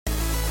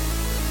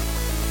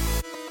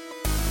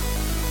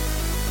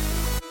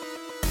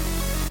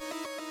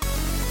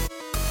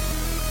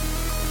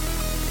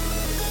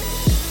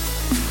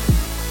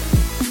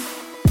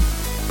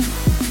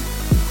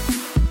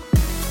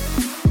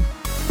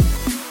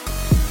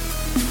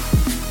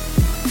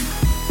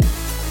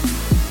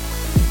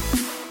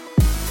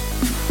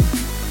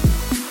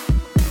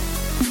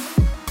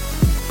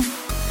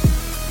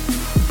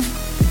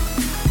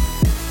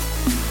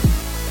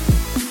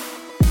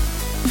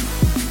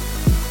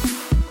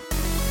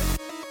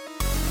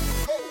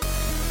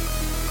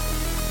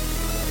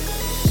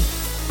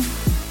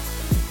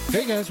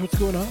Hey guys, what's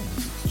going on?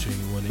 This is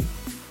Cheney 1E.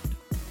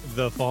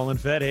 The Fallen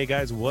Fed. Hey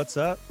guys, what's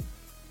up?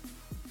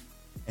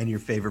 And your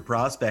favorite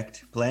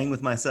prospect, playing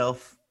with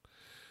myself.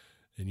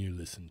 And you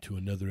listen to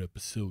another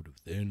episode of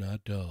They're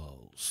Not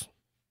Dolls.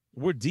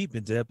 We're deep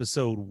into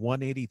episode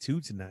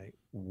 182 tonight.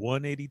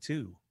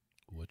 182.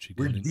 What you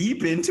We're gonna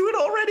deep into it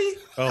already?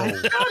 Oh,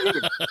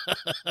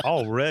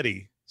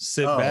 already.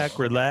 Sit back,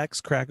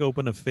 relax, crack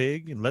open a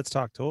fig, and let's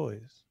talk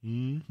toys.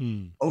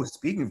 Mm-hmm. Oh,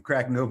 speaking of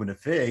cracking open a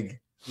fig,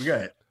 we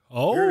got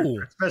Oh,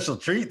 a special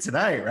treat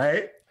tonight,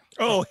 right?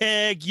 Oh,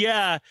 heck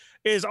yeah.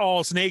 It's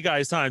all Snake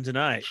Eyes time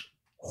tonight.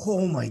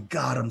 Oh my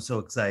God, I'm so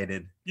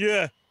excited.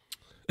 Yeah.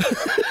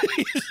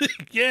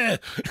 yeah.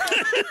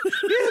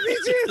 Yeah, me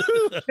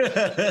too.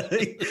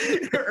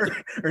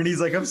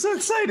 Ernie's like, I'm so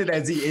excited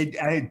as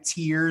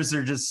tears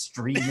are just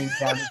streaming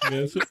down.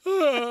 Yes.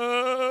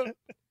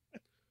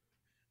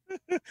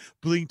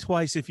 Blink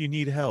twice if you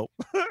need help.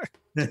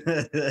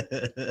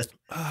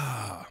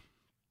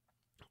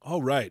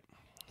 All right.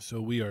 So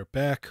we are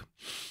back.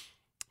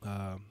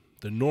 The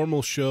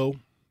normal show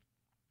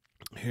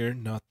here,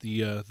 not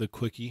the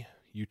quickie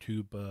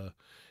YouTube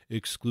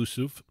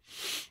exclusive,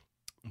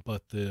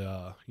 but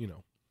the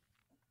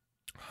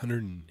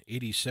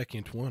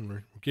 182nd one.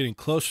 We're getting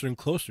closer and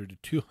closer to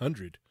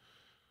 200.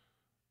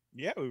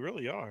 Yeah, we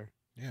really are.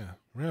 Yeah,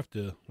 we're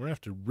gonna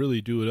have to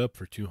really do it up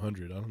for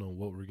 200. I don't know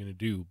what we're gonna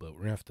do, but we're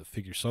gonna have to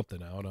figure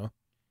something out, huh?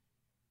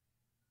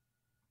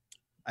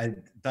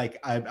 I'm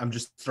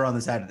just throwing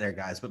this out there,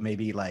 guys, but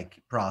maybe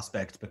like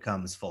Prospect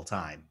becomes full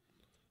time.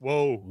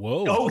 Whoa.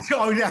 No,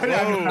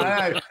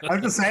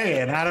 I'm just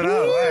saying. I don't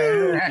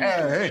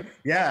know.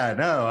 Yeah,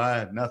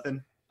 no,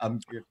 nothing.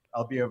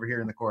 I'll be over here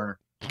in the corner.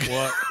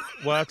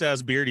 We'll have to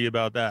ask Beardy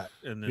about that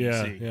and then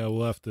see. Yeah,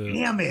 we'll have to.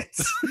 Damn it!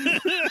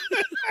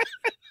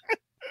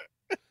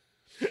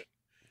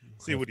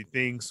 See what he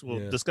thinks.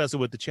 We'll discuss it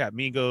with the Chat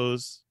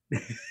Migos.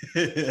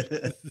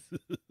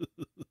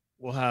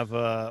 We'll have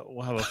a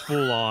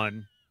full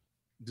on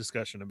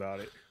discussion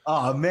about it.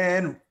 Oh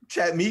man,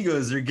 Chat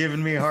Migos are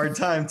giving me a hard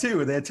time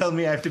too. They're telling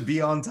me I have to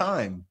be on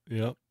time.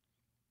 Yep.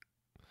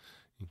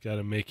 You got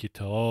to make it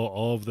to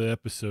all of the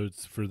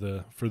episodes for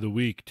the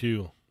week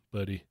too,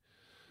 buddy.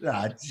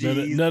 Ah,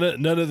 geez.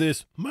 None of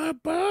this. My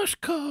boss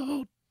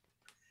called.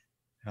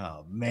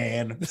 Oh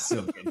man, I'm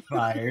so getting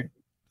fired.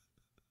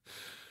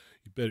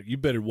 You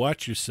better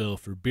watch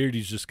yourself, or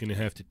Beardy's just gonna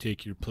have to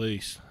take your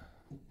place.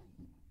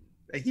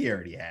 He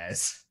already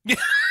has.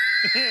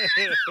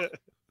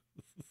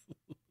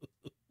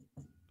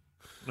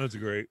 That's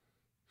great.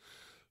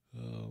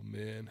 Oh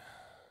man,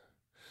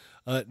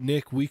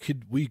 Nick, we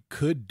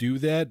could do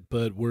that,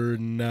 but we're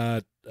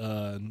not.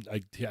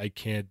 I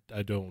can't.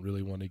 I don't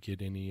really want to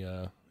get any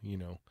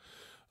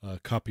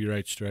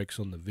copyright strikes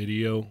on the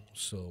video,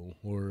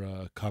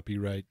 or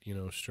copyright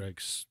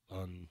strikes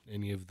on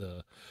any of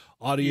the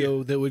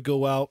audio that would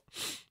go out.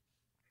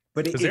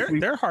 But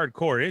they're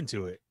hardcore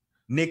into it.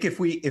 Nick, if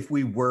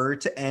we were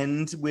to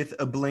end with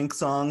a Blink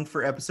song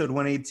for episode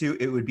 182,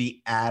 it would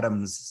be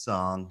Adam's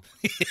song.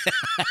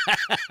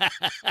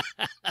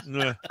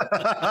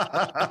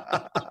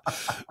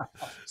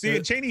 See,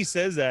 and Cheney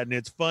says that, and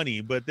it's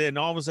funny, but then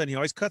all of a sudden he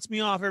always cuts me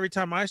off every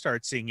time I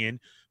start singing.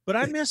 But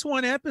I missed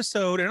one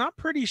episode, and I'm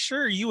pretty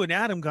sure you and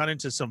Adam got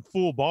into some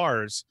full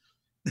bars,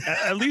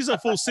 at least a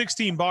full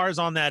 16 bars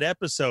on that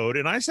episode.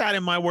 And I sat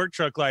in my work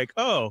truck like,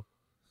 oh,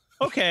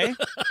 okay.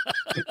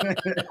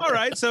 All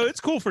right. So it's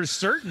cool for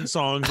certain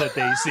songs that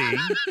they sing.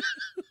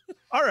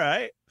 All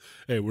right.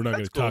 Hey, we're not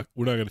going to talk.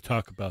 We're not going to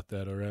talk about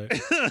that. All right.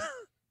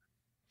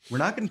 We're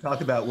not going to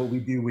talk about what we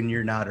do when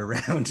you're not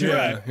around.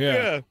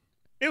 Yeah.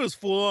 It was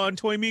full on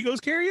Toy Migos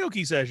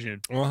karaoke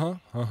session.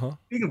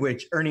 Speaking of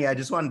which, Ernie, I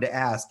just wanted to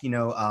ask,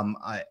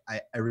 I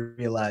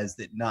realized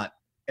that not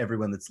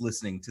everyone that's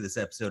listening to this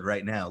episode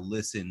right now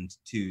listened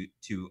to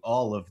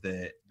all of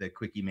the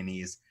Quickie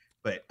Minis,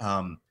 but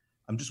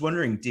I'm just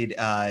wondering, did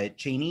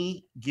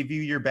Cheney give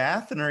you your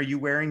bath, and are you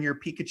wearing your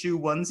Pikachu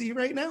onesie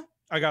right now?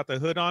 I got the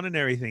hood on and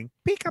everything.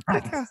 Pika.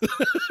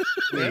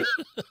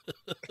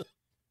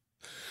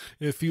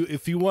 If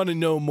you want to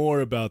know more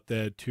about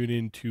that, tune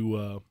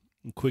into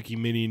Quickie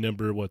Mini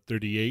number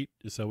 38.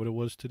 Is that what it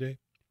was today?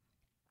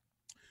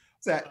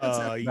 Is that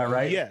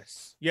right?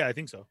 Yes. Yeah, I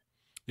think so.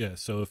 Yeah.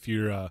 So if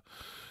you're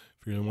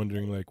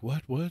wondering like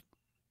what,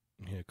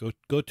 yeah,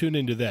 go tune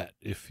into that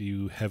if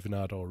you have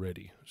not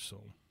already.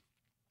 So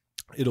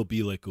it'll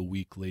be like a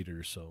week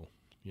later. So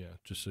yeah,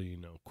 just so you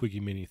know, Quickie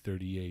Mini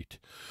 38.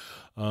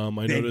 I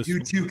noticed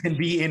you two can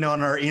be in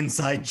on our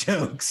inside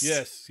jokes.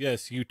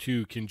 Yes, you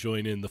two can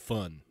join in the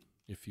fun,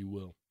 if you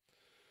will.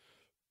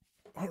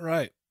 All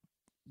right.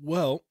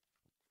 Well,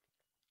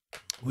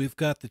 we've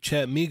got the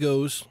Chat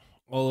Migos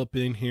all up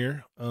in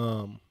here.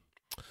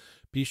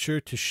 Be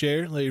sure to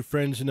share, let your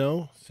friends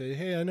know. Say,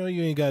 hey, I know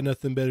you ain't got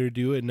nothing better to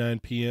do at 9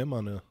 p.m.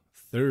 on a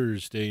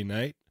Thursday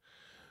night.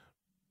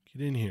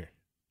 Get in here.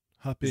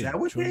 Hop in. Is that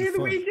what day of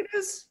the week it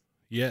is?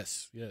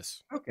 Yes.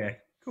 Okay,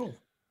 cool.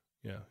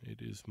 Yeah, it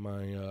is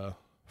my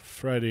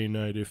Friday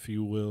night, if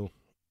you will.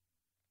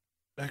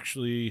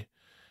 Actually,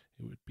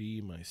 it would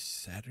be my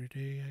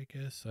Saturday, I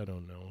guess. I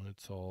don't know.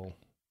 It's all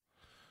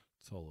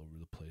over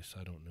the place.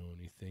 I don't know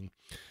anything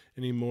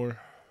anymore.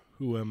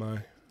 Who am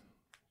I?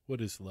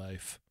 What is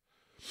life?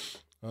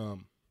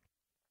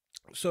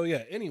 So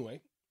yeah,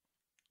 anyway,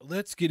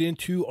 let's get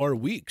into our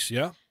weeks,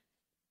 yeah?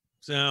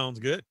 Sounds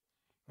good.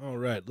 All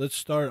right, let's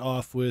start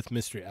off with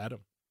Mr.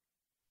 Adam.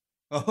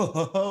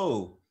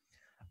 Oh,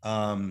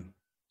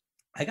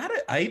 I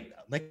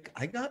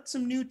got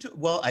some new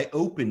I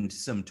opened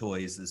some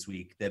toys this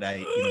week that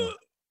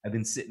I've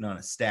been sitting on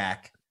a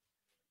stack.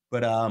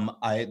 But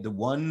the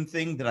one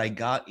thing that I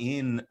got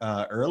in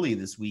early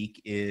this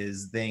week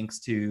is thanks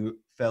to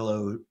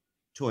fellow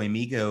Toy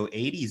Migo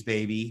 80s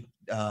baby.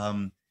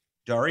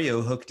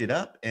 Dario hooked it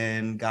up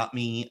and got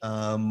me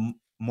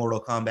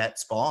Mortal Kombat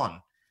Spawn.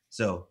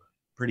 So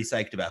pretty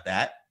psyched about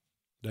that.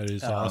 That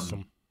is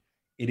awesome.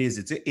 It is.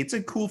 It's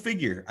a cool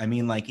figure. I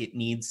mean, like, it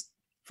needs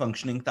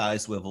functioning thigh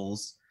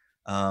swivels.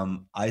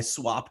 I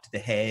swapped the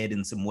head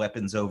and some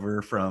weapons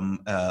over from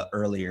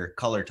earlier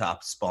Color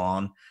Top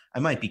Spawn. I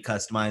might be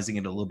customizing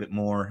it a little bit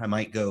more. I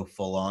might go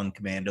full on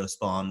Commando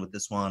Spawn with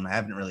this one. I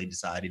haven't really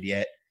decided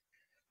yet.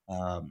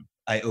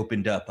 I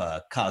opened up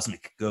a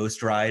Cosmic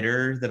Ghost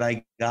Rider that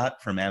I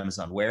got from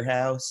Amazon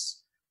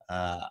Warehouse.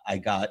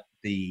 I got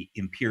the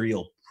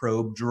Imperial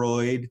Probe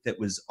Droid that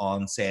was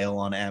on sale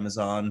on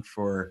Amazon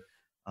for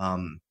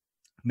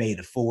May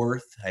the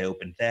 4th. I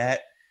opened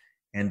that.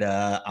 And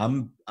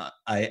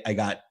I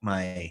got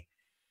my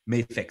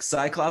Mafex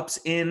Cyclops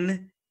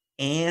in,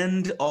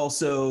 and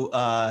also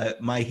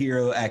My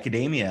Hero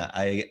Academia.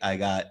 I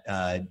got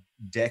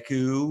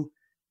Deku,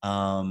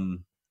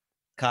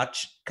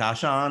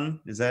 Kashan.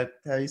 Is that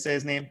how you say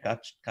his name?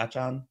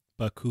 Kashan?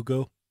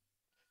 Bakugo.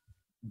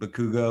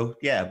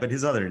 Yeah, but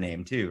his other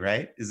name too,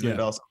 right? Isn't it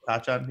also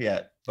Kashan?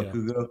 Yeah,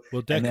 Bakugo. Yeah.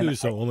 Well, Deku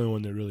is the only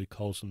one that really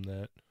calls him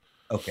that.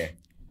 Okay,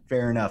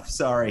 fair enough.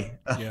 Sorry.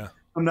 Yeah.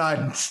 I'm not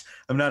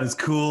as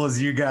cool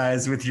as you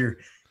guys with your,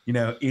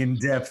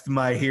 in-depth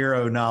My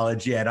Hero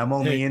knowledge yet. I'm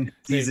only in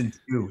season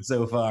 2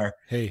 so far.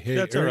 Hey,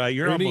 that's all right.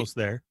 You're almost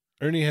there.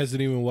 Ernie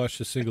hasn't even watched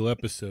a single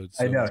episode.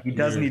 So I know he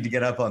does need to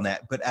get up on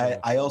that. But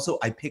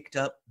I picked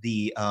up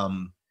the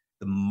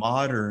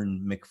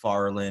modern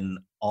McFarlane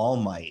All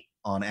Might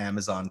on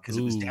Amazon because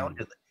it was down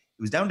to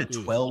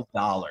 $12.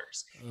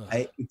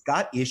 It's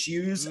got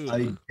issues.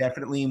 I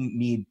definitely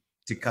need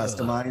to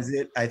customize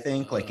it. I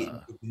think like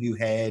a new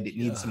head, it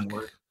needs some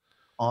work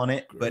on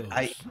it. But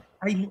I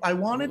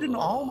wanted an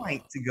All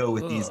Might to go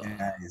with these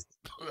guys.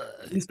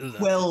 It's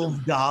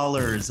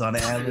 $12 on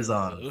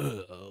Amazon.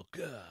 Oh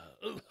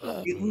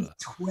god, it was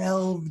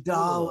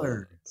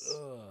 $12.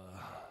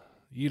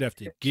 You'd have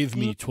to give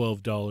me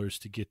 $12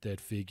 to get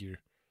that figure.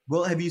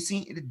 Well, have you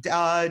seen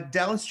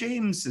Dallas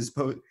James is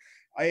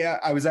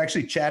I was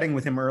actually chatting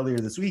with him earlier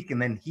this week,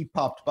 and then he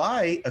popped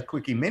by a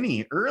Quickie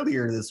Mini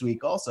earlier this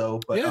week also.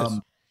 But yes.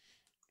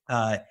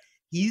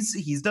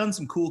 He's done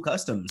some cool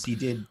customs. He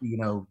did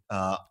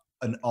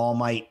an All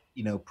Might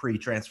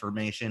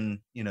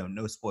pre-transformation.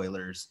 No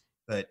spoilers,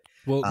 but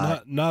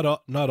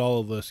not all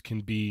of us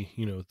can be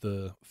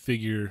the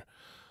figure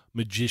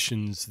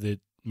magicians that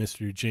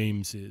Mr.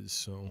 James is.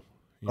 So.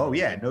 Oh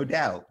yeah, no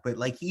doubt. But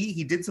like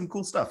he did some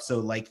cool stuff. So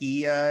like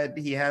he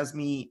has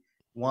me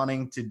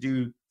wanting to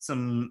do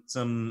some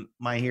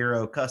My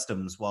Hero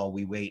customs while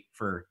we wait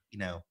for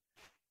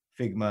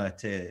Figma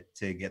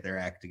to get their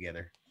act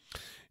together.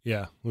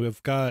 Yeah,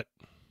 we've got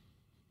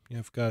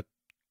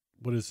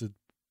what is it?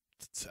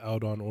 It's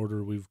out on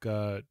order. We've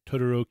got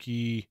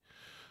Todoroki,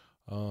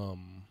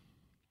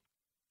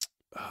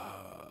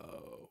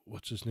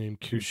 what's his name?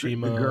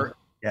 Kirishima.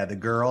 The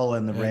girl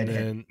and the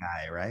redhead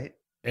guy, right?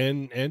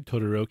 And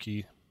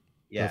Todoroki,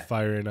 the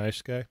fire and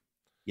ice guy.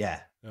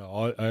 Yeah.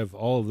 I have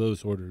all of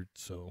those ordered,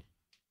 so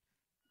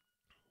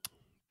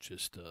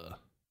just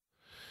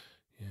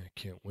I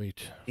can't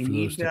wait for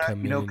those to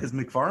come in. Because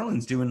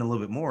McFarlane's doing a little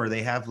bit more.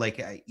 They have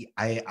like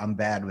I'm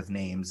bad with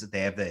names.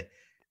 They have the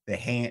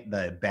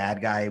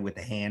bad guy with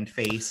the hand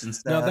face and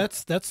stuff. Now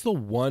that's the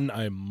one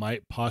I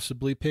might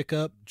possibly pick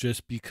up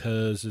just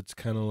because it's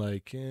kind of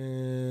like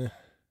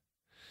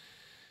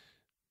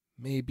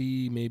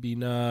maybe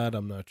not.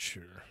 I'm not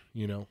sure.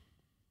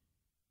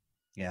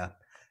 Yeah.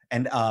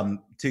 And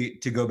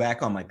to go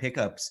back on my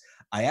pickups,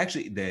 I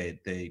actually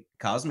the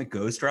Cosmic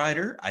Ghost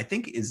Rider I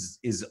think is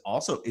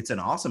also, it's an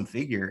awesome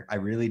figure. I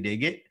really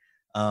dig it.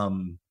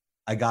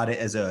 I got it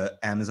as a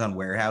Amazon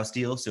Warehouse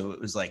deal, so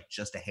it was like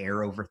just a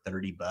hair over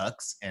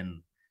 $30,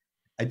 and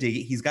I dig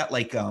it. He's got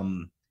like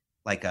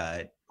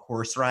a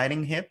horse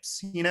riding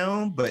hips,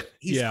 but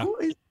he's cool.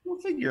 He's a cool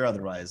figure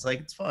otherwise. Like,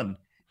 it's fun.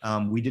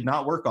 We did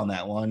not work on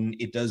that one.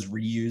 It does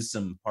reuse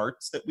some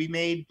parts that we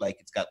made. Like,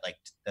 it's got like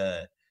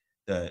the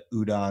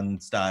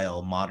Udon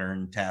style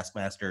modern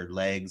Taskmaster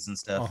legs and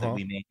stuff that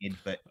we made.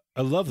 But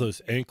I love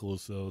those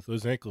ankles though.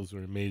 Those ankles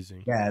are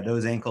amazing. Yeah,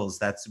 those ankles.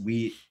 That's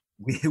we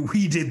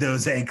did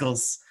those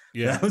ankles.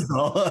 Yeah, that was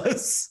all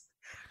us.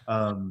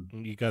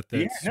 You got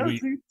that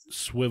sweet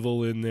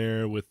swivel in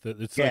there with the.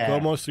 It's like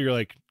almost you're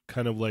like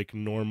kind of like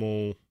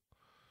normal,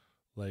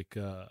 like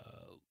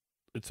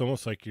it's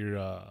almost like you're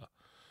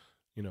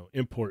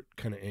import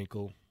kind of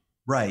ankle.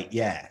 Right.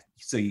 Yeah.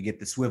 So you get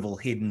the swivel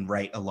hidden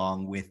right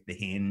along with the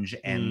hinge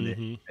and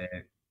Mhm.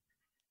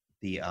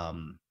 the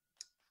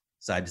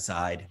side to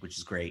side, which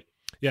is great.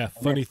 Yeah.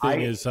 And Funny then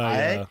thing is,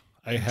 I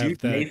have Dude,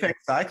 that. Mafex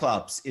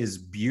Cyclops is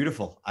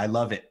beautiful. I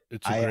love it.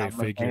 It's a great am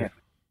figure.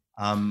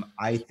 fan.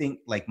 I think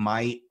like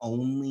my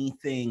only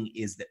thing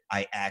is that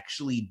I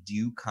actually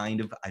do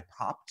I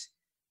popped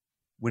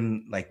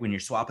when you're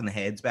swapping the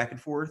heads back and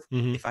forth.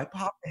 Mhm. If I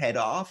pop the head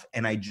off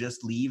and I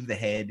just leave the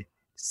head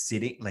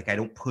sitting, like I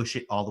don't push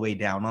it all the way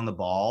down on the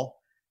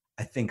ball,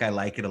 I think I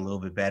like it a little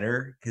bit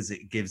better because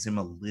it gives him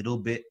a little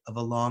bit of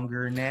a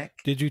longer neck.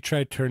 Did you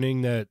try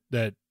turning that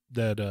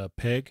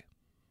peg?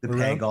 The around?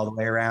 peg all the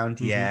way around.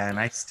 Mhm. Yeah. And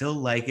I still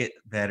like it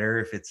better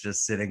if it's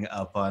just sitting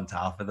up on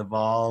top of the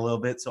ball a little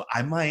bit. So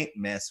I might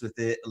mess with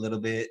it a little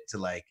bit to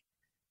like,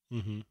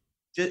 Mhm.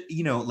 just,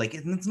 like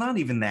it's not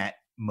even that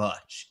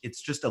much.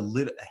 It's just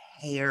a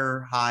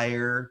hair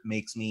higher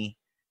makes me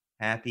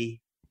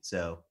happy.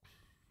 So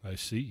I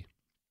see.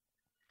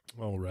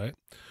 All right.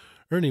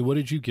 Ernie, what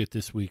did you get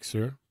this week,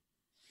 sir?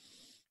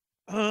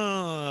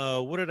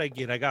 What did I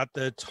get? I got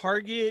the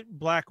Target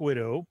Black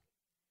Widow.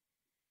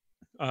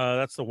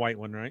 That's the white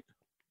one, right?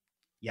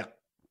 Yep.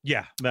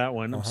 Yeah, that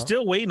one. I'm Uh-huh.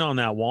 still waiting on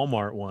that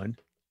Walmart one.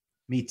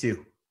 Me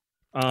too.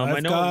 I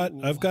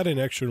know I've got an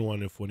extra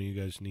one if one of you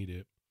guys need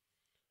it.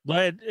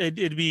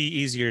 it'd be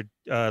easier.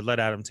 Let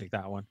Adam take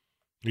that one.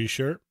 Are you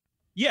sure?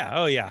 Yeah.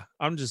 Oh yeah.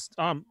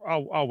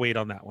 I'll wait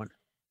on that one.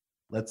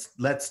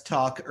 Let's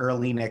talk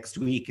early next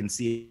week and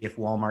see if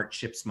Walmart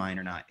ships mine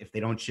or not. If they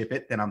don't ship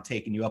it, then I'm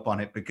taking you up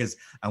on it because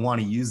I want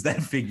to use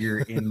that figure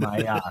in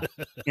my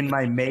in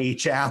my May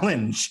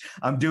challenge.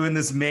 I'm doing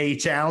this May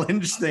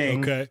challenge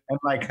thing. Okay. And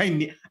like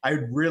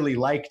I'd really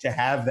like to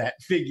have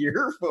that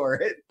figure for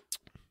it.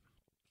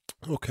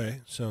 Okay.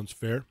 Sounds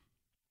fair.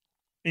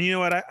 And you know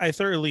what? I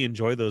thoroughly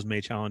enjoy those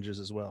May challenges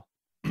as well.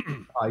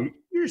 Oh,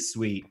 you're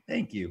sweet.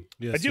 Thank you.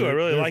 Yeah, I do. I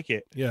really like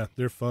it. Yeah,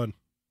 they're fun.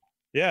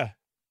 Yeah.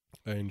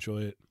 I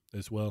enjoy it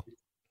as well.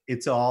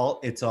 It's all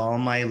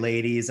my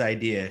lady's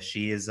idea.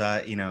 She is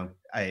I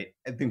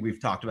think we've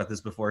talked about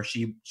this before.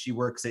 She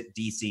works at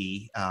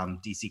DC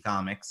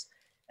Comics,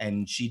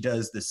 and she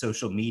does the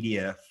social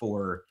media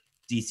for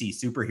DC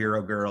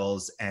Superhero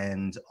Girls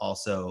and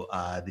also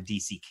the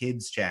DC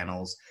Kids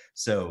channels.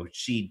 So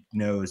she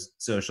knows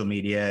social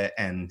media,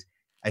 and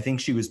I think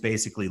she was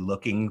basically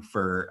looking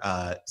for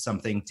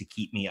something to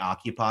keep me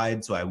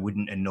occupied so I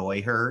wouldn't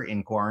annoy her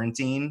in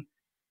quarantine.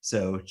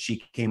 So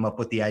she came up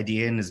with the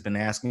idea and has been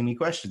asking me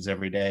questions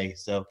every day.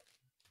 So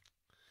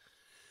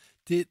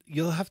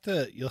you'll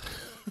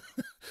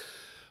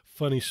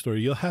funny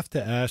story. You'll have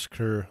to ask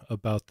her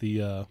about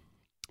the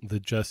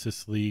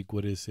Justice League.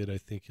 What is it? I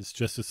think it's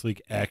Justice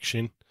League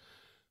Action,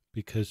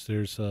 because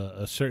there's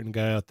a certain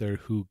guy out there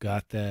who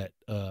got that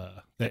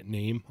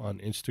name on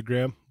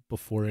Instagram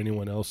before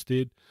anyone else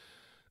did.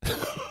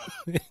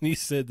 And he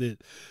said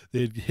that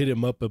they'd hit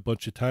him up a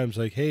bunch of times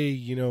like, hey,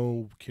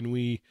 can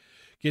we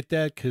get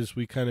that? Because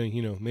we kind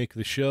of, make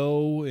the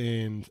show.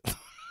 And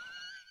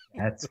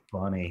that's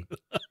funny.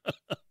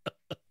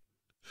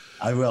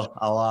 I will.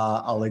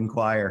 I'll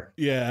inquire.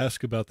 Yeah,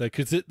 ask about that,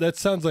 because that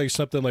sounds like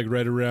something like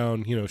right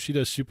around, she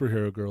does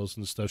Superhero Girls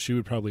and stuff. She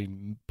would probably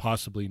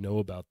possibly know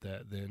about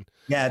that then.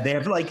 Yeah, they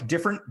have like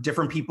different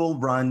people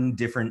run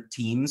different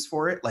teams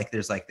for it. Like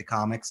there's like the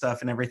comic stuff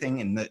and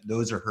everything, and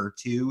those are her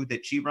two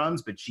that she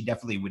runs. But she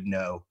definitely would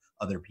know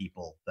other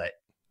people that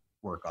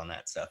work on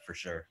that stuff for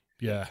sure.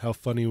 Yeah, how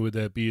funny would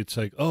that be? It's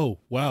like, oh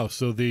wow,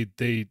 so they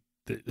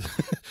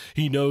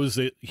he knows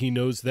it. He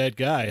knows that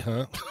guy,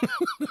 huh?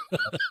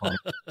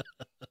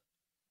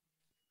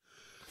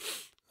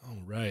 All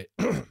right.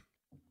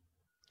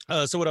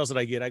 So what else did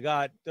I get? I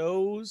got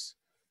those.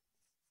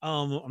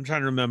 I'm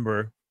trying to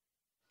remember.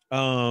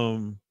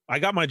 I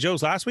got my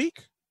Joes last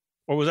week,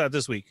 or was that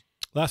this week?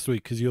 Last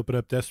week, because you opened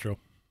up Destro.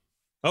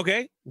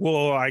 Okay.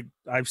 Well,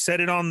 I've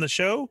said it on the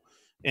show,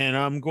 and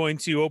I'm going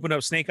to open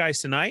up Snake Eyes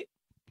tonight.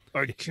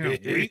 I can't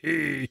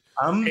wait.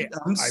 I'm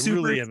super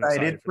really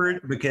excited for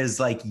it because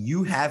like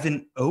you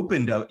haven't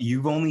opened up.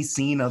 You've only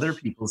seen other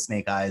people's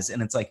Snake Eyes,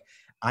 and it's like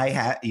I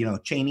have,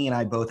 Cheney and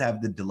I both have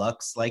the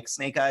deluxe like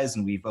Snake Eyes,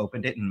 and we've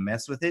opened it and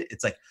messed with it.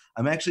 It's like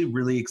I'm actually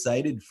really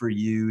excited for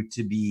you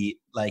to be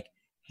like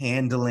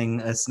handling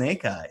a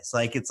Snake Eyes.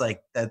 Like it's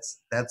like that's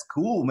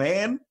cool,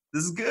 man.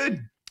 This is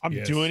good.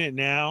 I'm doing it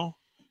now,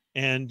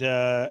 and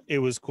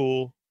it was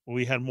cool.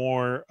 We had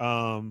more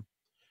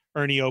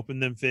Ernie Open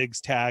Them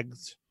Figs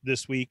tags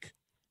this week.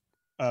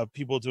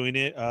 People doing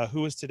it.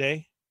 Who was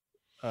today?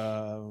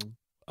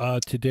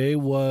 Today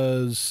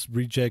was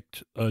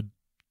Reject.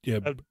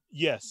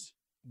 Yes.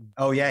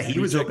 Oh yeah, he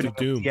was opening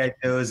Doom.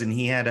 those, and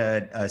he had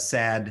a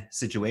sad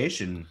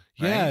situation.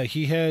 Right? Yeah,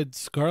 he had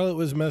Scarlet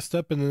was messed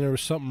up, and then there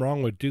was something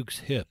wrong with Duke's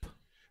hip.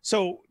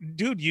 So,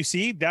 dude, you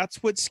see,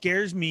 that's what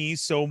scares me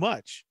so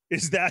much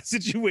is that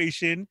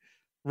situation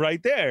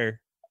right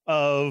there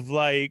of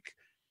like,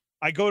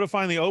 I go to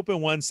finally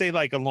open one, say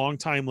like a long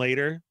time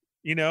later,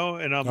 and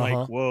I'm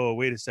like, whoa,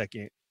 wait a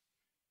second.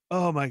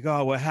 oh my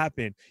God, what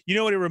happened? You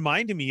know what it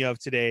reminded me of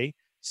today?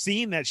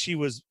 Seeing that she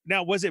was,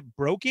 now, was it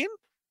broken?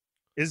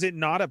 Is it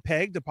not a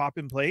peg to pop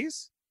in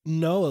place?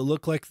 No, it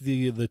looked like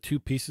the two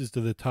pieces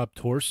to the top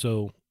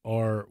torso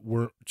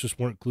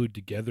weren't glued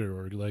together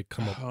or like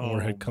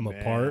had come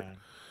apart. Man.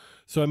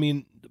 So I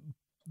mean,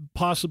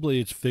 possibly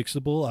it's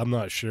fixable. I'm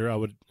not sure. I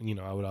would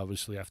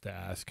obviously have to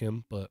ask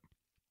him, but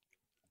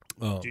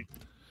Do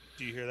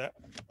you hear that?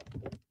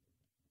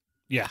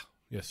 yeah,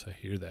 yes, I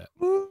hear that.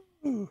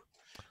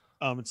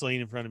 It's laying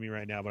in front of me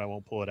right now, but I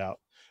won't pull it out.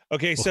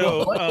 Okay,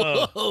 so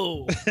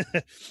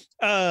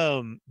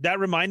that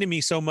reminded me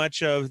so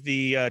much of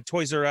the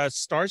Toys R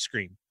Us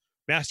Starscream,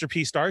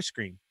 Masterpiece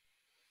Starscream.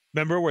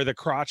 Remember where the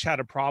crotch had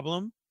a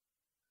problem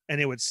and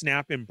it would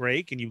snap and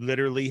break and you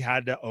literally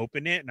had to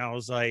open it? And I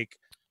was like,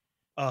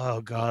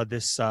 oh God,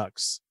 this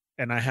sucks.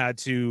 And I had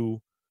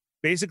to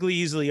basically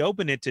easily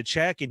open it to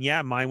check. And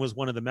yeah, mine was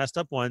one of the messed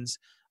up ones.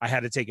 I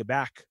had to take it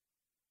back.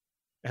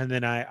 And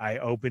then I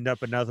opened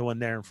up another one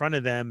there in front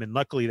of them. And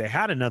luckily they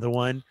had another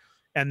one.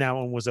 And that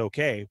one was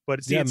okay.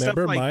 But see,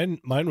 remember mine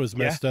was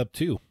messed up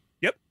too.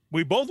 Yep,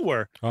 we both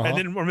were. And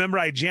then remember,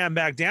 I jammed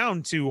back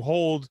down to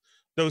hold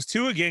those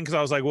two again because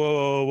I was like,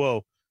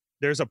 whoa,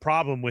 there's a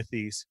problem with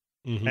these.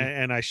 Mm-hmm.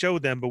 And I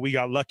showed them, but we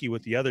got lucky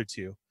with the other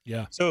two.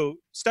 Yeah. So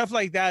stuff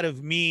like that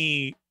of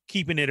me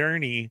keeping it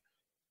Ernie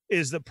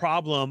is the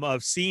problem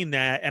of seeing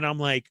that, and I'm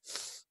like,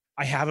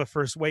 I have a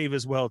first wave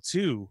as well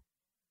too.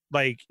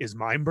 Like, is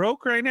mine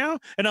broke right now?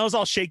 And I was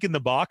all shaking the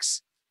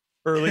box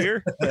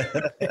earlier.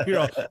 You're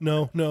all,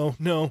 no.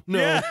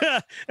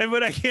 Yeah,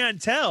 but I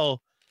can't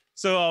tell.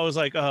 So I was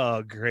like,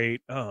 oh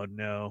great, oh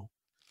no.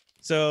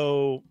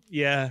 So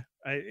yeah,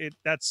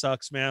 that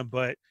sucks, man.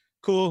 But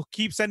cool.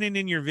 Keep sending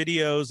in your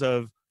videos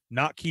of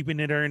not keeping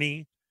it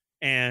Ernie.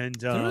 And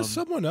there was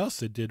someone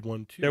else that did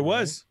one too. There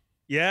was,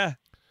 yeah.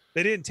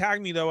 They didn't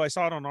tag me though. I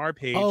saw it on our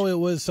page. Oh, it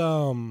was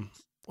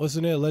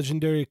wasn't it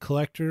Legendary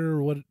Collector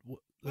or what?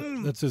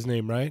 That's his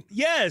name, right?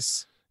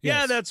 Yes.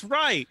 Yeah, that's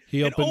right.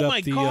 He opened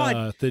up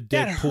the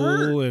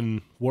Deadpool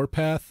and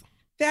Warpath.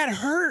 That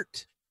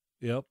hurt.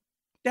 Yep.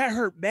 That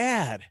hurt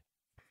bad.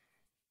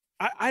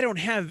 I don't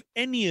have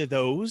any of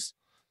those.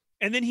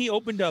 And then he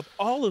opened up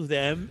all of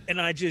them,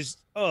 and I just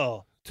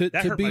that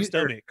hurt my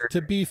stomach.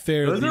 To be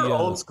fair, those are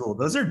old school.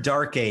 Those are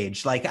Dark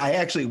Age. Like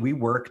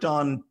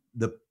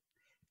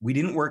we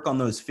didn't work on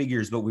those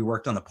figures, but we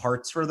worked on the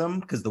parts for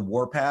them because the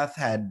Warpath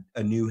had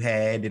a new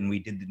head, and we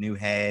did the new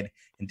head,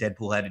 and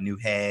Deadpool had a new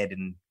head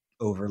and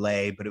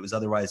overlay, but it was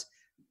otherwise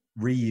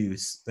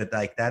reuse. But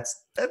like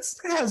that's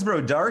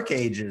Hasbro Dark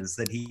Ages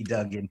that he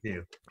dug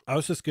into. I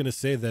was just gonna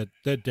say that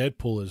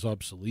Deadpool is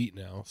obsolete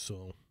now,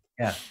 so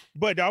yeah.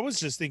 But I was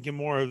just thinking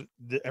more of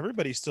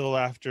everybody's still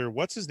after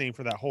what's his name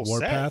for that whole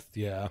Warpath, set.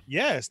 yeah.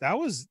 Yes,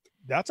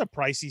 that's a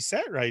pricey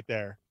set right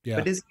there.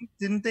 Yeah. But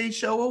didn't they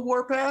show a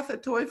Warpath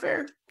at Toy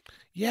Fair?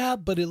 Yeah,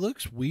 but it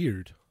looks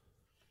weird.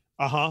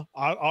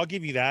 I'll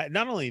give you that.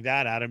 Not only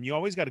that, Adam, you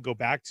always got to go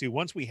back to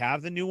once we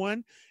have the new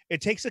one, it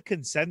takes a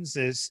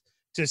consensus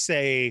to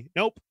say,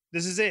 nope,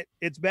 this is it.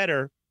 It's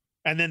better.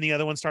 And then the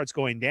other one starts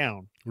going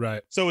down.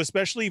 Right. So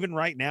especially even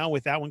right now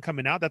with that one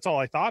coming out, that's all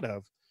I thought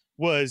of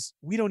was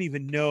we don't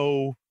even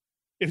know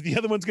if the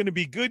other one's going to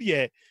be good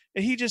yet.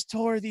 And he just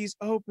tore these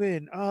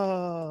open.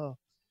 Oh,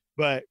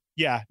 but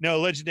yeah, no,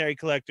 Legendary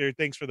Collector.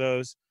 Thanks for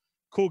those.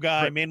 Cool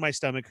guy. Made my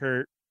stomach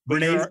hurt.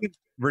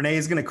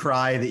 Renee's going to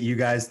cry that you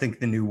guys think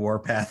the new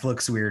Warpath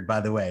looks weird, by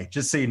the way.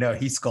 Just so you know,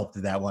 he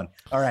sculpted that one.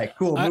 All right,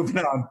 cool.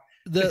 Moving on.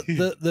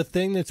 The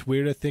thing that's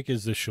weird, I think,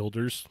 is the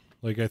shoulders.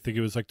 Like, I think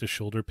it was like the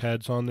shoulder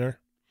pads on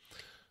there.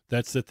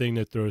 That's the thing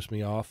that throws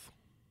me off.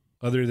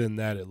 Other than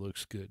that, it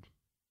looks good.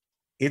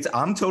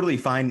 I'm totally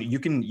fine. You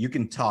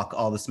can talk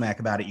all the smack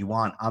about it you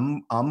want.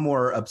 I'm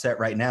more upset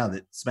right now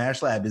that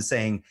Smash Lab is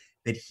saying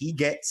that he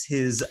gets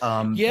his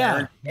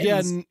tomorrow.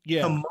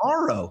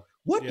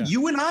 What? Yeah.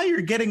 You and I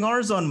are getting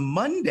ours on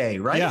Monday,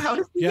 right? Yeah. How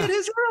did he get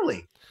his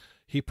early?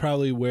 He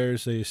probably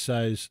wears a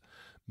size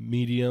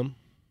medium.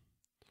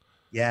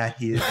 Yeah,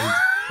 he is a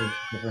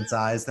different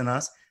size than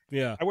us.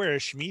 Yeah, I wear a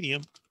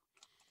medium.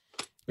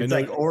 It's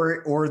like,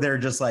 or they're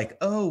just like,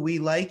 oh, we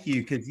like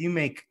you because you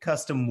make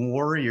custom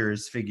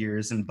Warriors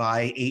figures and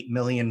buy 8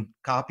 million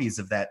copies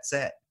of that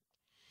set.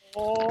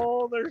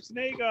 Oh, they're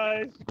Snake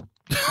Eyes.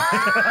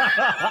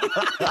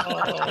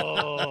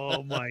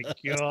 Oh my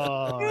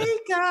god! Hey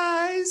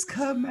guys,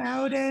 come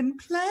out and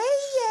play!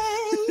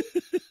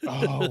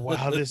 Oh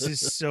wow, this is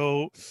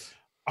so.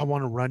 I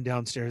want to run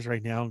downstairs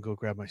right now and go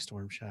grab my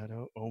Storm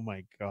Shadow. Oh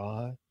my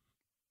god,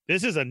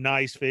 this is a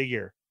nice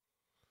figure.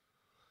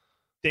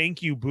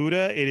 Thank you,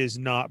 Buddha. It is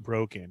not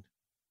broken.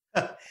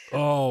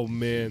 Oh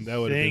man, that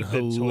would have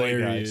been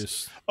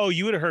hilarious. Oh,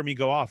 you would have heard me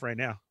go off right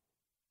now.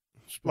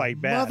 Like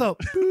bad. Mother.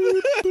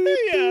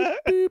 Yeah.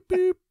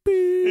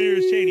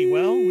 Here's Cheney.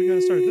 Well, we got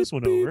to start this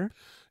one over.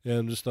 Yeah,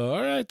 I'm just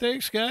all right.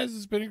 Thanks, guys.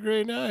 It's been a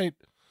great night.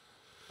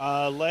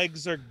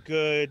 Legs are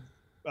good.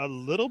 A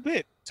little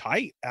bit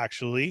tight,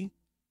 actually.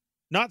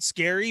 Not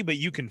scary, but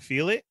you can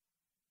feel it.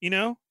 You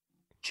know.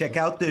 Check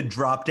out the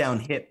drop down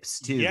hips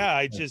too. Yeah,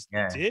 I just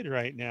did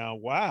right now.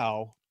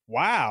 Wow.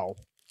 Wow.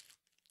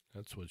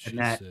 That's what she And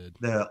that said.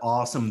 the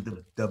awesome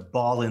the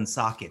ball and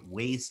socket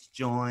waist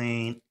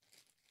joint,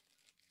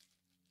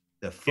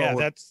 the Yeah,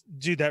 forward,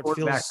 that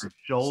feels backward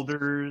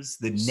shoulders,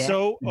 the neck.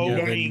 so the Yeah, neck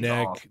the O-ring. is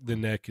neck. awesome. The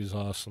neck is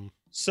awesome.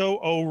 So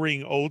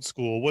O-ring old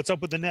school. What's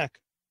up with the neck?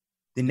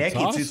 The neck,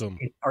 It's it's awesome.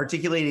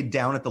 articulated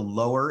down at the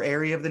lower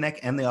area of the neck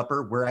and the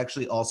upper. We're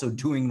actually also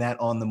doing that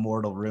on the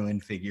Mortal Ruin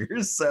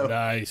figures. So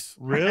Nice.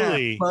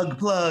 Really?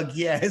 plug,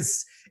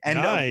 yes. And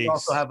we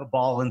also Nice. have a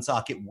ball and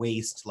socket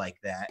waist like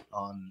that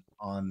on.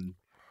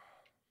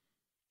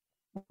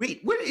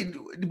 Wait,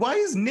 why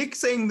is Nick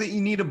saying that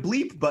you need a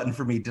bleep button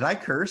for me? Did I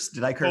curse?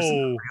 Did I curse and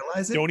Oh, not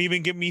realize it? Don't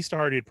even get me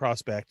started,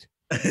 Prospect.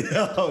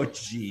 Oh,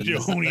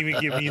 jeez. Don't even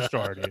get me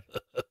started.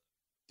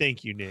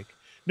 Thank you, Nick.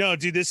 No,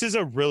 dude, this is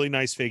a really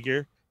nice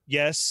figure.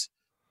 Yes,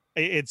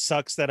 it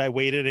sucks that I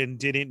waited and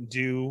didn't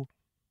do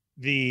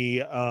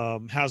the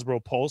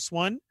Hasbro Pulse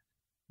one,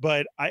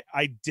 but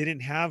I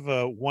didn't have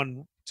a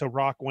one to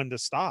rock one to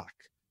stock.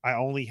 I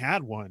only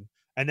had one,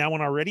 and that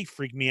one already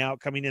freaked me out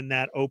coming in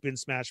that open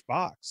smash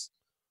box.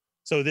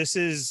 So this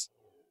is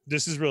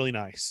really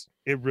nice.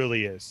 It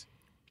really is.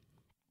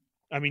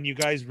 I mean, you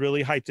guys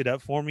really hyped it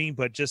up for me,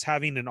 but just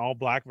having an all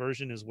black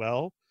version as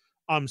well,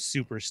 I'm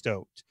super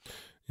stoked.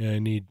 Yeah, I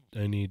need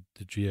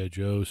the G.I.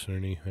 Joes,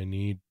 Ernie. I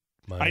need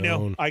my I know.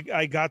 own.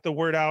 I got the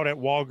word out at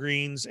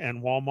Walgreens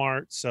and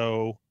Walmart.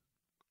 So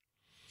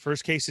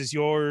first case is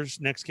yours.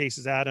 Next case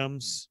is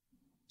Adam's.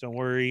 Don't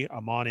worry,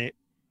 I'm on it.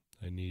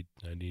 I need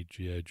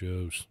G.I.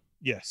 Joes.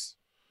 Yes,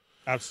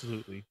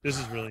 absolutely. This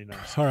is really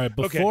nice. All right,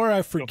 before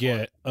I for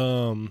forget,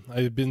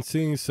 I've been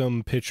seeing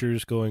some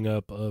pictures going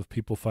up of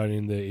people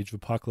fighting the Age of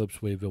Apocalypse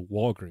wave at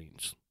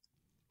Walgreens.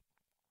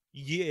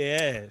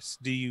 Yes.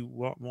 Do you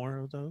want more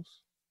of those?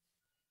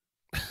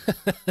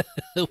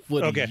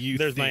 What Okay, do you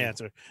there's my think?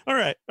 answer. All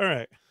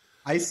right.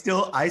 I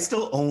still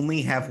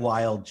only have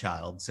Wild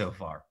Child so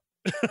far.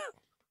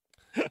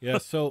 Yeah,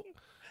 so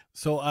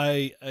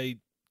I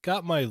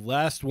got my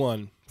last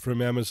one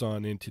from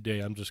Amazon in today.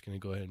 I'm just going to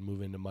go ahead and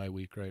move into my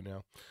week right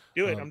now.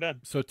 Do it. I'm done.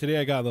 So today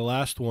I got the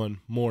last one,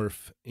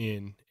 Morph,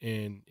 in,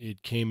 and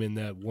it came in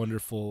that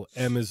wonderful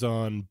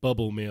Amazon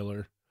bubble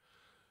mailer.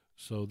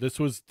 So this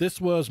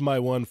was my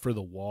one for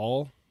the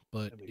wall,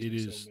 but That makes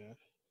me so mad.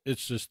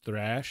 it's just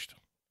thrashed.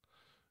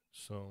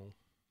 So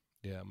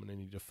yeah, I'm gonna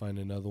need to find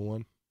another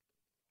one.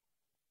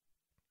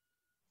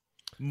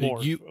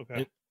 Morph.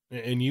 Okay.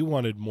 And you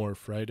wanted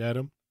Morph, right,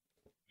 Adam?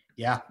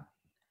 Yeah.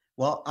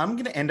 Well, I'm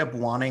going to end up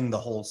wanting the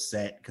whole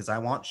set because I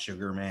want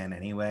Sugar Man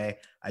anyway.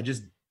 I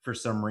just, for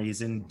some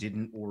reason,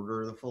 didn't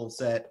order the full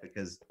set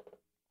because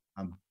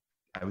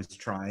I was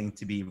trying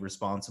to be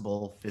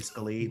responsible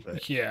fiscally.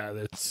 But Yeah,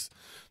 that's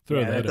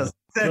that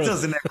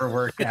doesn't ever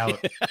work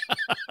out.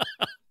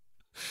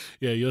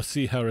 Yeah, you'll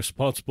see how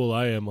responsible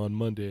I am on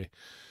Monday.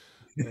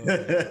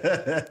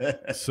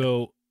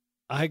 So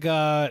I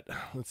got,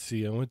 let's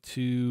see, I went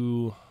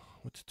to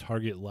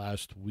Target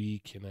last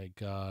week and I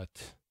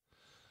got,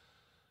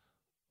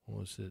 what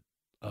was it?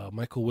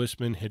 Michael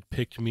Wisman had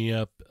picked me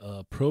up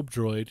a Probe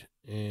Droid,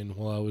 and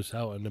while I was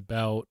out and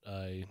about,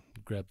 I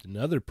grabbed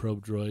another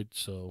Probe Droid.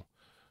 So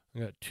I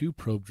got 2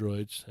 Probe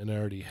Droids, and I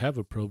already have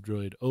a Probe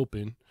Droid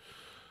open.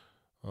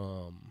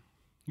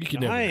 You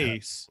can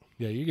Nice.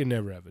 you can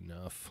never have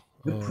enough.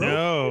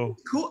 No.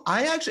 Cool.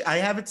 I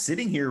have it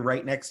sitting here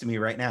right next to me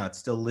right now. It's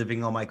still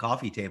living on my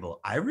coffee table.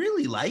 I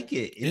really like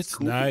it. It's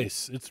cool.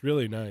 nice. It's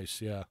really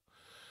nice. Yeah.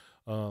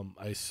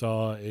 I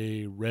saw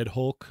a Red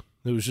Hulk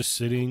that was just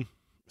sitting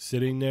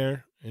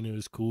there, and it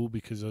was cool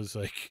because I was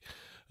like,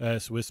 I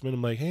asked Wisman,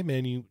 I'm like, hey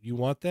man, you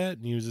want that?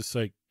 And he was just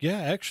like,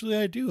 yeah, actually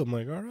I do. I'm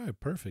like, all right,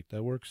 perfect.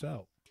 That works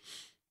out.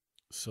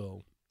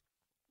 So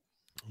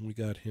we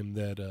got him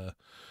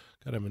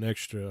an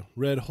extra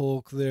Red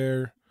Hulk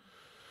there.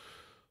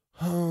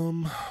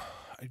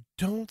 I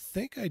don't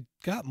think I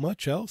got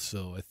much else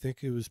though. I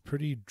think it was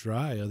pretty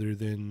dry other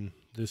than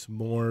this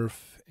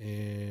Morph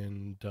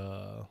and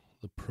the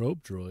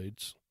Probe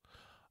Droids.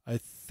 I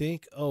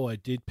think I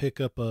did pick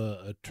up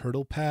a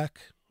turtle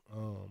pack.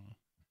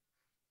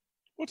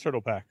 What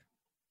turtle pack?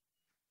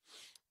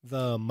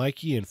 The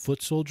Mikey and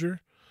Foot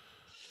Soldier,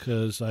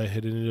 because I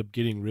had ended up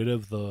getting rid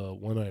of the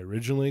one I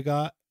originally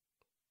got.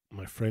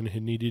 My friend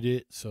had needed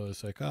it, so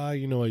it's like,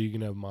 you know what, you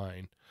can have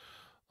mine.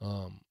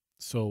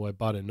 So I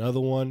bought another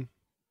one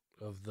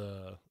of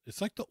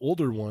it's like the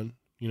older one,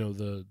 you know,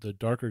 the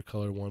darker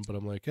color one, but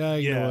I'm like,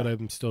 you know what,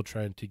 I'm still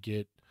trying to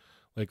get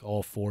like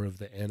all 4 of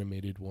the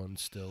animated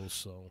ones still,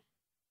 so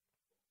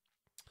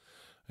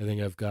I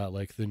think I've got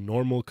like the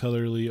normal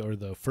color Leo, or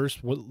the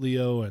first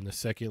Leo and the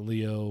second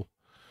Leo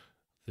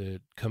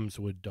that comes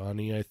with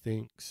Donnie, I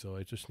think. So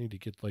I just need to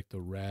get like the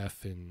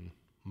Raph and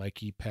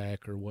Mikey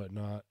pack or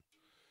whatnot,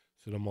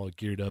 so that I'm all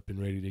geared up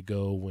and ready to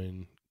go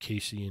when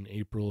Casey and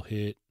April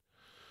hit.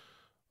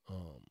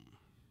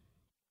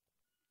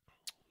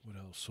 What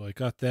else? So I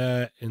got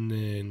that, and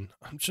then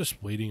I'm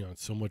just waiting on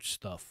so much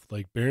stuff.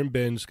 Like Baron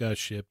Ben's got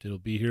shipped. It'll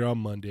be here on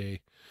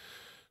Monday,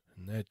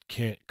 and that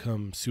can't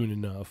come soon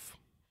enough.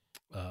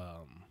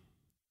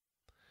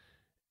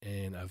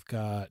 And I've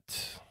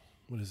got,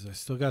 what is it? I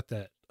still got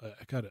that.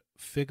 I got a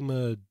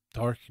Figma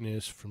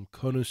Darkness from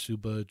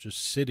Konosuba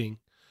just sitting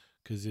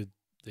because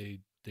they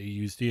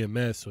used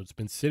EMS, so it's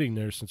been sitting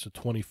there since the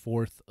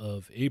 24th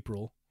of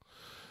April,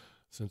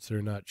 since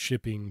they're not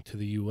shipping to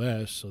the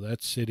U.S. So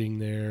that's sitting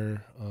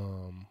there.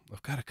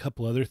 I've got a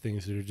couple other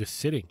things that are just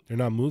sitting. They're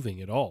not moving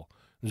at all.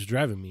 It's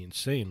driving me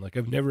insane. Like,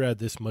 I've never had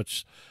this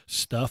much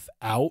stuff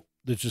out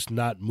that's just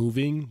not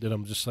moving, that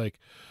I'm just like,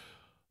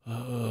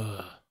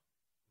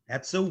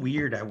 That's so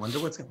weird. I wonder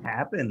what's gonna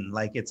happen.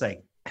 Like, it's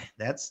like,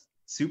 that's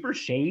super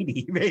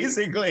shady,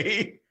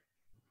 basically.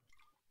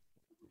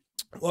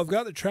 Well, I've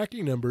got the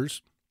tracking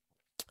numbers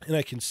and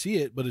I can see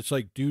it, but it's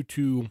like, due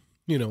to,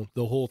 the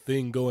whole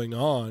thing going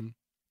on,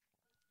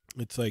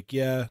 it's like,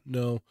 yeah,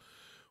 no,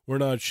 we're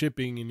not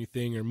shipping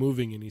anything or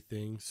moving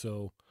anything.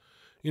 So,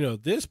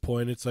 at this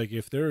point, it's like,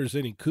 if there's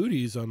any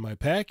cooties on my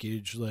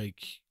package,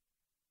 like,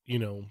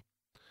 Yeah.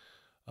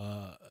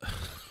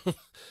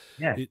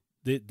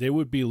 they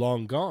would be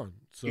long gone.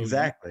 So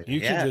Exactly. you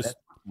can just, that's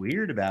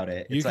weird about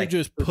it. you It's can like,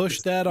 just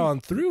push that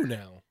on through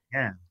now.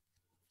 Yeah.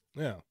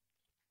 Yeah.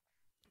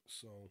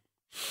 So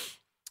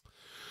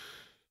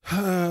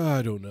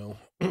I don't know.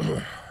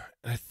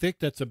 I think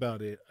that's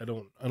about it. I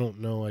don't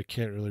know. I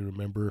can't really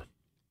remember.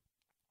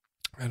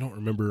 I don't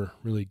remember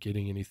really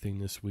getting anything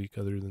this week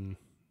other than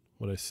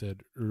what I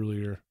said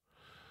earlier.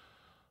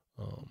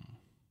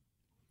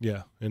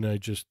 Yeah, and I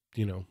just,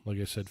 like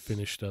I said,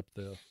 finished up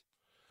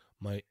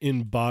my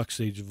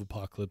inbox Age of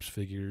Apocalypse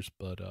figures,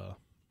 but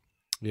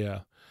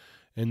yeah.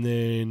 And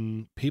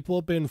then people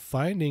have been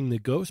finding the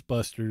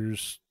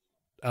Ghostbusters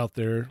out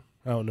there,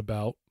 out and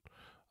about.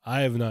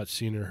 I have not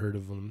seen or heard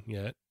of them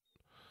yet.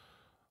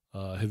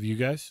 Have you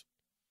guys?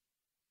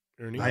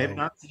 Ernie? I have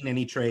not seen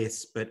any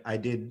trace, but I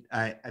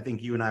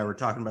think you and I were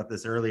talking about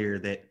this earlier,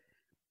 that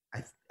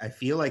I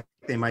feel like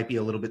they might be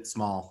a little bit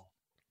small.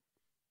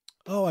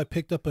 Oh, I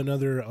picked up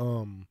another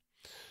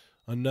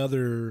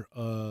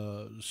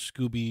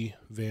Scooby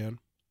van,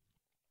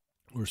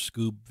 or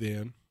Scoob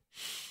van.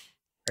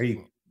 Are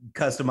you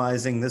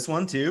customizing this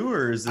one too,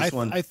 or is this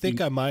one? I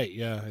think I might.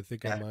 Yeah, I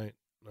think I might.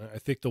 I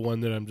think the one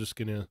that I'm just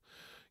gonna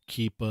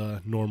keep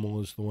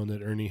normal is the one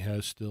that Ernie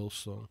has still.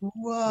 So Who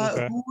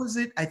was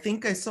it? I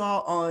think I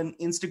saw on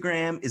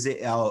Instagram. Is it?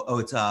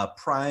 It's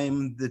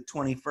Prime the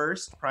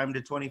 21st. Prime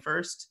the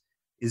 21st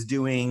is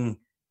doing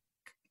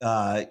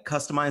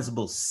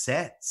customizable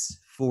sets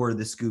for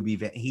the Scooby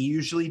van. He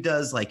usually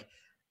does, like,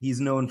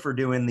 he's known for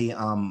doing the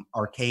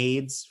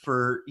arcades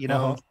for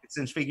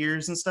 6-inch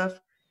figures and stuff.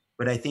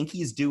 But I think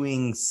he's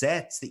doing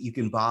sets that you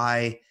can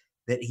buy.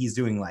 That he's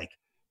doing like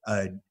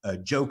a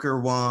Joker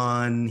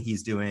one.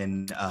 He's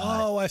doing.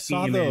 I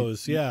saw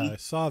those. Yeah, I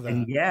saw that.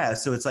 And yeah,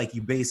 so it's like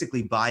you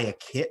basically buy a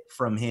kit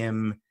from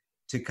him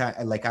to kind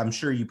of, like, I'm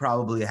sure you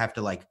probably have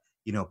to, like,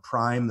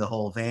 prime the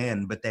whole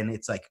van, but then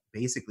it's like,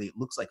 basically it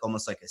looks like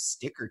almost like a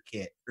sticker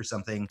kit or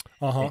something.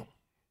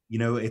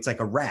 It's like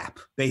a wrap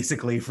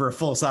basically for a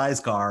full size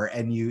car,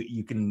 and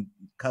you can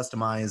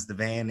customize the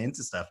van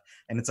into stuff,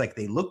 and it's like,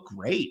 they look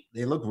great.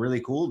 They look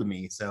really cool to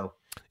me. So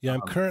yeah,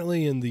 I'm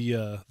currently in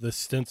the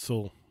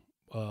stencil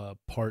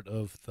part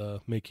of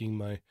the making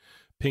my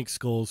Pink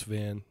Skulls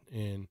van,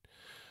 and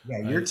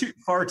yeah, you're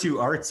far too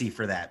artsy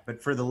for that.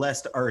 But for the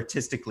less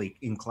artistically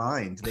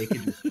inclined, they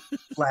can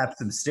slap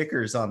some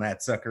stickers on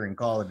that sucker and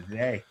call it a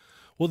day.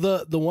 Well,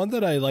 the one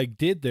that I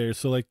did there,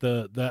 so like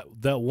that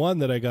one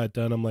that I got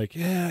done, I'm like,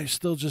 yeah, I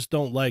still just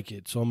don't like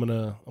it. So I'm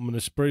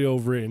gonna spray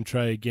over it and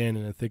try again,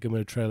 and I think I'm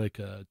gonna try like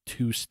a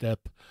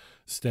 2-step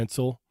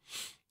stencil.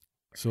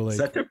 So, like,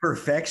 such a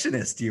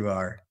perfectionist you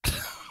are.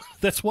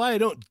 That's why I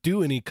don't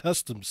do any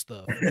custom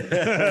stuff,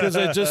 because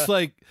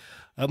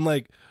I'm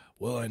like,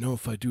 well, I know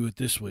if I do it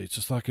this way, it's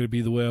just not going to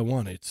be the way I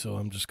want it. So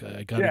I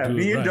got to do it.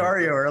 Me and right.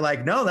 Dario are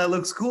like, no, that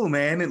looks cool,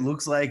 man. It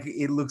looks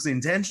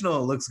intentional.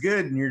 It looks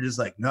good. And you're just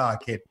like, no, I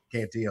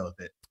can't deal with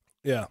it.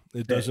 Yeah,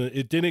 it doesn't.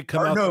 It didn't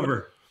come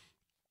out.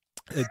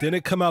 It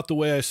didn't come out the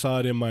way I saw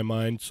it in my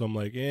mind. So I'm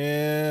like,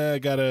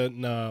 I'm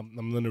going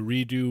to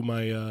redo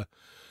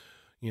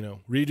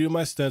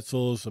my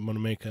stencils. I'm going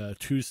to make a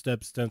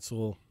 2-step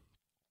stencil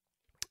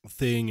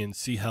thing and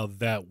see how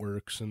that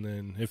works. And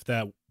then if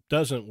that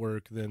doesn't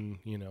work, then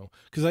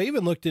because I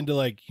even looked into,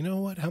 like,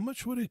 how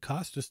much would it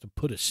cost just to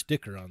put a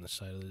sticker on the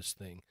side of this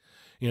thing,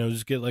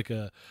 just get like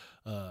a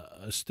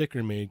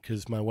sticker made,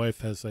 because my wife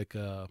has like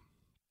a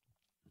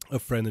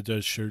friend that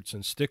does shirts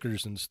and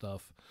stickers and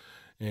stuff,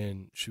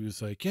 and she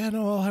was like, yeah,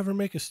 no, I'll have her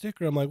make a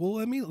sticker. I'm like, well,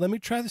 let me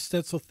try the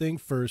stencil thing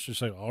first.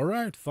 She's like, all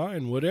right,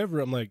 fine,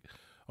 whatever. I'm like,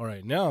 all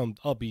right, now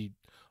I'll be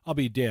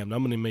damned,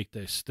 I'm gonna make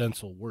that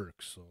stencil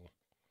work. So,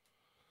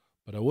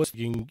 but I was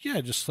thinking, yeah,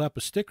 just slap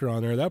a sticker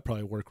on there. That'd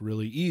probably work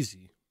really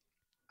easy.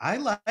 I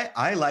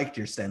liked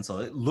your stencil.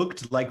 It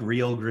looked like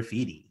real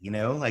graffiti,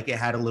 like it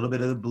had a little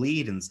bit of the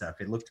bleed and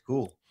stuff. It looked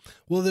cool.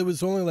 Well, there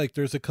was only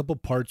there's a couple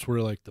parts where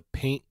like the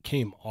paint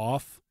came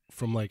off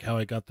from like how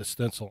I got the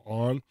stencil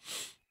on.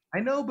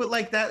 I know, but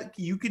like that,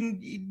 you can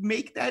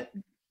make that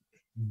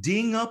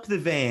ding up the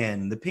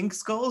van. The Pink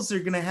Skulls are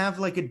gonna have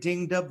like a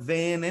dinged up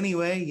van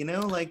anyway,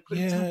 like put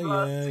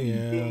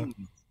yeah.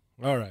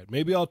 All right.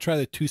 Maybe I'll try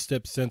the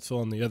two-step stencil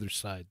on the other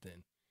side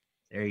then.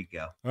 There you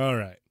go. All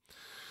right.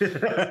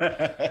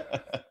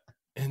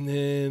 And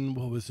then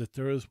what was it?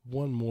 There was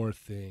one more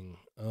thing.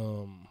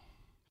 Because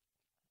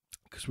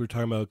we were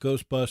talking about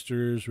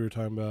Ghostbusters, we were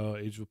talking about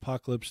Age of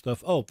Apocalypse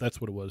stuff. Oh,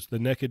 that's what it was. The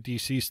NECA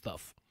DC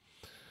stuff.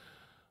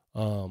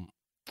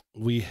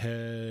 We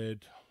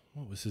had,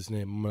 what was his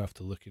name? I'm gonna have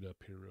to look it up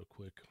here real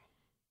quick.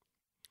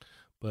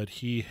 But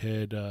he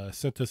had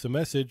sent us a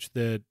message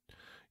that,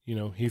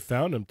 he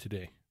found them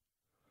today.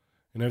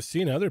 And I've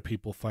seen other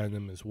people find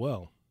them as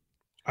well.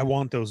 I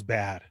want those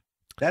bad.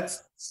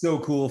 That's so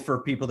cool for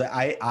people that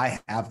I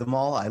have them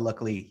all. I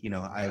luckily,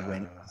 I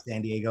went to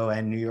San Diego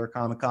and New York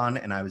Comic Con,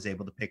 and I was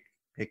able to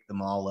pick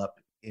them all up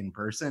in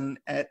person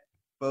at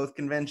both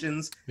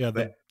conventions. Yeah,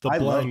 but I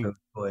love those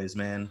toys,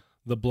 man.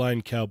 The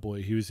Blind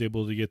Cowboy. He was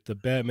able to get the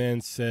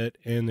Batman set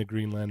and the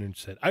Green Lantern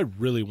set. I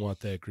really want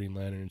that Green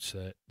Lantern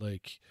set.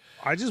 Like,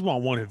 I just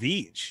want one of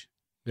each.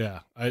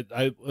 Yeah,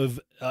 I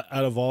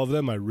out of all of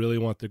them, I really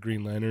want the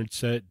Green Lantern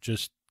set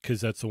just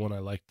because that's the one I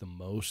like the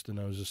most. And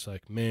I was just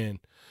like, man,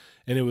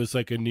 and it was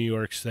like a New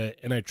York set,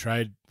 and I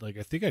tried,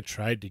 I think I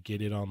tried to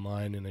get it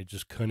online, and I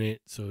just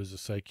couldn't. So it was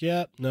just like,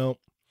 yeah, no.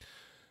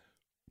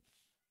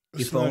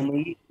 If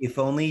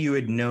only you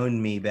had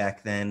known me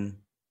back then.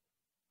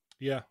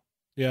 Yeah.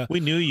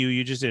 We knew you.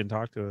 You just didn't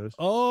talk to us.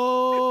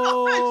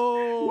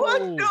 Oh,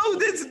 what? No,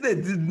 that's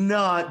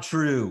not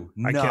true.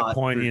 I kept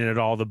pointing at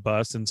all the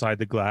bus inside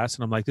the glass,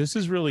 and I'm like, "This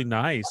is really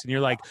nice." And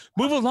you're like,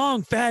 "Move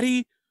along,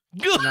 fatty."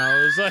 And I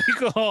was like,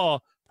 "Oh."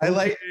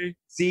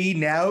 See,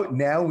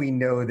 now we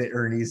know that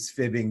Ernie's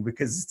fibbing,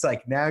 because it's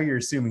like, now you're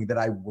assuming that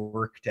I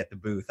worked at the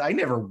booth. I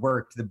never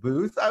worked the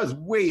booth. I was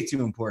way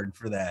too important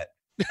for that.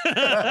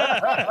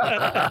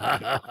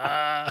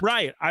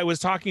 Right. I was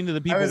talking to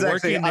the people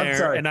working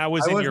there, and I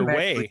was in your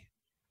way.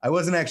 I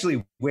wasn't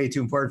actually way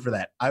too important for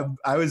that.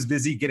 I was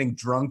busy getting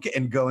drunk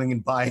and going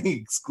and buying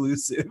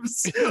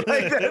exclusives.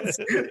 Like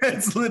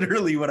that's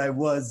literally what I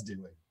was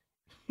doing.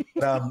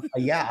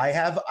 Yeah, I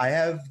have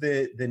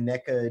the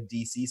NECA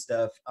DC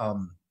stuff.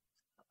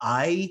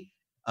 I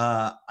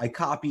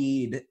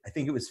copied, I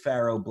think it was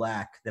Pharaoh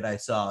Black that I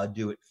saw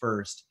do it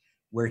first,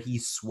 where he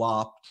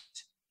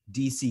swapped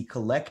DC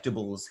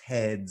Collectibles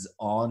heads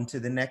onto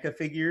the NECA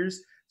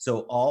figures.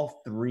 So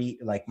all three,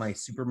 like my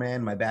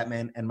Superman, my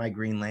Batman, and my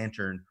Green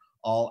Lantern,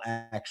 all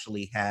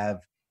actually have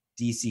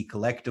DC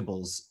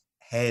Collectibles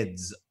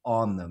heads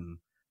on them.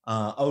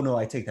 Oh no,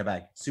 I take that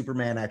back.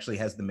 Superman actually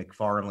has the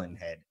McFarlane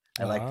head.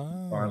 I like the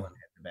McFarlane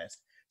head the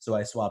best. So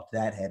I swapped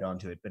that head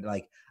onto it. But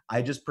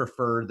I just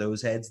prefer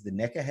those heads. The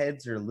NECA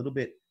heads are a little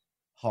bit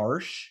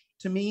harsh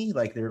to me.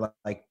 Like they're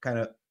like kind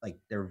of like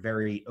they're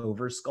very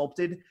over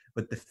sculpted,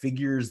 but the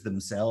figures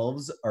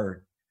themselves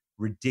are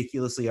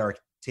ridiculously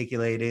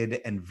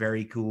articulated and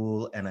very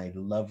cool, and I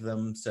love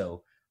them.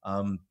 So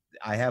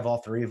I have all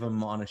three of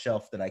them on a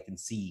shelf that I can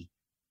see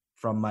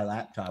from my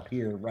laptop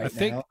here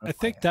now. I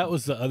think that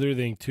was the other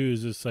thing too,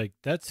 is just like,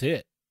 that's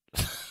it.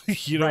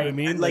 You know what I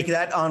mean? And like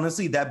that,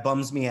 honestly, that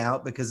bums me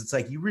out, because it's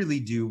like, you really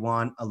do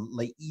want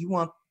you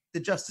want the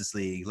Justice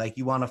League, like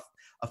you want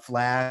a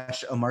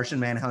Flash, a Martian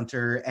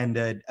Manhunter, and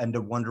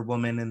a Wonder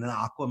Woman, and an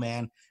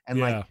Aquaman, and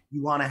like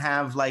you want to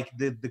have like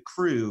the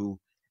crew,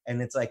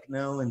 and it's like,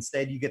 no,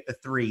 instead you get the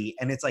three,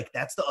 and it's like,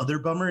 that's the other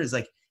bummer, is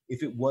like,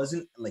 if it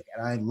wasn't like,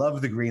 and I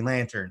love the Green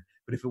Lantern,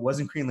 but if it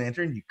wasn't Green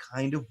Lantern, you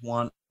kind of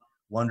want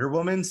Wonder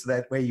Woman, so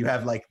that way you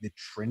have like the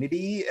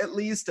Trinity at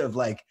least of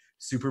like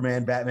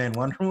Superman, Batman,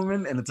 Wonder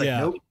Woman, and it's like,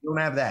 nope, you don't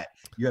have that.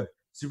 You have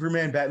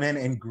Superman, Batman,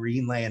 and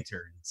Green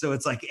Lantern. So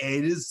it's like,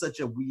 it is such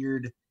a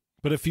weird.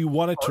 But if you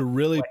wanted to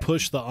really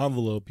push the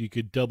envelope, you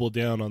could double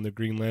down on the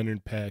Green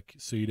Lantern pack,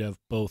 so you'd have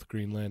both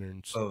Green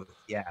Lanterns. Both,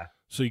 yeah.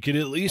 So you could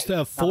at least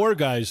have 4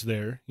 guys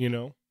there, you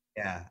know?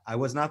 Yeah, I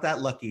was not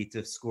that lucky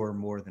to score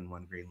more than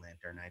one Green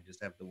Lantern. I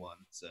just have the one,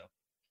 so.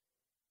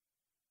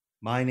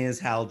 Mine is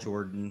Hal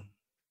Jordan.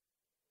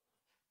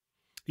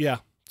 Yeah,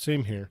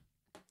 same here.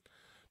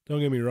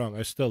 Don't get me wrong,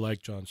 I still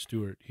like Jon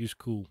Stewart. He's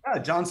cool.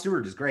 Jon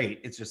Stewart is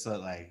great. It's just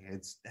like,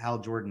 it's Hal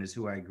Jordan is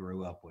who I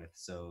grew up with.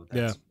 So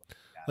that's,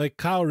 like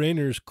Kyle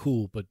Rayner is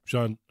cool, but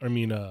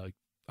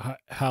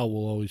Hal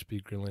will always be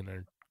Green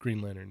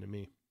Lantern to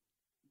me.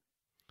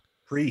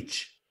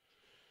 Preach.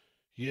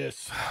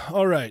 Yes.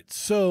 All right.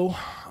 So,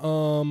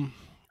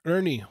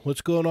 Ernie,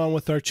 what's going on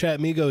with our Chat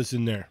Migos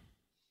in there?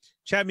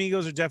 Chat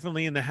Migos are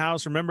definitely in the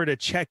house. Remember to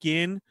check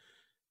in,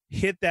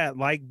 hit that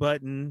like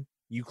button.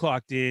 You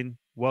clocked in.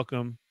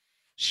 Welcome.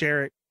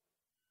 Share it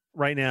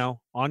right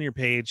now on your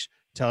page.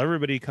 Tell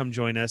everybody to come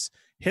join us.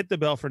 Hit the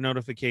bell for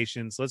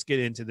notifications. Let's get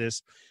into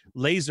this.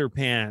 Laser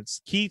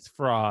Pants, Keith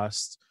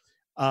Frost,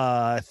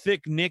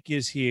 Thick Nick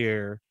is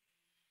here.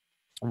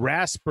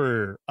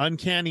 Rasper,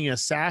 Uncanny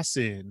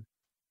Assassin,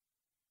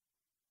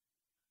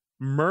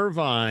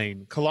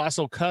 Mervine,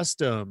 Colossal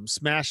Custom,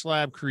 Smash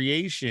Lab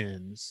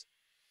Creations.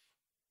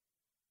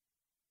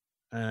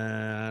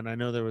 And I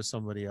know there was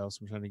somebody else.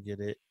 I'm trying to get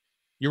it.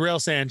 Uriel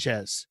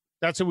Sanchez.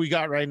 That's what we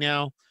got right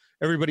now.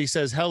 Everybody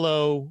says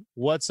hello.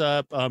 What's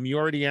up? You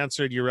already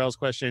answered Urel's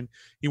question.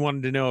 He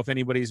wanted to know if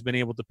anybody's been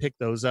able to pick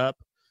those up.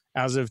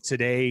 As of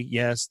today,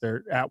 yes,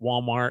 they're at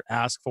Walmart.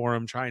 Ask for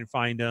them. Try and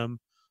find them.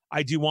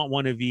 I do want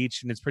one of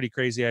each, and it's pretty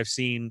crazy. I've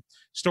seen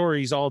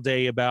stories all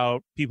day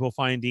about people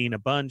finding a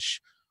bunch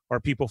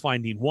or people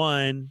finding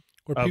one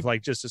Or of peop-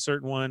 like just a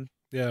certain one.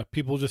 yeah,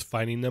 people just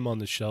finding them on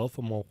the shelf.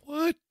 I'm all,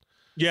 what?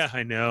 Yeah,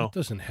 I know. That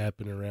doesn't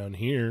happen around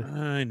here.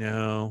 I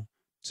know.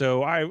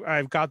 So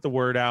I've got the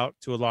word out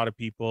to a lot of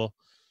people.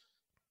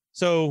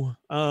 So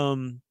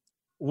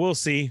we'll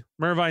see.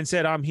 Mervine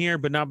said, I'm here,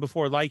 but not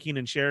before liking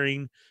and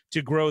sharing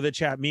to grow the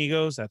chat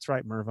Migos. That's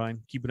right, Mervine.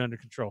 Keep it under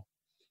control.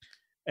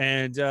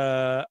 And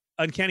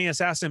Uncanny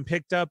Assassin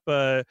picked up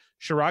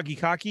Shiragi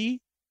Kaki.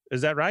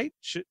 Is that right?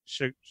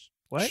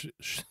 What?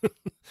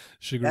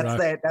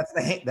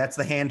 Shigaraki. That's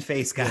the hand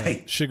face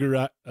guy.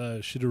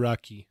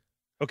 Shigaraki.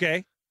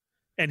 Okay.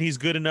 And he's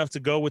good enough to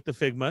go with the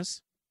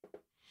Figmas.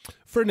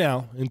 For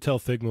now, until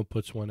Figma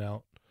puts one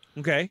out.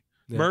 Okay.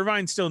 Yeah.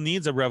 Mervine still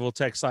needs a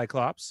Reveltech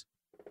Cyclops.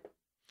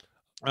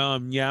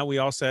 Yeah, we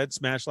all said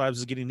Smash Labs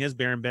is getting his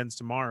Baron Bends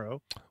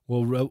tomorrow.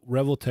 Well,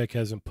 Reveltech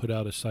hasn't put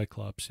out a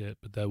Cyclops yet,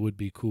 but that would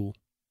be cool.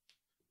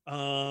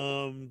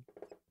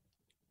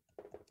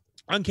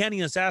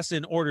 Uncanny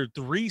Assassin ordered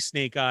 3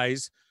 Snake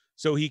Eyes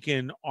so he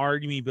can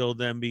army build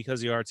them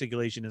because the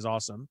articulation is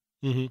awesome.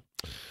 Mm-hmm.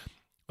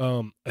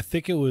 I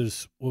think it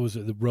was, what was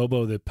it, the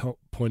Robo that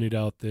pointed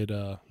out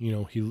that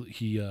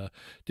he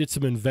did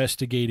some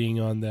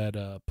investigating on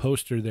that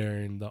poster there,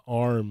 and the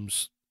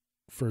arms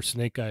for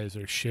Snake Eyes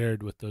are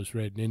shared with those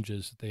red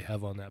ninjas that they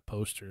have on that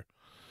poster.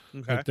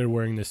 Okay. Like they're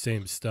wearing the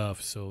same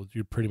stuff, so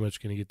you're pretty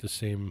much going to get the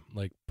same,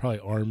 like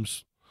probably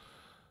arms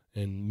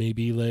and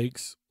maybe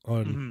legs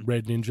on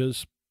red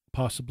ninjas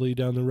possibly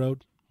down the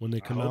road when they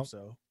come out.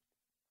 So.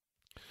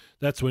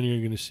 That's when you're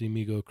going to see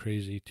me go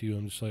crazy too.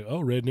 I'm just like, oh,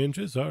 red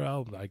ninjas. All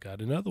right, I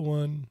got another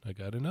one.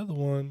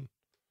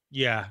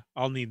 Yeah,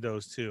 I'll need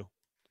those too.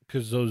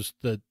 Because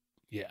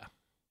yeah.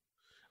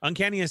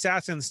 Uncanny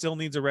Assassin still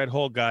needs a red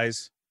Hulk,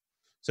 guys.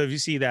 So if you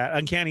see that,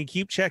 Uncanny,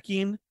 keep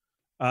checking.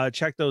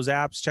 Check those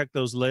apps, check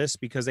those lists,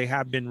 because they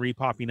have been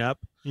repopping up.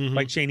 Mm-hmm.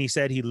 Like Cheney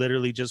said, he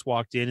literally just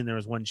walked in and there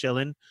was one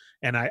chilling.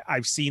 And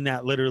I've seen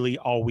that literally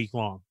all week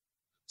long.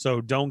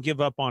 So don't give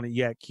up on it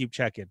yet. Keep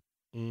checking.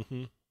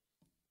 Mm-hmm.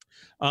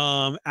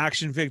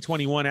 Action Fig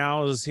 21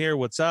 Owls is here.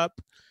 What's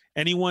up?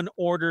 Anyone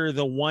order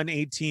the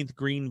 1/18th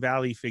Green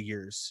Valley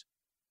figures?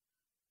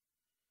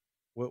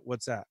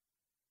 What's that?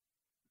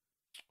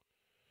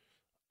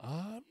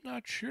 I'm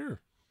not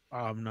sure.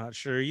 I'm not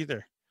sure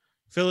either.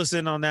 Fill us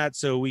in on that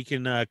so we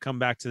can come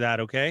back to that,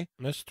 okay?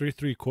 That's 3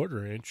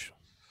 3/4 inch.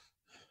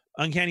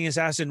 Uncanny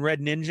Assassin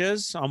Red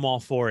Ninjas. I'm all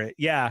for it.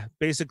 Yeah,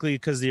 basically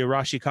because the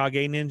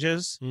Arashikage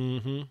ninjas,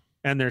 Mm-hmm.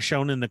 and they're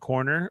shown in the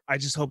corner. I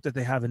just hope that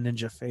they have a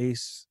ninja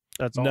face.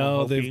 That's all.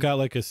 No, I'm they've hoping. got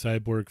like a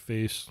cyborg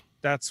face.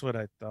 That's what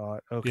I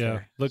thought. Okay. Yeah,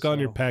 look on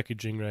your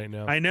packaging right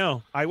now. I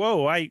know. I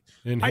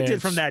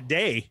did from that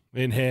day.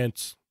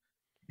 Enhance.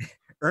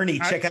 Ernie,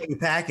 check out your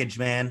package,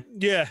 man.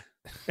 Yeah.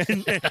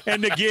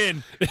 And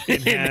again,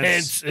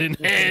 enhance.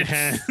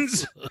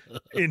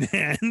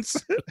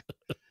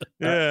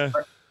 Yeah.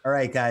 All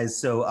right, guys.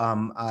 So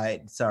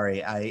I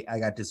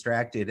got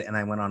distracted and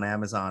I went on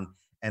Amazon,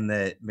 and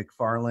the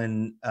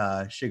McFarlane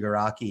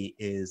Shigaraki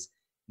is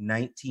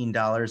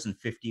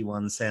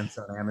 $19.51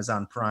 on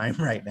Amazon Prime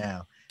right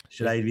now.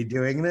 Should I be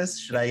doing this?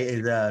 Should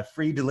I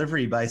free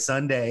delivery by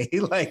Sunday?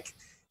 Like,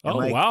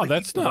 oh wow,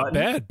 that's not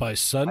bad. By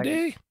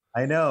Sunday?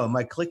 I know. Am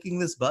I clicking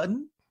this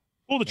button?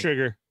 Pull the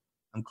trigger.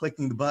 I'm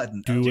clicking the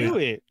button. Do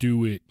it.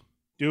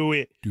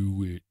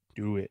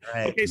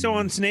 Right. Okay, so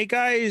on Snake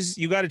Eyes,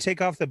 you got to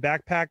take off the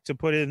backpack to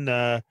put in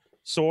the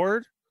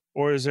sword,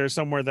 or is there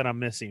somewhere that I'm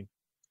missing?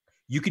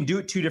 You can do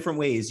it 2 different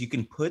ways. You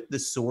can put the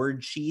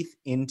sword sheath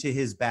into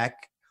his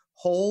back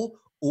hole,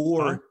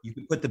 or you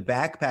can put the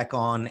backpack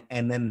on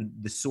and then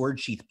the sword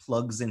sheath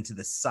plugs into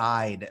the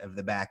side of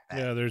the backpack.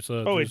 Yeah, there's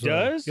a. Oh, it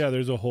does? Yeah,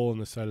 there's a hole in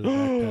the side of the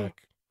backpack.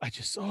 I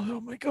just saw.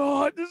 Oh my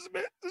god, this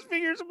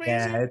figure's amazing.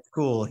 Yeah, it's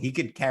cool. He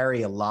could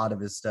carry a lot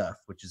of his stuff,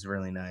 which is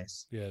really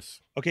nice.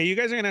 Yes. Okay, you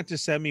guys are gonna have to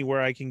send me where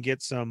I can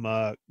get some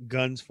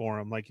guns for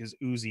him, like his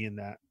Uzi and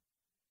that.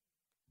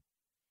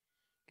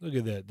 Look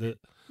at that.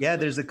 Yeah,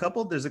 there's a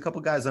couple guys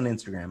on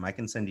Instagram. I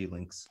can send you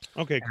links.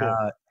 Okay,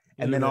 cool.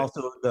 And then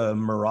also the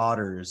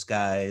Marauders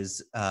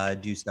guys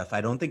do stuff.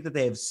 I don't think that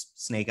they have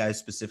Snake Eyes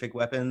specific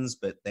weapons,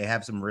 but they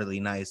have some really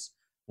nice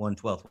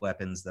 1/12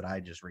 weapons that I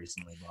just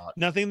recently bought.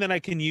 Nothing that I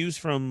can use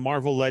from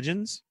Marvel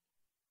Legends.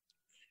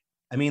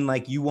 I mean,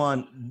 like you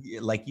want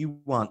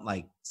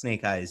like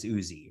Snake Eyes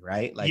Uzi,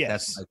 right? Like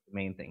that's like the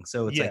main thing.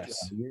 So it's like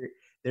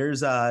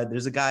there's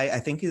a guy, I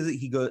think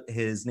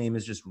his name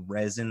is just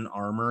Resin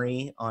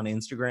Armory on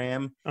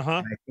Instagram. And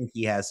I think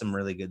he has some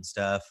really good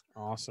stuff.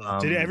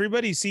 Awesome. Did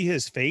everybody see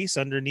his face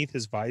underneath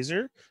his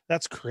visor?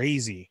 That's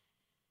crazy.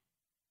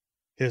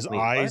 His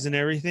eyes and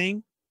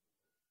everything.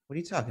 What are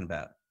you talking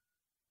about?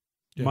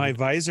 My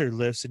visor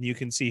lifts and you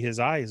can see his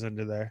eyes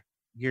under there.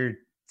 You're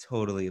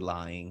totally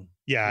lying.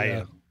 Yeah, I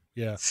am.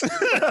 Yeah.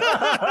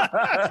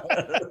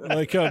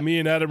 Like how me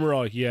and Adam are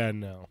all, yeah,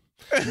 no.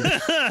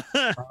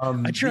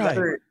 I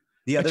tried.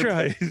 The other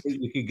tried. place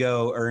that you could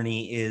go,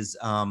 Ernie, is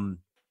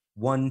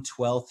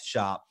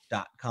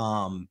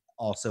 112thshop.com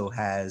also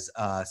has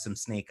some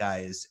Snake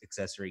Eyes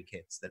accessory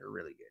kits that are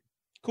really good.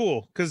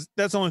 Cool, because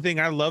that's the only thing.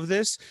 I love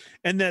this.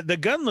 And the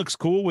gun looks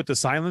cool with the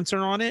silencer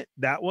on it,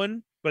 that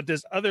one. But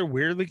this other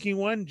weird looking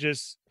one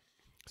just...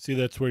 See,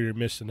 that's where you're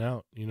missing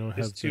out. You don't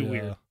have too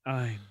weird.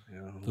 I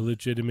know. The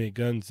legitimate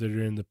guns that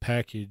are in the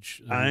package.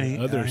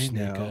 Other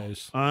Snake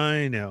Eyes.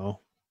 I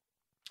know.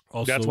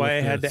 Also, that's why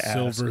I had to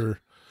ask.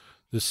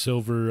 The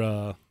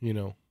silver,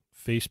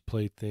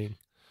 faceplate thing.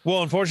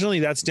 Well, unfortunately,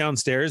 that's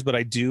downstairs, but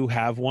I do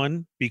have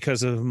one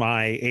because of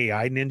my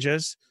AI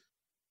ninjas.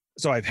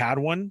 So I've had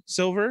one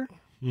silver.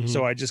 Mm-hmm.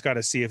 So I just got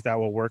to see if that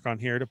will work on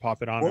here to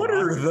pop it on. What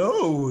are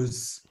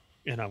those?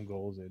 And I'm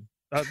golden.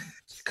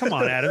 Come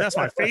on, Adam. That's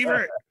my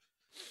favorite.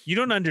 You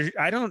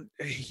don't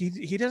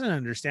he doesn't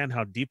understand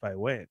how deep I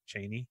went,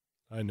 Cheney.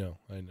 I know.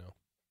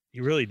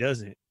 He really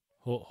doesn't.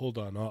 Hold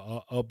on.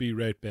 I'll be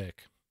right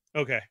back.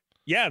 Okay.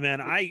 Yeah,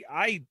 man. I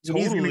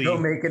He's gonna go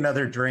make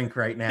another drink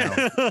right now.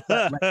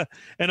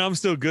 And I'm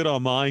still good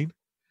on mine.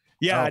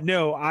 Yeah, Oh.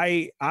 no,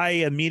 I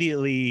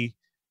immediately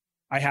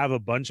I have a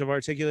bunch of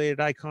articulated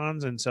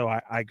icons, and so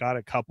I got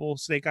a couple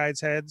Snake Eyes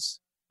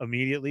heads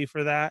immediately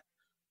for that.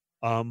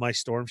 My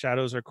Storm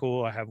Shadows are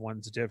cool. I have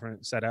ones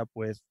different set up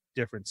with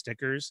different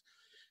stickers.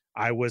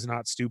 I was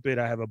not stupid.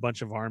 I have a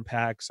bunch of arm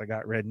packs. I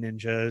got Red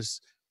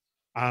Ninjas.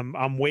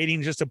 I'm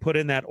waiting just to put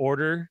in that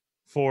order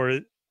for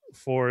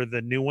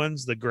the new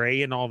ones, the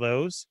gray and all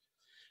those.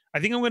 I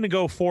think I'm going to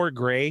go 4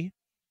 gray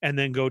and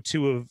then go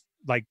 2 of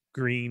like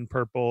green,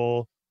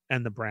 purple,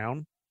 and the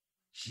brown.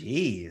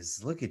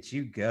 Jeez, look at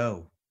you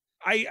go.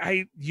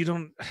 You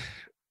don't,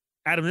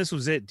 Adam, this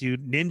was it,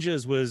 dude.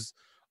 Ninjas was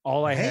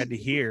all I had to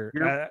hear.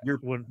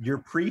 You're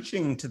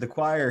preaching to the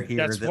choir here.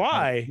 That's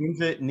why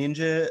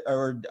Ninja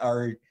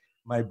are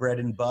my bread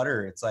and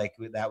butter. It's like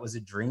that was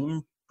a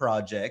dream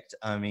project.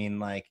 I mean,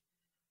 like,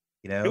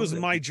 it was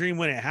my dream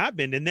when it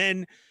happened, and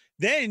then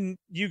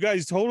you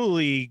guys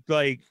totally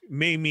like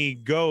made me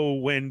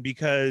go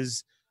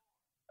because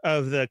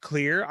of the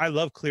clear. I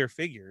love clear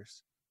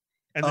figures,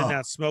 and then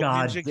that Smoke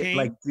Ninja came.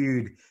 Like,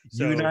 dude,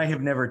 you and I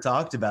have never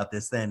talked about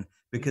this then,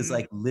 because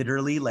like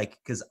literally, like,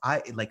 because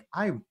I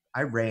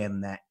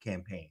ran that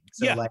campaign,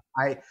 so yeah. like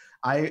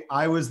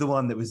I was the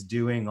one that was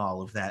doing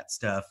all of that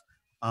stuff,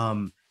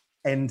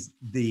 and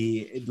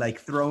the like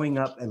throwing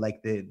up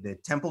like the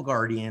Temple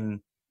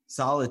Guardian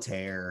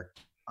Solitaire,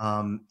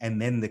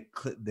 and then the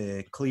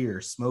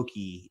clear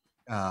Smoky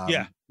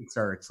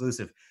Kickstarter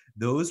exclusive.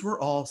 Those were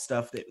all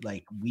stuff that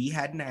like we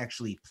hadn't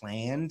actually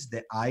planned,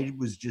 that I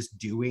was just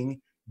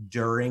doing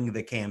during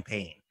the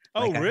campaign.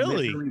 Oh, like,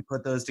 really? I literally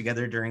put those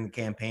together during the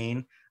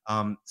campaign.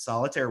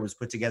 Solitaire was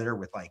put together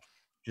with like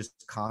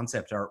just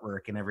concept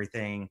artwork and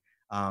everything.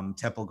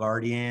 Temple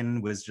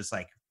Guardian was just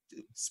like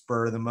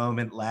spur of the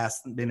moment,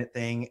 last minute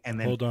thing. And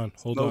then hold on.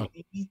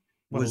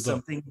 Was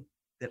something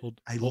that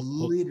I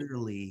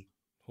literally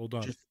hold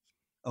on. Just,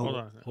 hold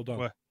on.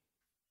 What?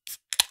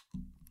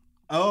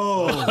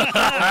 Oh,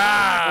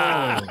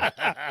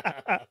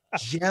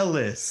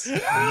 jealous.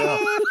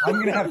 I'm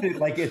gonna have to,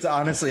 like, it's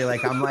honestly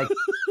like I'm like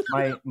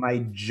my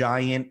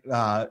giant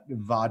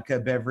vodka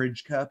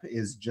beverage cup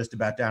is just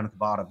about down at the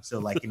bottom. So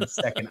like in a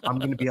second, I'm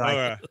gonna be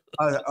like,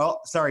 oh,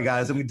 sorry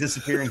guys, I'm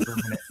disappearing for a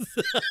minute.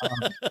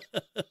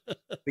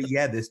 But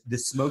yeah, the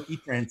smoky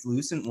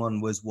translucent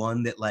one was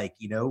one that, like,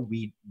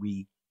 we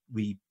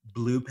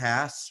blew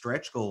past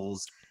stretch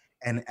goals,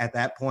 and at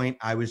that point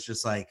I was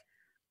just like,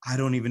 I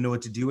don't even know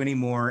what to do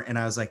anymore. And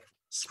I was like,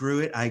 screw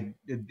it.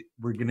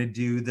 We're going to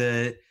do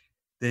the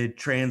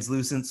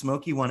translucent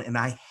smoky one. And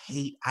I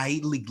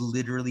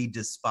literally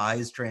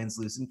despise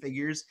translucent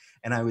figures.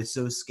 And I was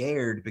so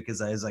scared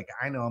because I was like,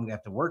 I know I'm gonna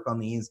have to work on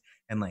these,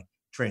 and like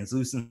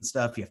translucent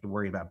stuff, you have to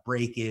worry about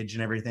breakage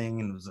and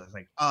everything. And it was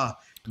like,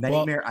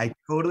 nightmare. Well, I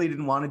totally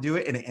didn't want to do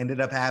it. And it ended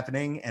up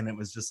happening. And it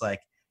was just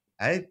like,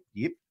 yep,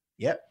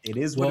 it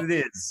is what it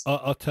is.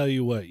 I'll tell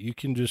you what, you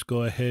can just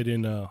go ahead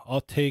and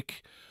I'll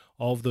take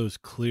all of those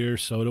clear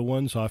soda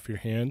ones off your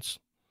hands.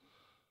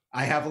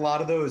 I have a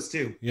lot of those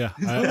too. Yeah,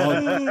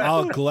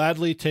 I'll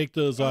gladly take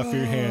those off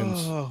your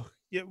hands.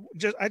 Yeah,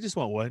 I just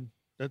want one.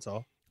 That's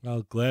all.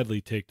 I'll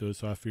gladly take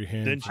those off your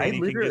hands.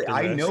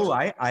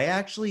 I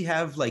actually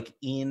have, like,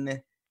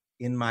 in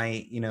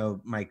my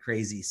my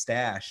crazy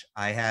stash,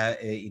 I have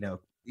we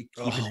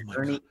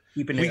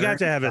got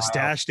to have a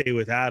stash day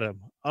with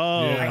Adam.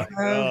 My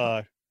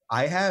God.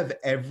 I have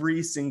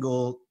every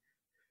single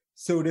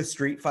Soda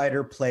Street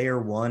Fighter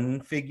Player 1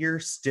 figure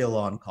still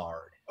on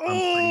card.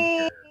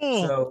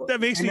 So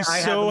that makes me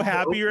so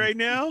happy right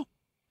now.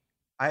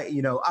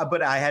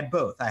 But I had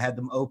both. I had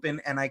them open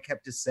and I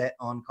kept a set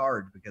on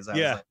card because I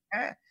was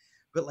like,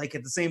 But like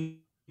at the same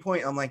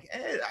point, I'm like,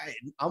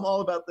 I'm all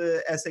about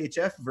the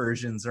SHF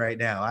versions right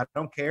now. I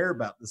don't care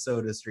about the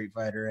Soda Street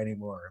Fighter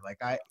anymore. Like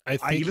I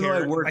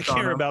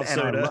care about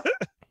Soda.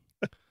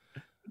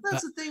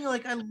 That's the thing.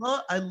 Like I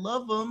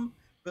love them,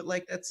 but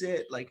like that's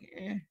it. Like,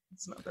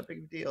 it's not that big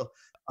of a deal.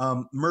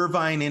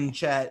 Mervine in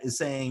chat is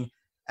saying,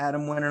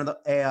 Adam, when are the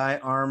AI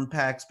arm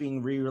packs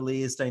being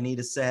re-released? I need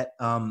a set.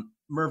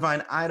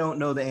 Mervine, I don't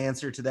know the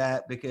answer to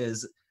that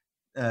because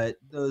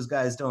those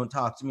guys don't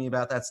talk to me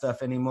about that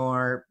stuff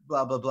anymore.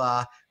 Blah blah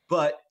blah.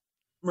 But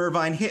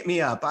Mervine, hit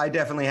me up. I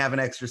definitely have an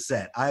extra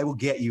set. I will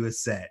get you a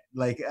set.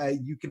 Like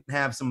you can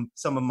have some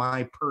of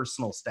my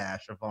personal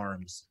stash of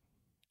arms.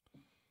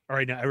 All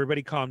right, now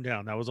everybody calm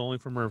down. That was only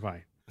for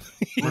Mervine.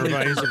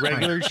 Mervine is a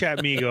regular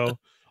Chatmigo.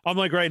 I'm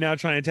like right now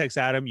trying to text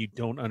Adam. You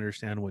don't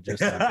understand what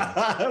just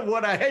happened.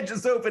 What I had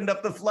just opened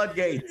up the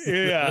floodgates.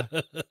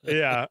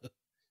 Yeah.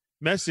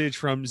 Message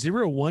from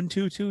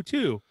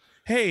 01222.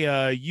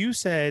 Hey, you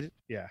said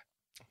yeah.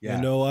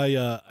 No,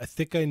 I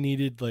think I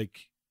needed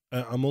like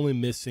I'm only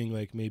missing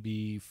like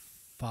maybe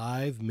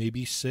 5,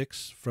 maybe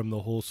 6 from the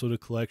whole soda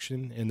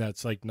collection, and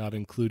that's like not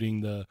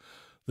including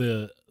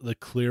the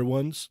clear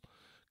ones,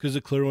 because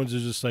the clear ones are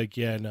just like,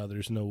 yeah, no,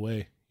 there's no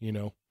way, you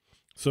know.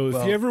 So if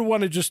you ever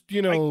want to just,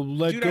 you know,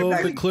 let go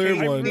of the clear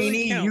ones,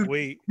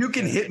 really you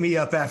can hit me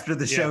up after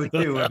the show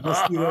too, and we'll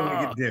see what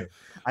we can do.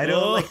 I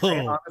don't like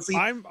honestly.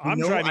 I'm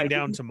driving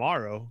down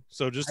tomorrow,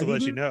 so just to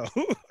let you know.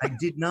 I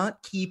did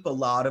not keep a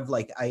lot of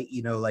like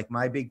like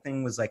my big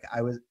thing was like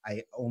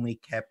I only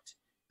kept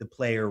the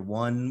player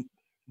 1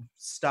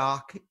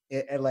 stock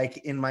like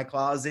in my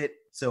closet,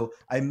 so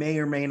I may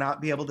or may not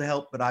be able to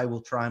help, but I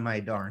will try my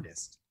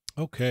darndest.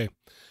 Okay.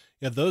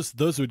 Yeah,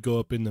 those would go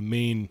up in the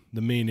main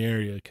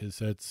area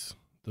because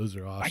those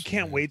are awesome. I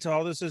can't wait till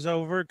all this is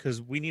over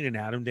because we need an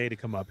Adam Day to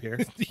come up here.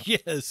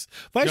 Yes,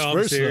 vice versa.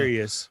 I'm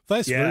serious.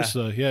 Vice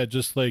versa. Yeah,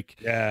 just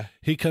like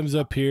he comes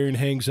up here and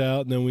hangs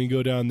out, and then we can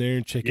go down there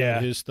and check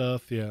out his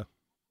stuff. Yeah,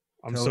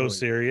 I'm so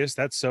serious.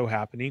 That's so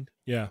happening.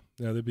 Yeah,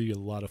 that'd be a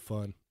lot of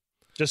fun.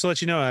 Just to let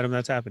you know, Adam,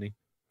 that's happening.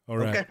 All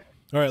right. Okay.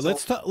 All right,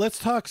 let's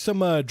talk some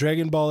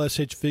Dragon Ball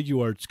SH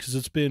Figuarts because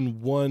it's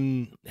been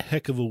one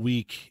heck of a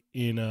week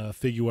in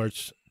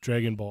Figuarts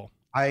Dragon Ball.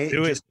 I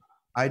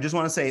just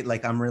want to say,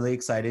 like, I'm really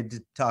excited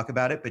to talk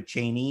about it, but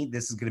Cheney,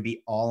 this is going to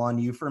be all on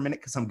you for a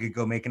minute because I'm going to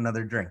go make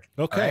another drink.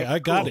 Okay, right? I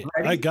got it.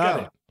 Ready? I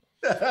got it.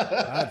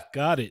 I've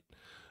got it.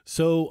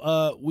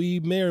 So we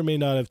may or may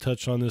not have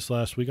touched on this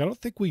last week. I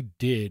don't think we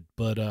did,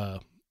 but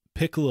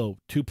Piccolo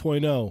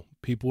 2.0,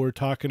 people were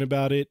talking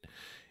about it.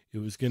 It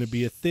was going to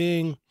be a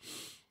thing.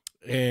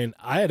 And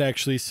I had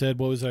actually said,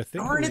 what was I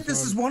thinking? Darn it,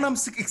 this is one I'm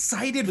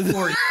excited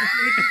for.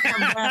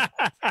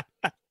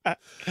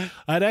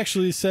 I'd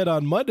actually said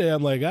on Monday,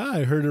 I'm like,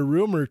 I heard a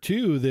rumor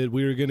too that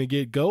we were going to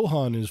get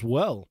Gohan as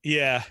well.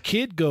 Yeah.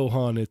 Kid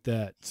Gohan at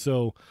that.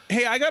 So,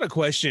 hey, I got a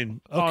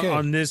question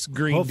on this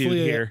green dude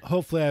here.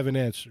 Hopefully I have an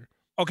answer.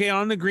 Okay,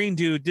 on the green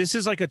dude, this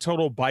is like a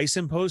total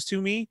Bison pose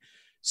to me.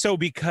 So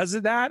because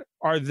of that,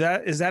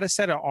 is that a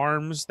set of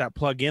arms that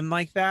plug in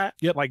like that?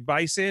 Yep. Like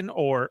Bison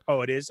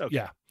it is? Okay.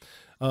 Yeah.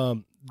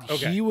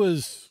 He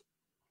was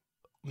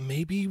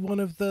maybe one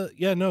of the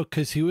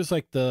because he was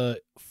like the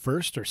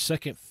first or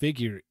second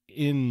figure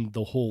in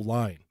the whole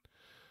line,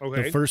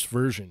 the first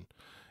version,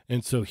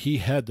 and so he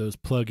had those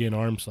plug-in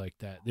arms like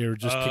that. They were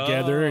just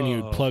together, and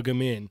you would plug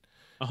them in,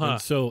 and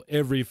so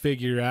every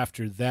figure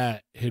after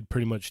that had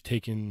pretty much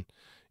taken,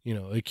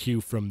 a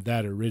cue from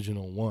that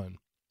original one.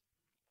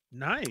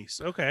 Nice.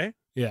 Okay.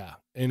 Yeah,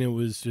 and it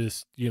was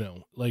just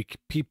like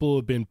people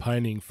have been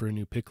pining for a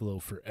new Piccolo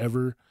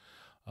forever.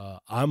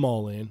 I'm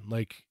all in.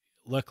 Like,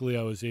 luckily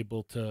I was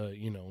able to,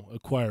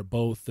 acquire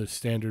both the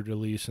standard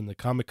release and the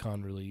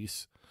Comic-Con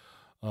release.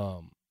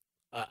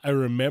 I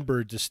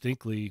remember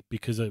distinctly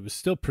because it was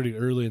still pretty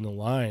early in the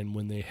line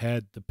when they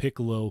had the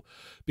Piccolo,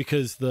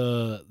 because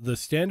the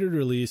standard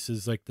release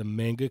is like the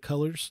manga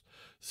colors.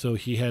 So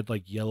he had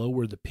like yellow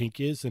where the pink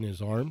is in his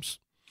arms.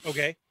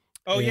 Okay.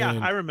 Oh, yeah,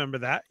 I remember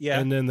that. Yeah.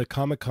 And then the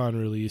Comic-Con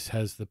release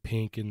has the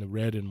pink and the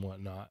red and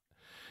whatnot.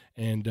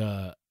 And,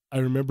 I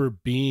remember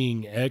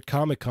being at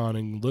Comic-Con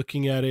and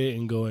looking at it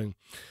and going,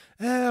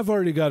 I've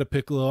already got a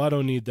Piccolo. I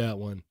don't need that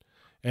one.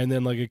 And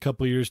then like a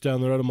couple years down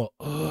the road, I'm like,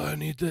 I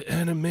need the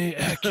anime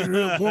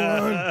accurate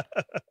one.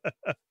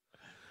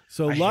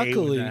 So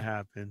luckily, that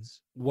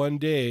happens. One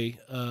day,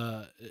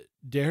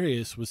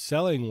 Darius was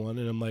selling one,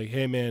 and I'm like,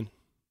 hey, man,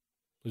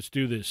 let's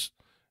do this.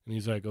 And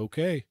he's like,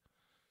 okay.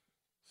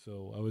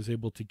 So I was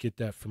able to get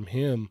that from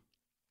him.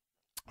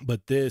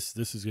 But this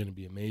is going to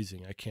be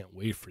amazing. I can't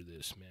wait for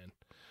this, man.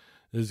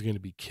 This is going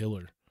to be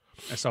killer.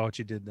 I saw what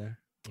you did there.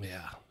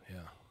 Yeah.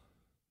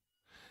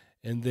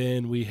 And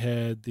then we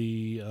had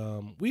the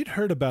we'd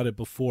heard about it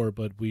before,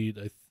 but we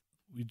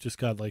just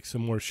got like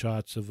some more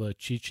shots of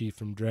Chi-Chi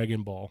from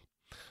Dragon Ball.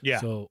 Yeah.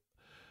 So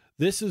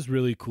this is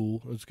really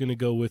cool. It's going to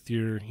go with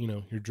your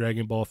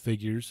Dragon Ball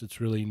figures.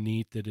 It's really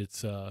neat that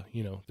it's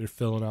they're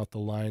filling out the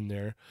line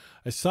there.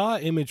 I saw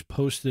an image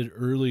posted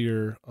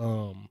earlier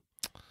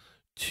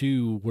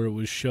too where it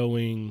was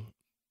showing,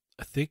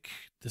 I think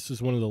this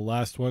is one of the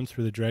last ones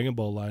for the Dragon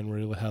Ball line where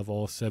it'll have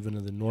all 7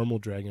 of the normal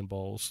Dragon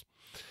Balls.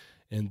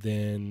 And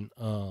then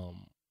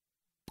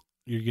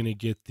you're going to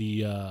get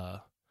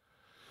the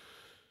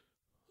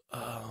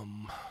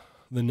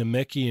the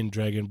Namekian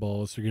Dragon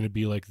Balls are going to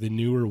be like the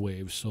newer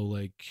wave. So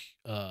like,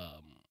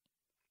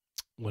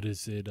 what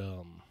is it?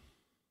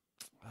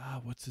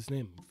 What's his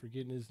name? I'm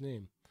forgetting his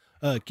name.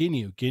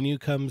 Ginyu. Ginyu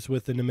comes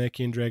with the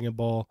Namekian Dragon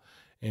Ball,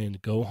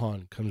 and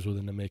Gohan comes with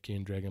a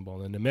Namekian Dragon Ball.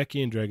 The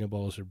Namekian Dragon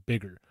Balls are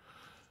bigger.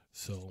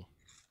 So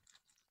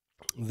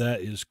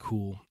that is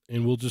cool.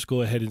 And we'll just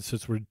go ahead and,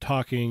 since we're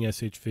talking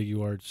SH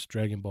Figure Arts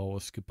Dragon Ball, we'll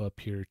skip up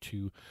here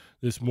to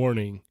this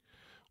morning.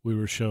 We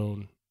were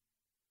shown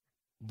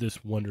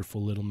this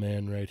wonderful little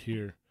man right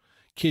here.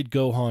 Kid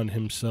Gohan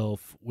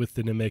himself with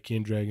the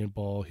Namekian Dragon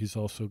Ball. He's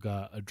also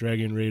got a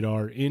Dragon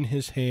Radar in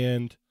his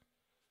hand.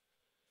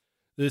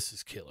 This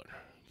is killer.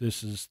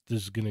 This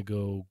is going to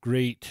go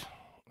great.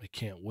 I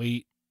can't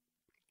wait.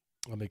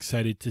 I'm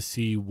excited to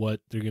see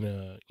what they're going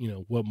to,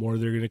 what more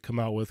they're going to come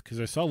out with, because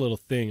I saw a little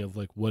thing of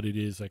like what it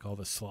is, like all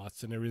the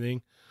slots and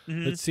everything.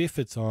 Mhm. Let's see if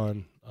it's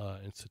on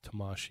Insta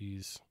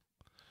Tamashi's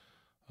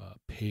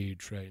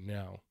page right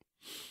now.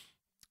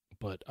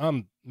 But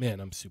I'm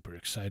super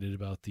excited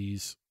about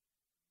these.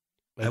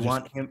 I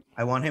want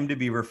him to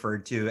be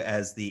referred to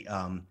as the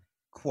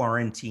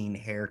quarantine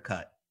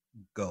haircut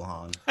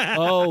Gohan.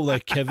 Oh,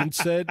 like Kevin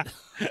said.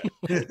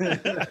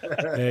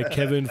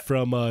 Kevin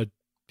from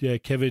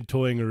Kevin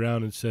toying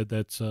around and said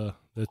that's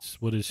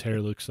what his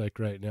hair looks like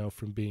right now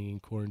from being in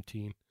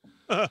quarantine.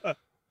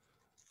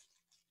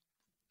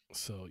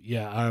 So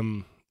yeah,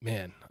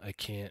 I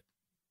can't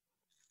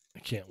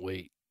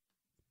wait.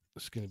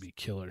 It's gonna be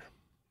killer.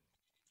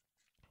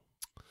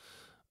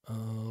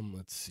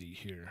 Let's see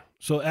here.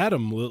 So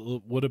Adam,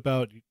 what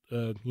about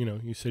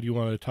you said you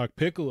wanted to talk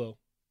Piccolo.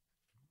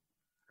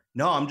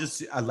 No, I'm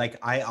just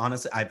I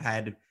honestly, I've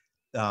had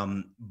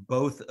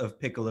both of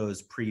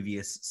Piccolo's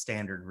previous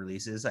standard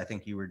releases. I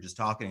think you were just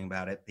talking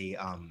about it, the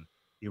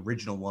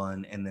original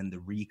one and then the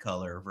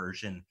recolor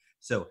version.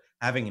 So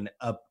having an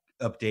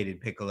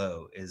updated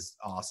Piccolo is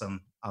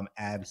awesome. I'm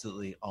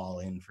absolutely all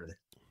in for that.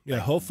 Yeah,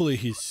 hopefully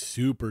he's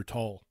super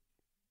tall.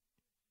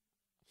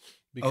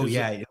 Because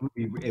it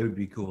would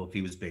be cool if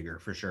he was bigger,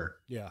 for sure.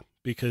 Yeah,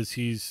 because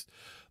he's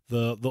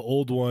the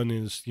old one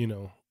is,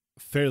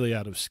 fairly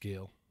out of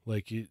scale.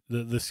 Like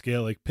the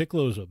scale, like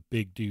Piccolo's a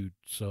big dude,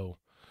 so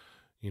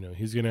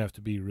he's gonna have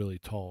to be really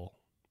tall.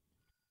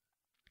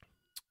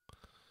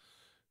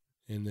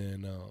 And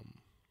then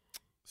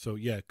so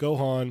yeah,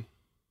 Gohan,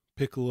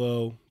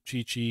 Piccolo,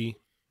 Chi-Chi,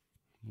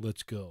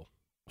 let's go.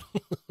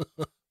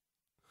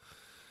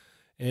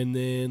 And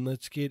then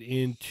let's get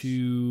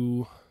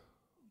into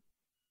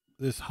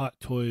this Hot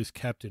Toys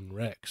Captain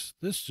Rex.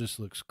 This just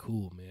looks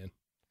cool, man.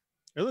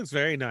 It looks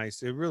very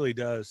nice. It really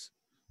does.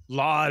 A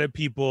lot of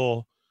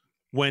people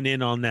went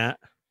in on that.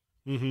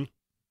 Mm-hmm. And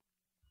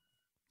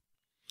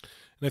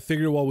I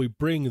figure while we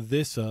bring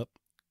this up,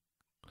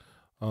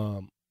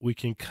 we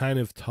can kind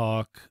of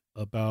talk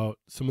about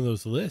some of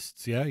those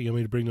lists. Yeah, you want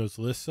me to bring those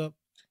lists up?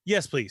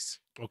 Yes, please.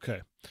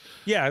 Okay.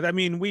 Yeah, I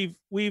mean,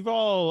 we've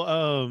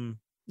all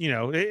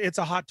it's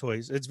a Hot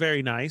Toys. It's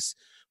very nice.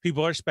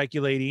 People are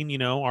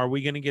speculating, are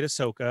we going to get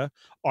Ahsoka?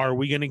 Are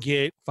we going to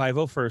get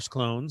 501st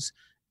clones?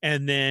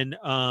 And then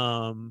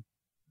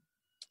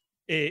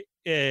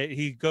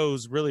he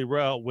goes really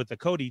well with the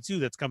Cody too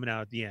that's coming out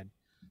at the end.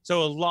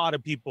 So a lot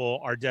of people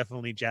are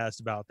definitely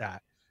jazzed about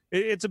that.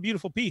 It's a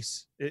beautiful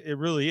piece. It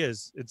really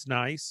is. It's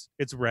nice.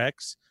 It's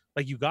Rex.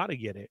 Like, you got to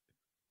get it.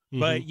 Mm-hmm.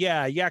 But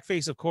yeah, Yak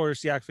Face, of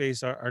course. Yak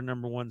Face, our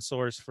number one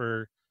source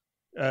for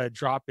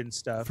dropping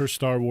stuff. For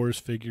Star Wars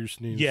figures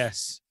news.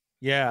 Yes.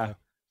 Yeah.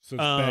 Since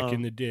back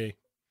in the day.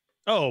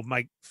 Oh,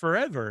 my,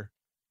 forever.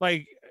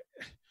 Like,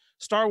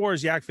 Star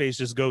Wars Yak Face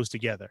just goes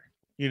together,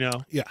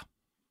 Yeah.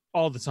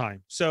 All the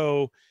time.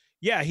 So,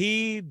 yeah,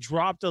 he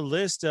dropped a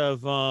list of,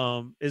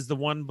 is the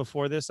one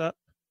before this up?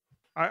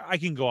 I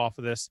can go off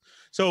of this.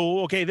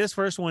 So, okay, this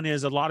first one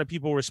is a lot of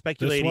people were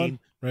speculating. This one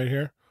right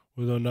here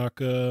with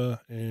Onaka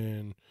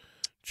and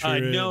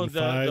Chirrut no, and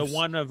the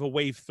one of a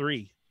Wave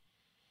 3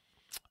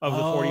 of the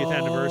 40th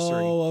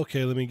anniversary. Oh,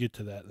 okay. Let me get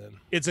to that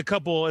then. It's a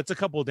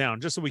couple down,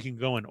 just so we can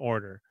go in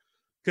order.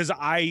 Because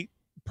I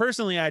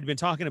personally, I'd been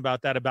talking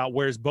about that, about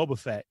where's Boba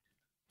Fett.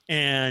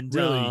 And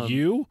really,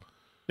 you?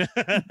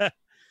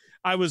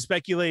 I was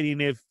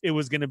speculating if it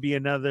was going to be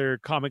another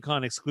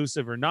Comic-Con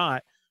exclusive or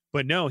not.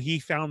 But no, he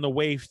found the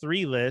Wave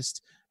 3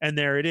 list, and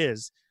there it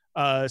is.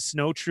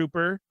 Snow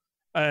Trooper,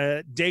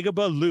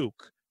 Dagobah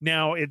Luke.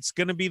 Now, it's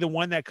going to be the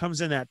one that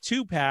comes in that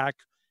 2-pack,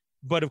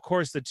 but of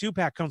course, the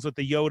 2-pack comes with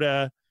the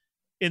Yoda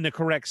in the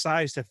correct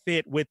size to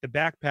fit with the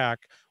backpack,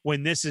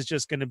 when this is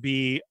just going to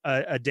be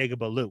a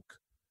Dagobah Luke.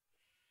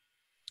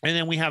 And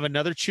then we have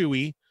another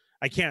Chewie.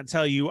 I can't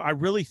tell you. I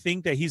really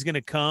think that he's going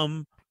to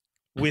come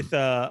with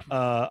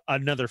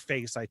another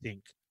face, I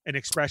think. An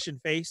expression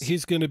face.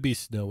 He's going to be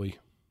snowy,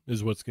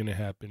 is what's going to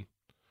happen.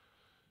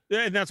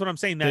 And that's what I'm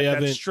saying.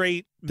 That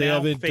straight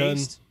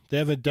mouth-faced. They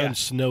haven't done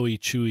snowy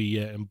Chewie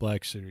yet in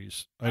Black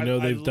Series. I know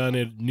they've done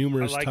it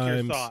numerous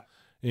times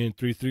in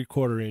 3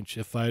 3/4 inch.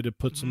 If I had to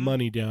put some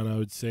money down, I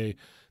would say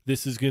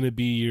this is going to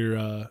be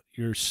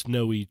your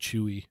snowy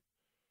Chewie.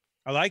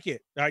 I like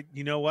it.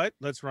 You know what?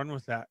 Let's run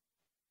with that.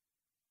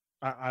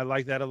 I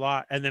like that a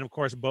lot. And then of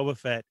course Boba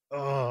Fett.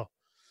 Oh,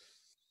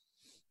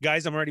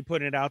 guys, I'm already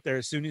putting it out there.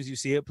 As soon as you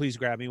see it, please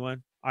grab me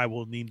one. I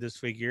will need this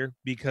figure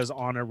because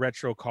on a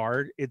retro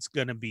card, it's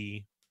gonna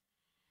be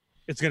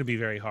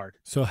very hard.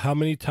 So how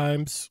many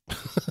times?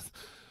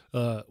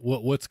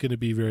 What's going to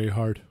be very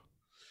hard?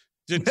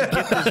 To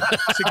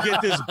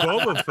get this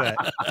Boba Fett.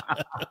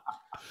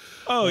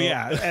 Oh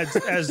yeah,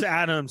 as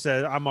Adam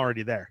said, I'm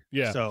already there.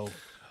 Yeah. So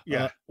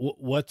yeah.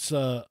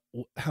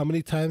 How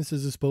many times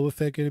is this Boba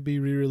Fett going to be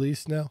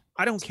re-released now?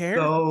 I don't care.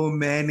 So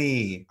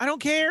many. I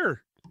don't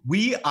care.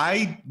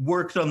 I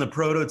worked on the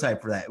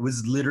prototype for that. It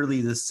was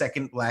literally the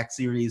second Black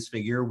Series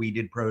figure we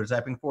did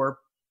prototyping for.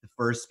 The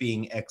first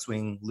being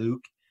X-Wing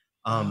Luke.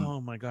 Oh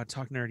my God,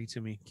 talk nerdy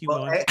to me. Keep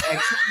going.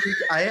 X-Wing,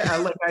 I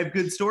have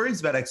good stories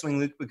about X-Wing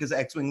Luke because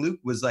X-Wing Luke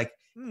was like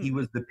he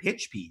was the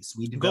pitch piece.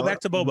 We go back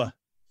to Boba.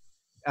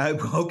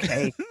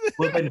 Okay.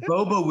 Well, then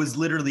Boba was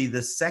literally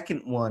the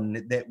second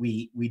one that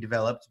we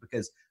developed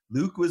because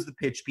Luke was the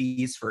pitch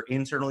piece for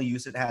internal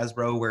use at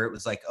Hasbro, where it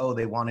was like, oh,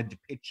 they wanted to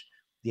pitch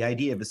the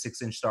idea of a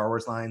 6-inch Star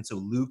Wars line. So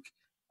Luke,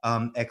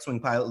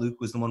 X-Wing pilot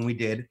Luke was the one we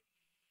did.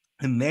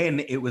 And then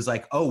it was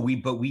like, oh,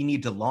 we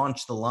need to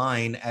launch the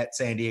line at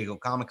San Diego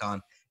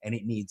Comic-Con, and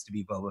it needs to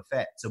be Boba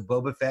Fett. So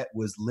Boba Fett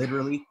was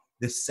literally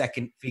the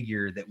second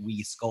figure that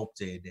we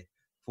sculpted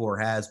for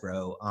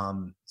Hasbro.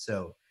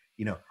 So,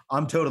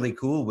 I'm totally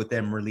cool with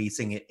them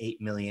releasing it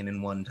 8 million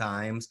and one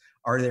times.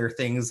 Are there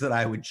things that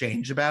I would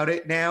change about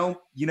it now,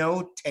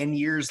 10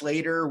 years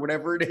later or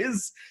whatever it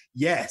is?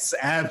 Yes,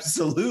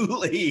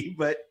 absolutely.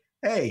 But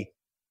hey,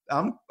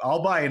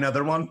 I'll buy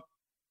another one.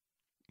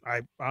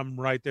 I'm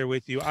right there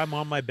with you. I'm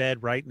on my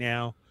bed right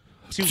now.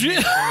 2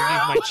 hands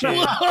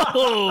underneath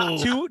my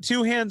chin.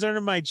 Two hands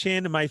under my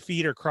chin, and my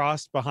feet are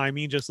crossed behind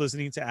me, just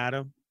listening to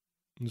Adam.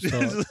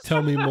 So,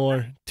 tell me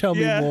more. Tell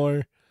me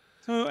more.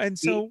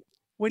 So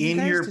when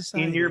in you guys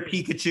your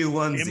Pikachu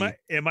onesie,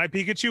 in my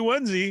Pikachu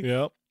onesie,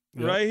 yep.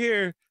 right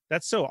here.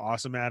 That's so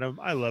awesome, Adam.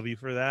 I love you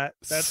for that.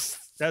 That's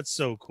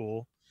so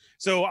cool.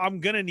 So I'm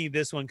gonna need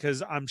this one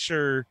because I'm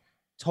sure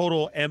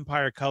total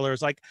Empire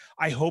colors. Like,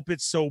 I hope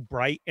it's so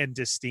bright and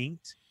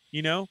distinct,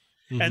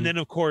 Mm-hmm. And then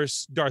of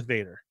course Darth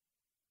Vader.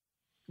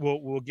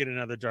 We'll get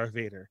another Darth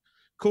Vader.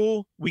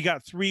 Cool. We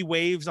got 3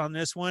 waves on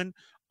this one.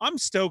 I'm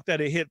stoked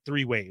that it hit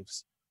 3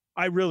 waves.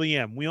 I really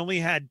am. We only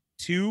had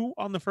 2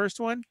 on the first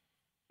one,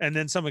 and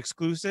then some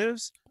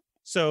exclusives.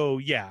 So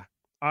yeah,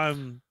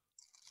 I'm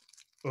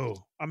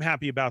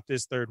happy about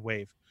this 3rd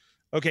wave.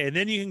 Okay, and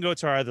then you can go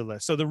to our other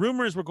list. So the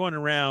rumors were going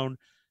around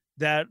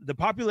that the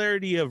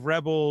popularity of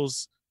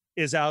Rebels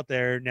is out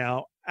there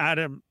now.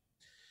 Adam,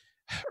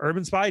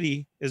 Urban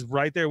Spidey is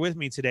right there with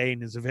me today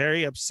and is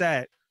very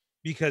upset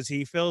because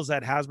he feels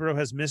that Hasbro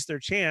has missed their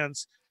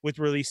chance with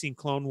releasing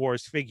Clone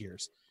Wars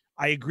figures.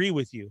 I agree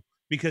with you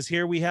because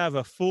here we have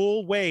a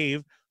full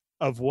wave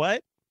of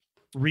what?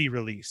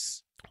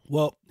 Re-release.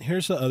 Well,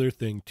 here's the other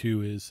thing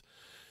too is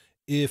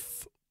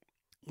if,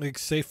 like,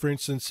 say for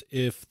instance,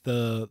 if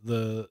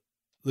the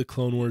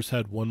Clone Wars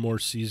had one more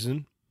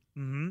season,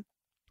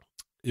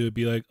 it would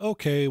be like,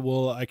 okay,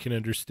 well, I can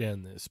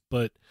understand this.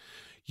 But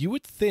you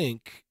would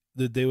think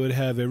that they would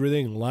have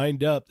everything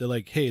lined up. They're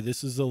like, hey,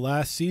 this is the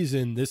last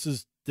season. This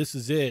is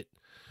it.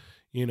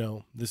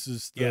 This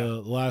is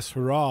the last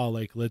hurrah.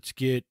 Like, let's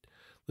get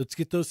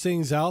those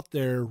things out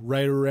there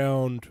right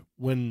around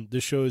when the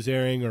show is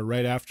airing or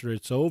right after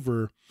it's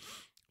over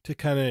to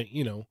kind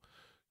of,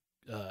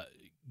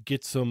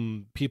 get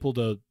some people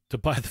to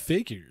buy the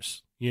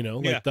figures,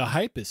 like the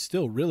hype is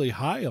still really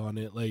high on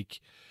it.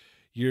 Like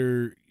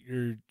you're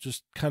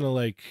just kind of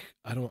like,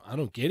 I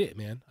don't get it,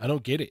 man. I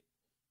don't get it.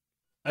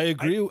 I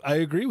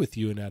agree with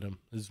you and Adam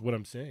is what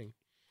I'm saying.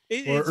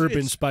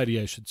 Urban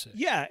Spidey, I should say.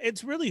 Yeah.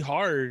 It's really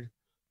hard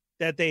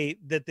that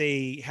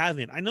they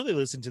haven't. I know they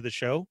listen to the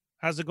show.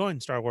 How's it going,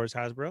 Star Wars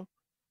Hasbro?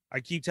 I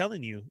keep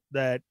telling you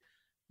that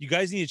you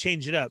guys need to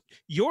change it up.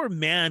 Your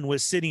man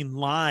was sitting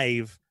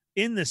live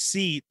in the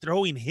seat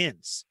throwing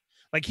hints.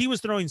 Like, he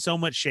was throwing so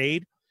much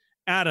shade.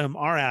 Adam,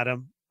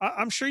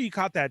 I'm sure you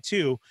caught that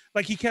too.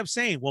 Like, he kept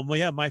saying, well,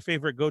 yeah, my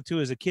favorite go-to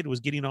as a kid was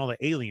getting all the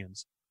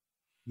aliens.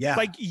 Yeah.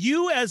 Like,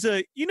 you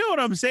know what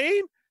I'm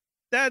saying?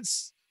 That'd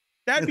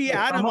be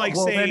Adam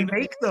saying, then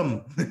make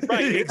them.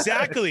 Right,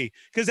 exactly.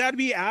 Because that'd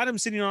be Adam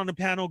sitting on the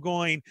panel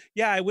going,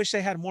 yeah, I wish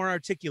they had more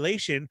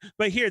articulation,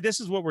 but here, this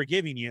is what we're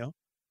giving you.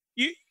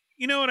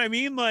 You know what I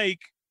mean? Like,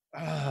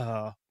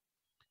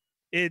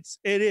 it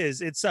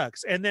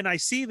sucks. And then I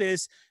see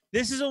this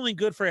is only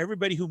good for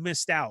everybody who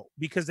missed out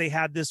because they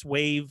had this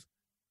wave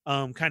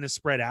kind of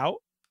spread out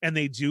and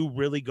they do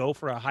really go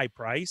for a high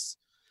price.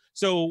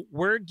 So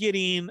we're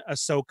getting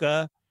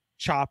Ahsoka,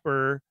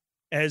 Chopper,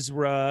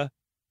 Ezra,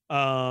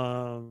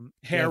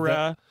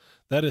 Hera.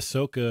 That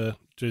Ahsoka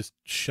just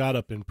shot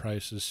up in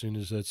price as soon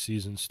as that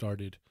season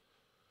started.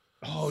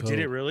 Oh, did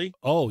it really?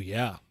 Oh,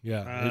 yeah.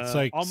 It's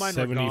like all mine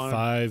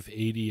 75,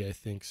 80, I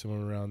think,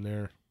 somewhere around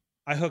there.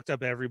 I hooked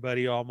up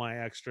everybody, all my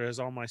extras,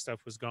 all my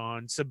stuff was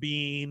gone.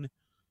 Sabine,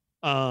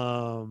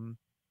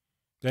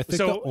 I think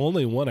So- the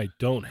only one I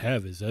don't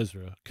have is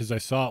Ezra, because I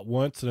saw it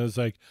once and I was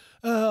like,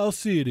 I'll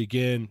see it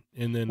again,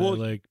 and then Well,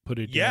 I like put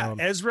it Yeah, down.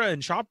 Ezra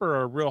and Chopper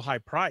are a real high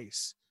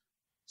price.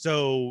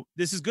 So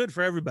this is good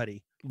for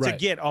everybody to Right.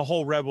 get a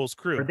whole Rebels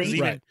crew. Are they- 'Cause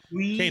even Right.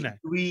 K9.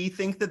 We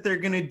think that they're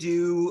gonna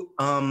do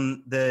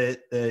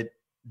the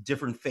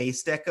different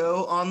face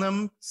deco on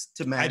them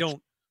to match.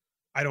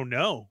 I don't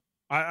know.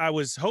 I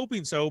was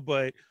hoping so,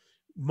 but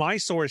my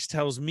source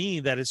tells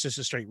me that it's just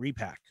a straight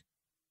repack.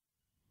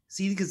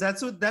 See, because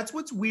that's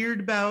what's weird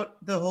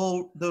about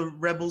the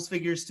Rebels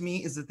figures to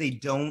me is that they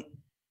don't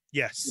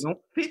Yes.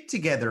 fit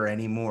together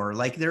anymore.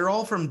 Like they're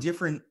all from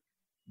different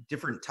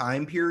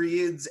time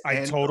periods. I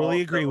and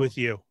totally agree also with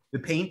you. The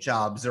paint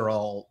jobs are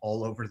all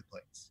over the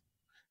place.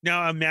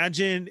 Now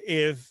imagine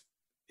if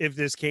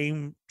this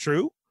came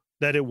true,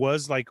 that it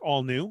was like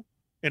all new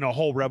in a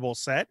whole Rebel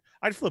set,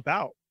 I'd flip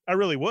out. I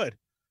really would.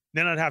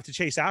 Then I'd have to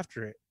chase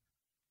after it.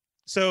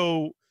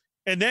 So,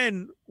 and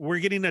then we're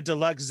getting a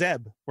deluxe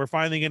Zeb. We're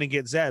finally going to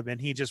get Zeb,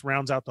 and he just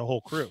rounds out the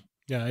whole crew.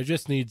 Yeah, I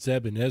just need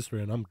Zeb and Ezra,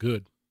 and I'm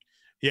good.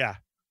 Yeah.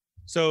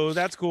 So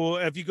that's cool.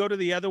 If you go to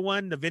the other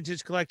one, the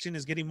vintage collection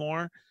is getting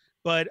more.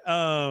 But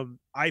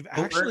I've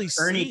actually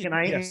Ernie, seen. can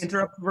I Yes.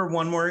 interrupt for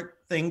one more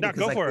thing? No,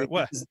 go for it.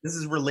 What? This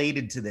is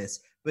related to this,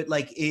 but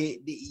like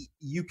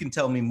you can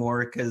tell me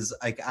more because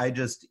I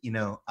just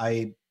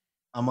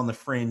I'm on the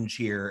fringe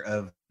here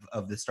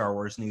of the Star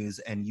Wars news,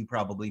 and you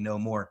probably know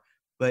more.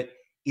 But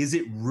is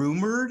it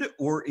rumored,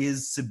 or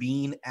is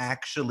Sabine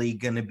actually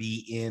going to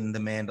be in The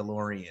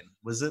Mandalorian?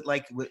 Was it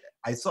like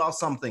I saw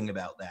something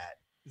about that?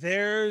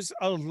 There's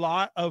a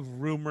lot of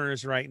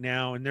rumors right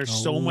now, and there's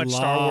so A much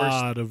Star Wars.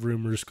 lot of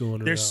rumors going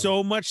around. There's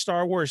so much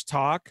Star Wars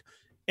talk,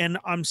 and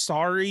I'm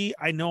sorry.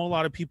 I know a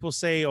lot of people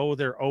say, "Oh,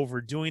 they're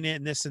overdoing it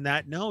and this and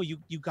that." No, you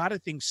got to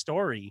think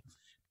story.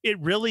 It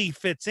really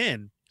fits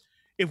in.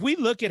 If we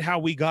look at how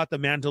we got the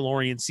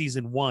Mandalorian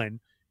season 1,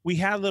 we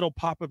had little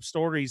pop-up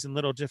stories and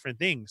little different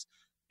things.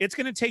 It's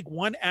going to take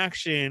one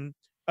action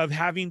of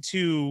having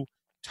to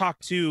talk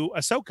to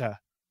Ahsoka.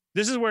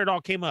 This is where it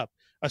all came up.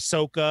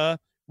 Ahsoka,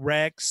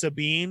 Rex,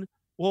 Sabine.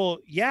 Well,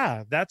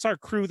 yeah, that's our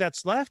crew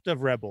that's left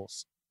of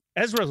Rebels.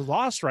 Ezra's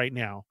lost right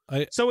now.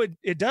 So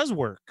it does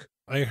work.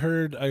 I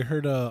heard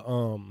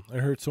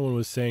someone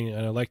was saying,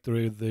 and I like the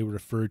way they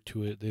referred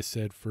to it. They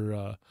said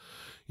for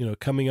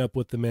coming up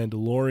with the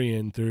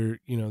Mandalorian,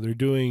 they're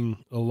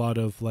doing a lot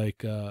of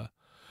like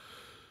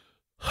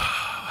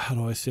how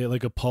do I say it,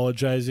 like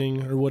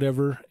apologizing or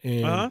whatever,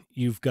 and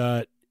you've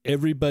got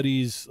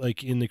everybody's,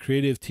 like in the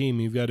creative team,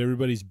 you've got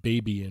everybody's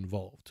baby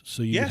involved.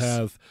 So you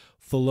have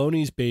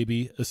Filoni's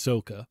baby,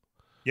 Ahsoka.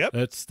 Yep.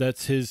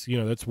 That's his,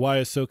 that's why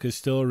Ahsoka's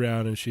still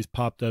around and she's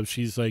popped up.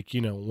 She's like,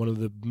 one of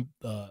the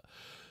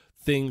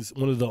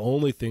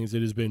only things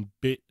that has been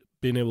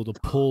able to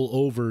pull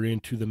over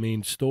into the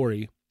main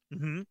story.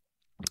 Mm-hmm.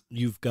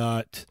 You've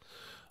got,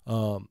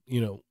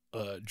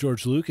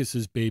 George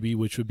Lucas's baby,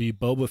 which would be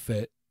Boba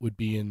Fett, would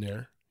be in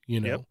there,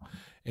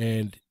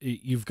 and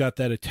you've got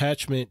that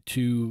attachment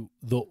to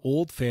the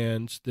old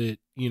fans that,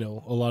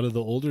 a lot of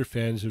the older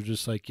fans are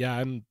just like, yeah,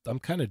 I'm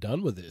kind of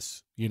done with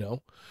this,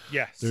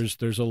 Yes.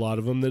 There's a lot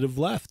of them that have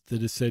left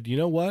that have said, you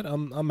know what,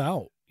 I'm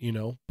out,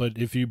 but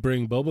if you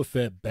bring Boba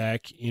Fett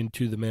back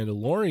into the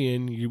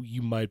Mandalorian,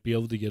 you might be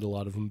able to get a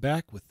lot of them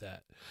back with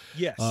that.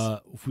 Yes.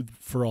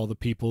 For all the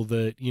people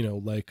that,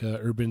 like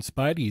Urban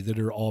Spidey, that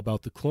are all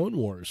about the Clone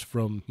Wars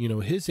from,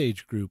 his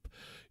age group,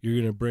 you're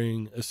going to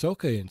bring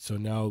Ahsoka in. So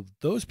now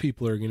those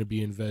people are going to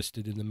be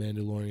invested in the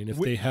Mandalorian if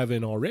they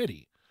haven't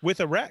already. With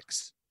a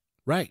Rex.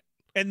 Right.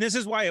 And this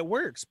is why it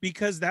works,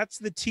 because that's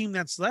the team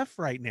that's left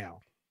right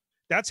now.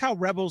 That's how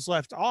Rebels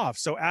left off.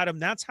 So Adam,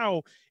 that's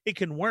how it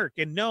can work.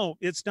 And no,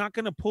 it's not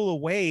going to pull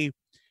away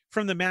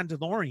from the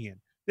Mandalorian.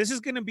 This is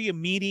going to be a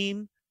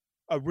meeting,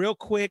 a real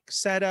quick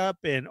setup,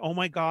 and oh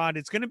my God,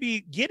 it's going to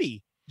be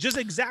giddy. Just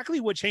exactly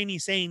what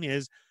Cheney's saying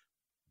is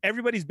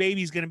everybody's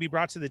baby is going to be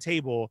brought to the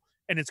table,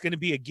 and it's going to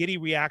be a giddy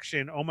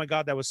reaction. Oh my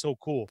God, that was so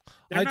cool.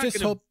 They're not going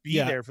to be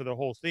there for the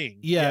whole thing.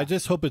 Yeah, I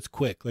just hope it's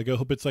quick. Like I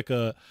hope it's like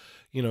a,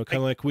 kind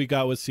of like we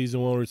got with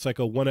season 1, where it's like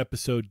a 1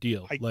 episode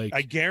deal.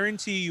 I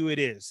guarantee you it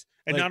is.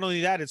 And not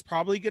only that, it's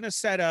probably going to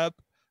set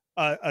up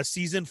a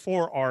season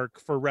 4 arc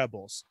for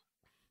Rebels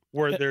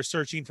where they're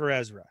searching for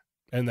Ezra.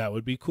 And that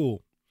would be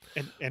cool.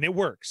 And it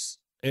works.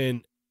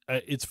 And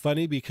it's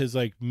funny because,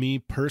 like, me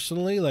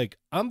personally, like,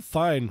 I'm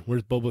fine where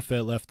Boba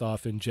Fett left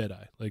off in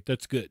Jedi. Like,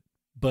 that's good.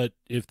 But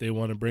if they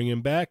want to bring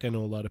him back, I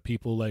know a lot of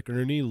people like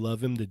Ernie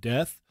love him to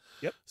death.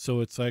 Yep.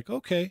 So it's like,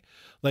 okay.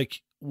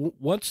 Like,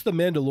 once The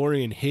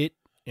Mandalorian hit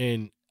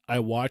and I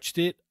watched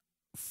it,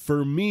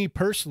 for me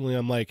personally,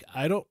 I'm like,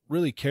 I don't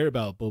really care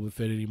about Boba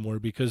Fett anymore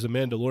because The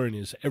Mandalorian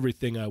is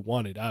everything I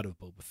wanted out of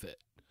Boba Fett.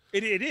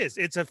 It is.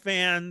 It's a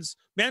fans.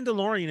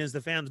 Mandalorian is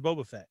the fans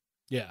Boba Fett.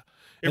 Yeah.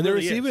 And there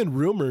was even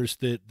rumors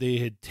that they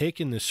had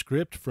taken the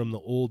script from the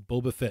old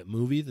Boba Fett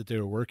movie that they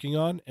were working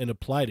on and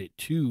applied it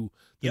to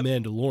The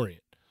Mandalorian.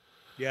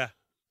 Yeah.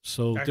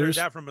 So I heard there's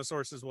that from a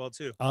source as well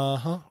too.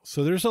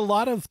 So there's a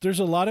lot of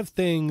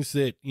things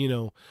that,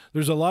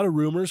 there's a lot of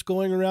rumors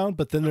going around,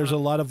 but then there's a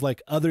lot of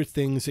like other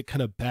things that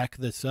kind of back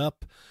this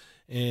up.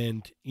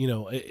 And,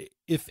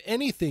 if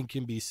anything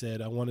can be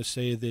said, I want to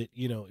say that,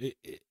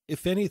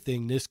 if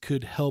anything, this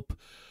could help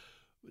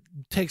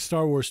take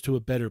Star Wars to a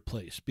better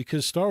place,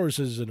 because Star Wars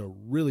is in a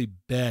really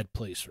bad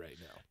place right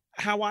now.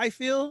 How I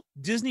feel,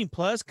 Disney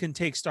Plus can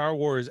take Star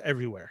Wars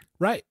everywhere.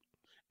 Right.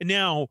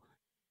 Now,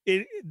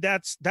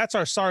 that's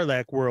our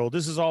Sarlacc world.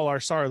 This is all our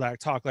Sarlacc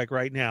talk like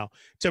right now.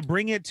 To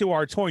bring it to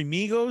our Toy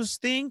Migos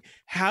thing,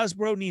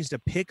 Hasbro needs to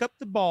pick up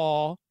the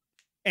ball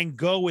and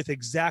go with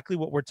exactly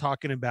what we're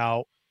talking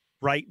about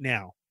right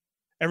now.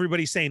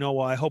 Everybody's saying, oh,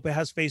 well, I hope it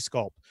has face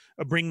sculpt.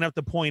 Bringing up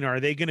the point, are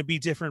they going to be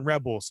different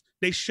Rebels?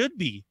 They should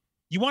be.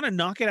 You want to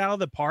knock it out of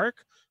the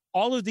park?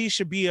 All of these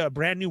should be a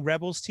brand new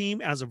Rebels team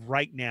as of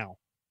right now.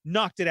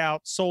 Knocked it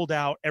out, sold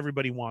out.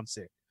 Everybody wants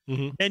it.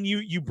 Mm-hmm. Then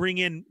you bring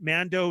in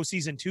Mando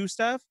season 2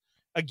 stuff.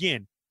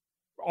 Again,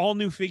 all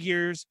new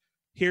figures.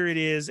 Here it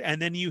is.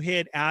 And then you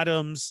hit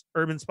Adams,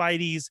 Urban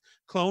Spidey's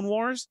Clone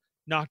Wars,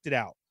 knocked it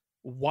out.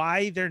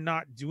 Why they're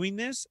not doing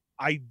this,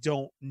 I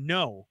don't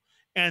know.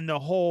 And the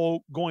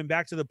whole going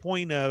back to the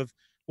point of,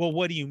 well,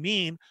 what do you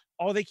mean?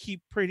 All they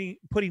keep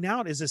putting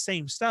out is the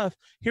same stuff.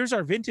 Here's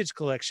our vintage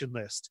collection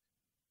list.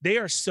 They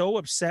are so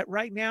upset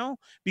right now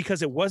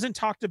because it wasn't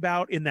talked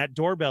about in that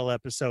doorbell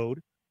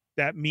episode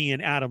that me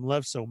and Adam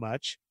love so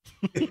much.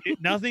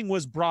 Nothing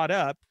was brought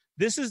up.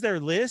 This is their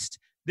list.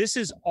 This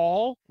is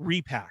all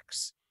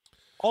repacks,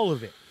 all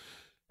of it,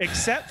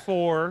 except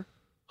for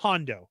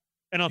Hondo.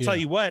 And I'll tell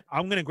you what,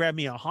 I'm going to grab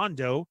me a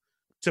Hondo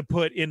to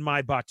put in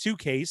my Batu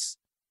case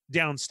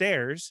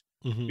downstairs,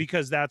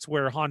 because that's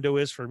where Hondo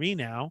is for me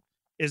now,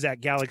 is at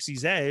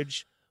Galaxy's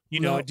Edge,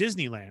 at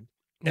Disneyland.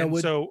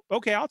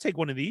 Okay, I'll take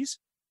one of these.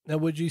 Now,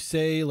 would you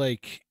say,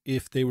 like,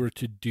 if they were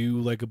to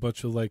do like a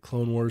bunch of like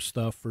Clone Wars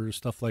stuff or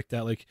stuff like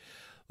that, like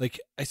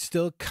I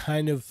still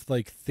kind of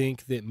like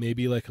think that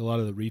maybe like a lot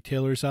of the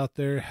retailers out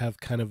there have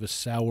kind of a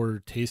sour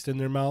taste in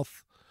their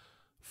mouth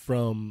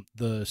from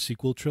the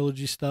sequel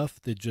trilogy stuff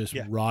that just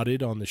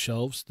rotted on the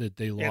shelves, that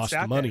they lost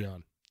money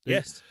on.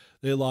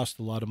 They lost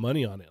a lot of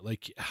money on it.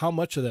 Like, how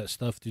much of that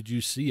stuff did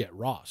you see at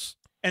Ross?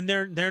 And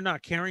they're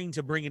not caring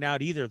to bring it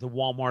out either, the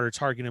Walmart or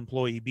Target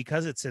employee,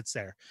 because it sits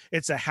there.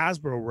 It's a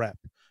Hasbro rep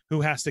who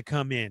has to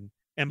come in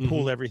and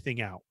pull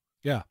everything out.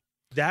 Yeah.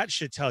 That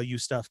should tell you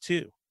stuff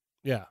too.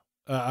 Yeah.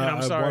 And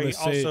I'm sorry,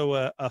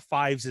 also a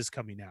Fives is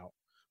coming out.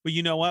 But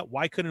you know what?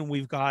 Why couldn't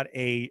we've got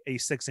a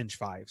 6-inch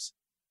Fives?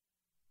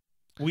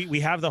 We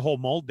have the whole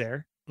mold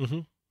there.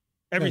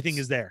 Everything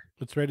is there.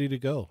 It's ready to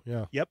go.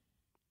 Yeah. Yep.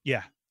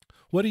 Yeah.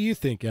 What do you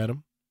think,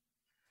 Adam?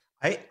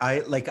 I'm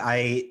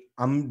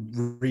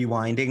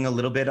rewinding a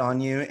little bit on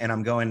you, and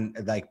I'm going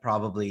like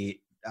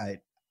probably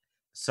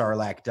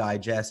Sarlacc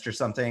Digest or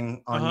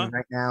something on you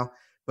right now.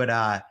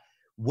 But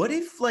what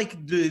if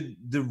like the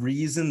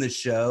reason the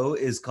show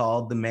is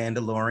called The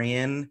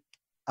Mandalorian,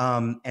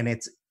 and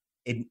it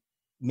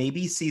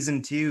maybe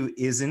season 2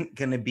 isn't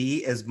going to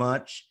be as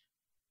much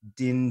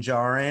Din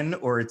Djarin,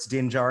 or it's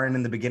Din Djarin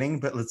in the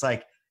beginning, but it's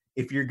like,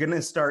 if you're going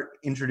to start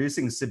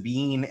introducing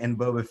Sabine and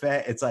Boba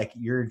Fett, it's like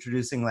you're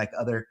introducing like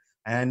other,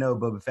 and I know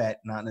Boba Fett,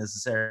 not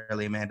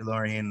necessarily a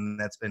Mandalorian,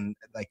 that's been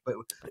like, but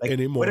like,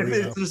 anymore, what if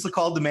it's just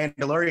called The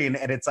Mandalorian,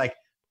 and it's like,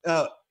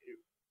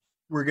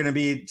 we're going to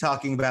be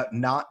talking about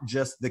not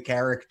just the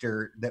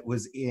character that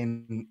was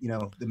in,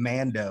 the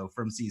Mando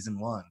from season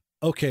 1.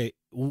 Okay.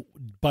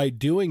 By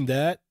doing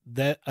that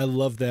I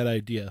love that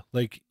idea.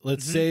 Like,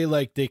 let's say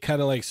like they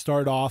kind of like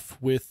start off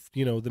with,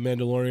 the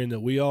Mandalorian that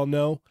we all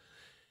know.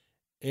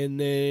 And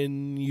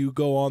then you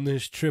go on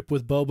this trip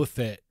with Boba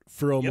Fett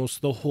for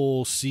almost the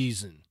whole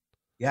season.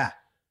 Yeah.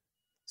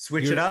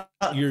 Switch it up.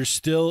 You're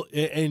still,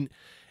 and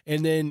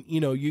then,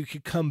 you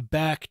could come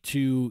back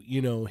to,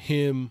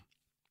 him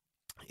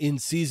in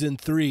season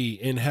 3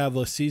 and have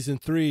a season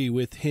 3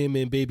 with him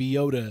and Baby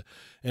Yoda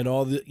and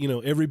all the,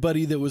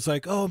 everybody that was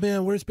like, oh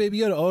man, where's Baby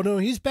Yoda? Oh no,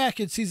 he's back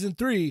in season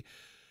 3.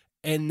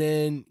 And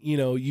then,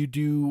 you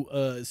do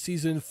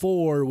season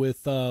 4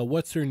 with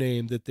what's her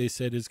name that they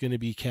said is going to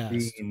be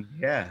cast.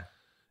 Yeah.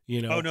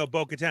 Oh no,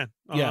 Bo-Katan.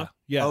 Yeah.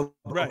 Yeah. Oh,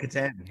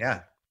 Bo-Katan.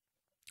 Yeah.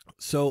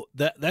 So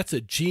that's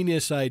a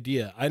genius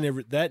idea.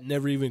 That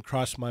never even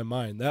crossed my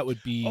mind. That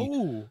would be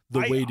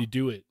the way to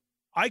do it.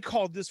 I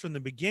called this from the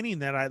beginning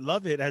that I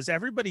love it. As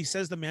everybody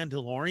says, The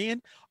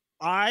Mandalorian,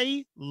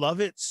 I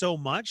love it so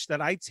much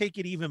that I take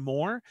it even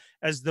more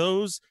as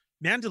those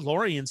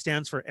Mandalorian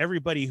stands for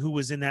everybody who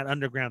was in that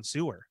underground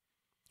sewer.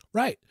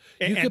 Right.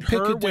 You could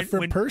pick a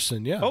different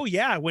person. Yeah. Oh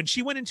yeah. When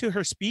she went into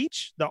her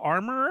speech, the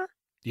armorer,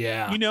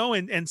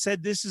 and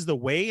said, this is the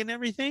way and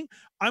everything.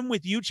 I'm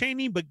with you,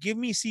 Cheney, but give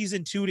me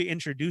season 2 to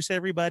introduce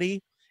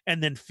everybody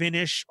and then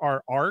finish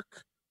our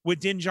arc with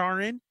Din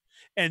Djarin.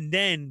 And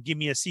then give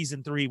me a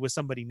season 3 with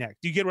somebody next.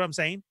 Do you get what I'm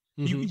saying?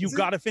 You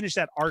got to finish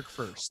that arc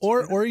first.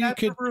 Or you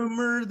could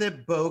rumor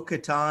that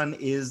Bo-Katan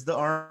is the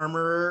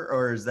armorer,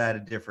 or is that a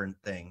different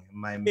thing?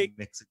 Am I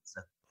mixing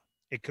stuff?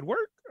 It could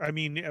work. I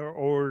mean,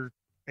 or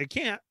it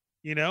can't.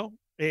 You know,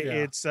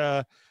 Yeah. it's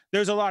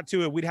there's a lot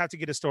to it. We'd have to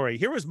get a story.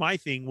 Here was my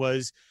thing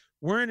was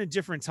we're in a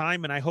different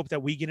time, and I hope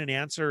that we get an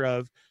answer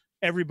of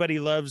everybody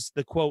loves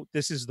the quote,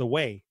 "This is the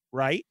way,"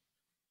 right?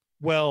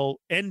 Well,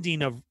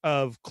 ending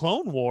of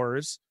Clone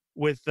Wars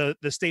with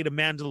the state of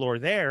Mandalore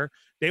there,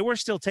 they were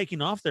still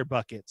taking off their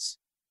buckets,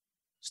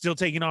 still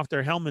taking off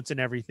their helmets and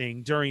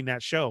everything during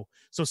that show.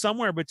 So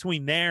somewhere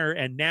between there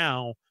and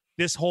now,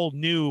 this whole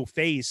new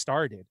phase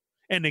started.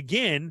 And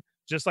again,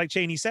 just like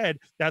Cheney said,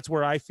 that's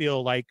where I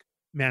feel like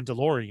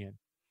Mandalorian.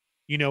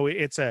 You know,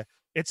 it's a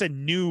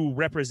new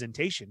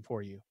representation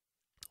for you.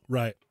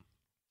 Right.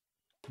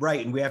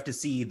 Right, and we have to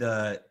see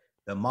the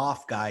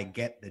Moff guy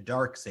get the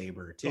dark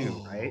saber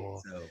too, right?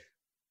 Oh. So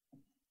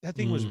That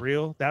thing was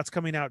real. That's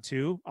coming out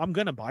too. I'm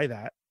gonna buy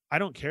that. I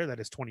don't care that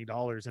it's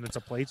 $20 and it's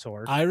a plate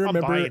sword. I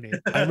remember, I'm buying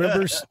it.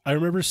 I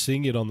remember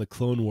seeing it on the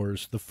Clone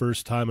Wars the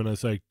first time, and I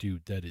was like,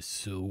 "Dude, that is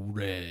so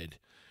red."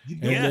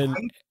 And Yeah. then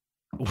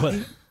what?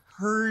 I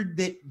heard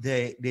that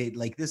they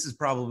like this is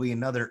probably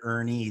another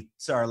Ernie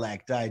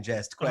Sarlacc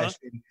digest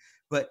question,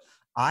 but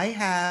I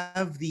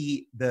have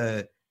the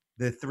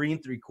 3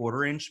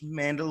 3/4 inch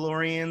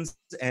Mandalorians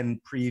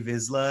and Pre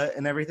Vizsla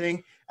and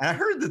everything, and I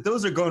heard that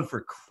those are going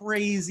for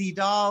crazy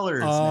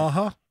dollars.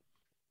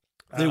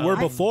 They were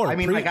before. I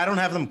mean, like I don't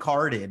have them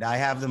carded; I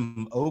have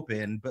them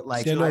open, but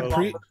like Yeah, no, I bought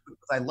them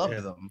because I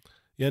loved them.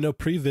 Yeah, no,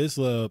 Pre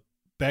Vizsla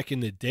back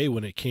in the day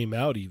when it came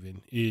out,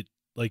 even it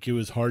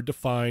was hard to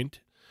find,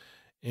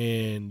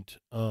 and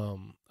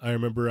I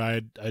remember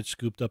I'd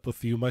scooped up a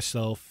few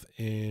myself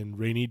and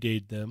rainy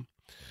dayed them,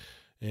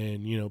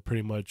 and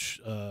pretty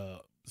much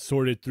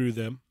sorted through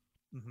them.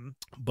 Mm-hmm.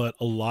 But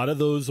a lot of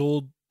those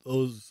old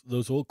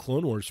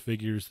Clone Wars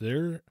figures,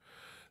 they're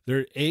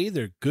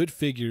good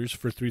figures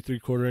for 3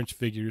 3/4 inch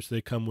figures.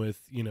 They come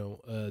with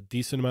a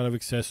decent amount of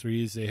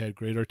accessories. They had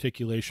great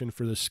articulation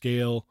for the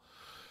scale.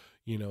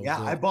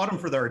 I bought them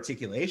for the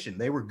articulation.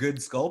 They were good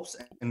sculpts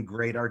and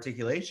great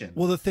articulation.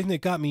 Well, the thing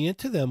that got me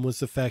into them was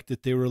the fact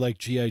that they were like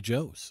G.I.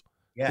 Joes.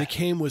 Yeah. They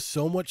came with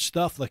so much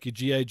stuff like a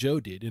G.I. Joe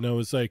did. And I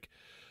was like,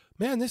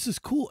 man, this is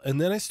cool. And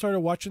then I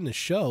started watching the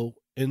show,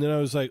 and then I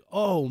was like,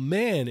 oh,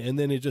 man. And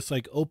then it just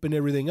like opened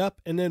everything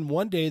up. And then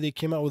one day they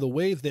came out with a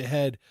wave that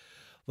had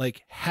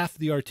like half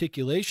the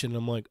articulation.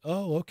 I'm like,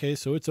 oh, okay,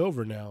 so it's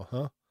over now,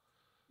 huh?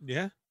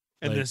 Yeah.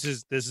 And Like-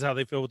 this is how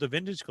they feel with the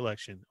vintage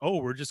collection. Oh,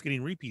 we're just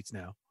getting repeats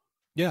now.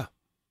 Yeah.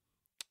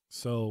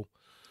 So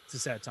It's a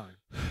sad time.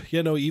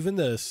 even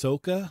the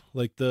Ahsoka,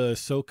 like the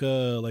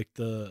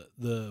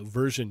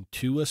version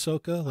 2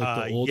 Ahsoka,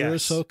 like the older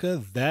yes.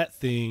 Ahsoka, that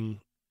thing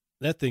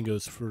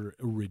goes for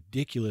a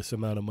ridiculous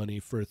amount of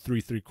money for a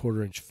 3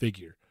 3/4 inch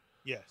figure.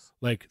 Yes.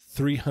 Like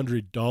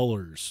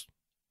 $300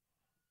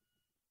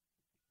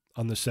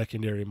 on the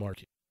secondary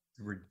market.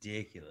 It's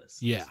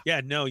ridiculous. Yeah.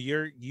 Yeah, no,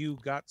 you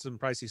got some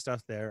pricey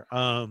stuff there.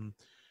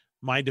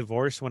 My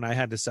divorce when I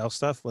had to sell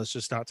stuff, let's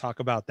just not talk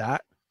about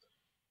that.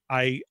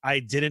 I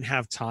didn't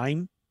have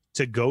time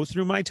to go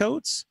through my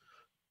totes,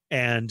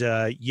 and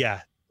I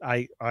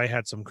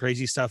had some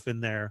crazy stuff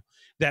in there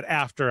that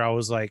after I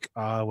was like,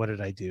 what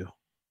did I do?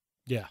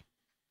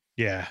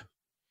 Yeah,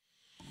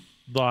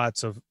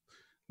 lots of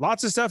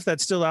stuff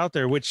that's still out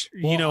there, which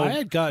Well, I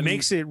had gotten,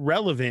 makes it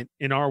relevant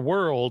in our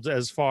world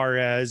as far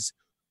as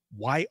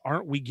why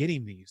aren't we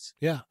getting these?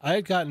 Yeah, I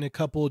had gotten a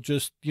couple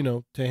just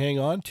to hang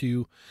on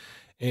to,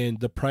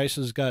 and the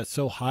prices got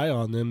so high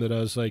on them that I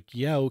was like,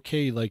 yeah,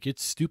 okay, like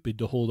it's stupid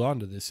to hold on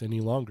to this any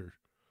longer.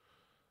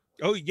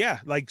 Oh yeah,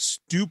 like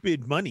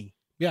stupid money.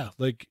 Yeah,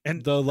 like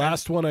the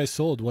last one I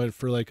sold went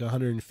for like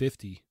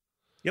 150.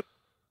 Yep.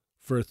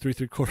 For a 3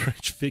 3/4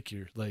 inch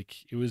figure,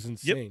 like it was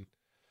insane.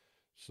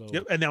 So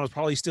Yep, and that was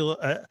probably still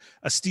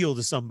a steal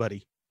to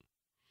somebody.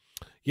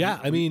 yeah,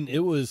 I mean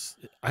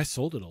I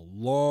sold it a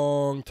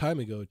long time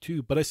ago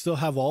too, but I still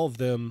have all of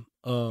them.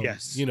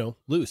 Yes.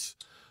 Loose.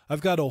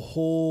 I've got a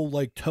whole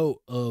like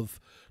tote of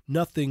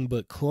nothing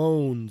but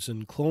clones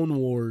and Clone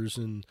Wars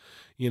and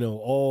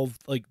all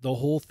like the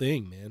whole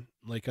thing, man.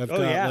 Like I've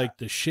got like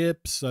the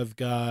ships, I've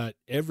got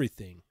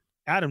everything.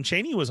 Adam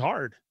Cheney was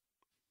hard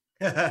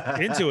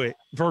into it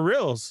for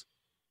reals.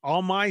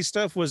 All my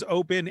stuff was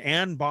open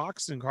and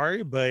boxed and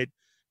carded, but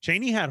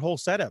Cheney had whole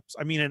setups.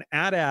 I mean, an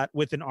AT-AT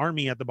with an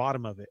army at the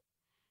bottom of it.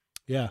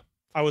 Yeah.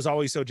 I was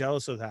always so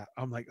jealous of that.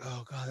 I'm like,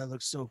 oh God, that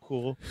looks so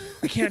cool.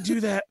 I can't do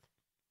that.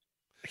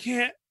 I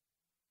can't.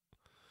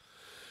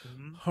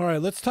 All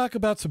right, let's talk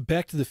about some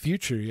Back to the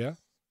Future, yeah?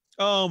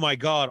 Oh my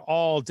God,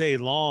 all day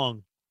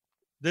long.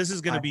 This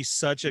is going to be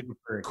such a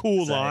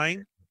cool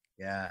line.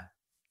 Yeah.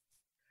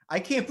 I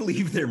can't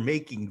believe they're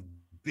making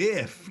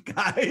Biff,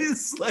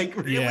 guys. Like,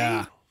 really?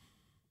 Yeah.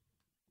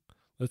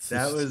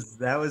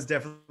 That was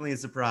definitely a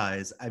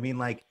surprise. I mean,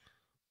 like,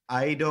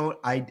 I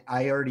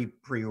already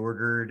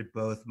pre-ordered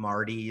both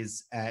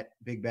Marty's at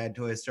Big Bad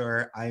Toy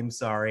Store. I'm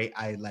sorry.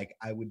 I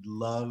would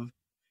love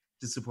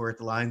to support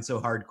the line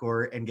so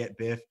hardcore and get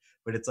Biff,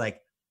 but it's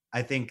like,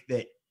 I think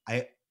that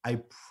I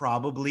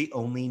probably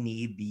only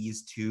need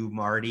these 2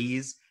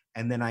 Martys,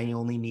 and then I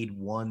only need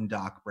 1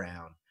 Doc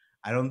Brown.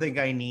 I don't think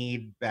I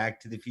need Back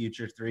to the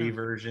Future 3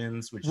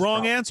 versions. Which is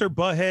Wrong probably- answer,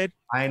 butthead.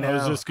 I know. I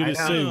was just gonna I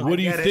say, know, what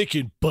are I you get it.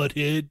 thinking,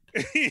 butthead?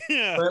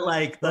 Yeah. But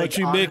Why don't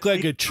you make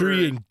like a honestly,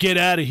 tree and get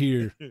out of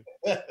here?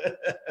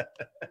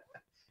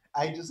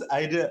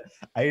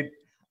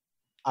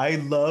 I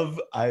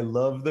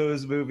love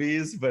those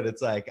movies, but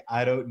it's like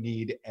I don't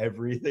need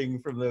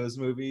everything from those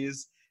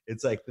movies.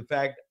 It's like the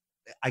fact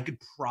I could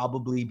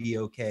probably be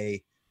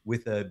okay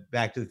with a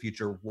Back to the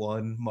Future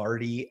 1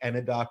 Marty and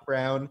a Doc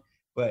Brown,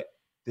 but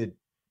the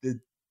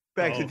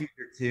Back to the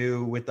Future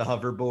 2 with the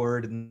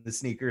hoverboard and the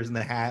sneakers and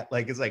the hat,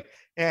 like it's like,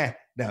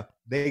 no,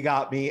 they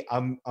got me.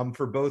 I'm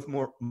for both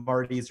more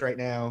Martys right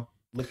now.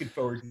 Looking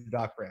forward to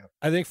Doc Brown.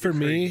 I think for You're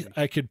me, crazy.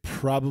 I could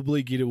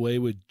probably get away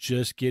with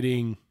just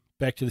getting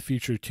Back to the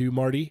Future 2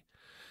 Marty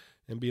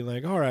and being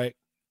like, all right,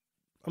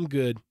 I'm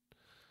good.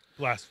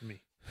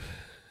 Blasphemy.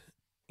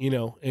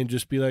 And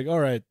just be like, all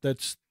right,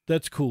 that's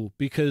cool.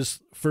 Because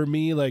for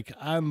me, like,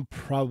 I'm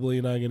probably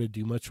not going to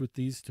do much with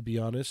these, to be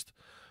honest.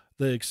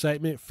 The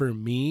excitement for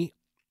me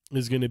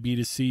is going to be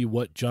to see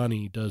what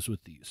Johnny does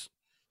with these.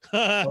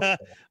 I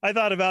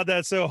thought about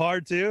that so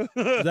hard too.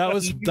 That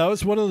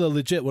was one of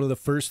the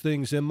first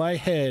things in my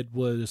head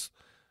was,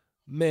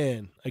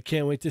 man, I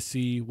can't wait to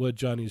see what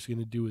Johnny's going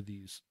to do with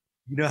these.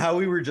 You know how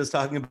we were just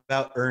talking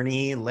about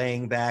Ernie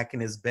laying back in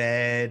his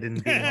bed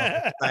and being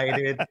all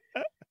excited?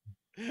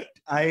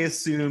 I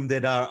assume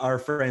that our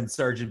friend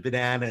Sergeant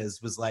Bananas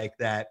was like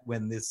that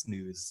when this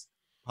news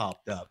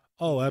popped up.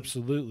 Oh,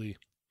 absolutely.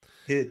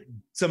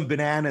 Some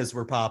bananas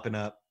were popping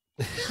up.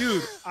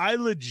 Dude, I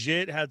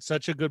legit had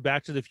such a good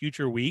Back to the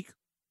Future week.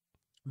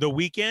 The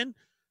weekend,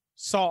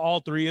 saw all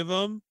 3 of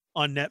them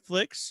on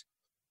Netflix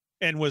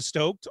and was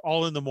stoked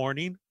all in the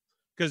morning.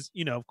 Because,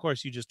 of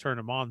course, you just turn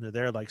them on. They're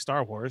there like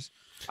Star Wars.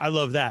 I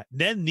love that.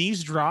 Then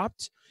these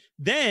dropped.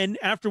 Then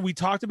after we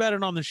talked about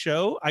it on the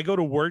show, I go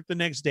to work the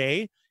next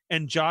day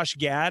and Josh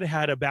Gad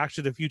had a Back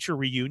to the Future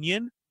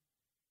reunion.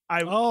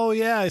 Oh,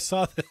 yeah, I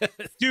saw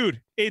that.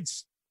 Dude,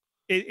 it's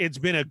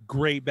been a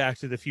great Back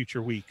to the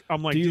Future week.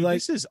 I'm like, dude,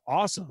 this is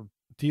awesome.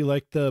 Do you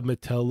like the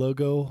Mattel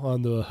logo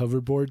on the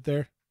hoverboard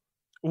there?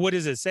 What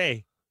does it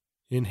say?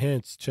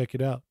 Enhance. Check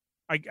it out.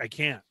 I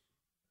can't.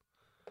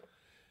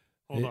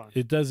 Hold on.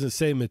 It doesn't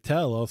say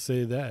Mattel. I'll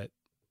say that.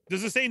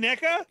 Does it say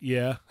NECA?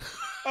 Yeah.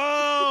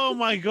 Oh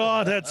my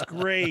God, that's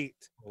great.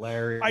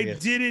 Hilarious. I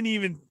didn't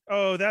even.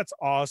 Oh, that's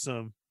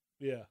awesome.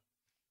 Yeah.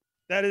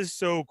 That is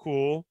so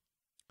cool.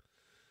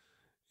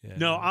 Yeah.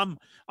 No, I'm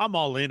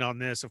all in on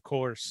this, of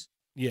course.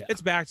 Yeah.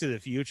 It's Back to the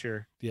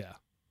Future. Yeah.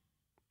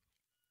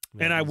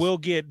 And I will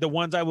get the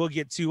ones I will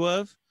get 2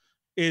 of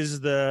is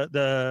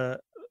the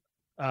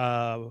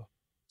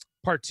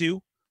part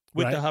 2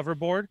 with the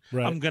hoverboard.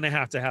 Right. I'm going to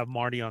have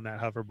Marty on that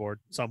hoverboard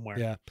somewhere.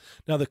 Yeah.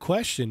 Now the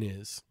question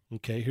is,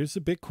 okay, here's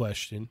the big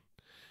question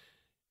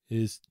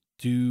is,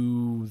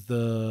 do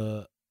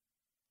the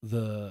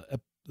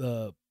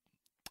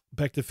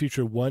Back to the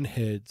Future 1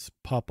 heads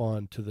pop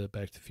on to the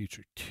Back to the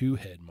Future 2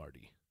 head,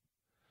 Marty?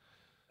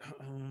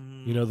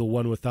 The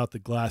one without the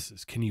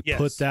glasses. Can you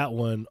put that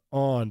one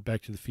on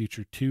Back to the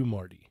Future 2,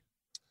 Marty?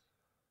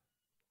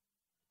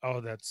 Oh,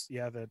 that's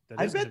that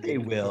I is bet they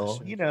will.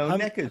 question.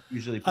 NECA's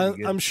usually pretty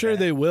good I'm at sure that.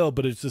 they will,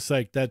 but it's just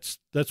like that's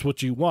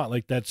what you want.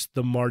 Like that's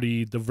the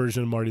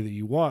version of Marty that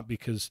you want,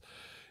 because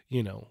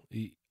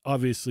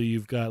obviously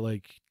you've got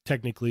like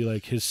technically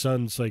like his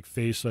son's like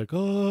face like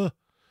so.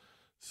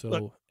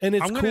 Look, and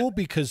it's cool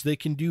because they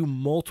can do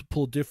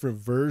multiple different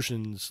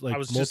versions, like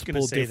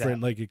multiple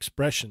different like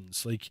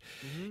expressions. Like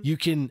you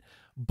can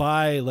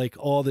buy like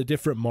all the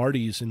different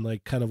Martys and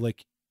like kind of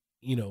like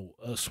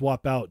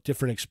swap out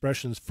different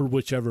expressions for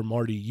whichever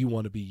Marty you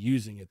want to be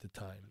using at the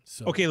time.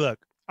 So okay, look,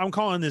 I'm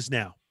calling this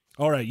now.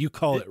 All right, you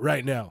call it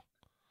right now.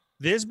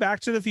 This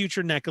Back to the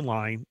Future NECA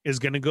line is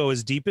going to go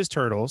as deep as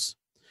Turtles,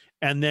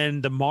 and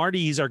then the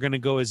Martys are going to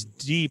go as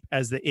deep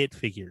as the It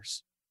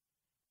figures.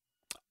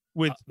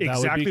 With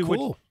exactly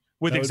cool.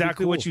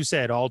 what you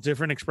said, all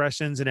different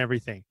expressions and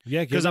everything.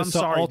 Yeah, because I'm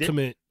sorry,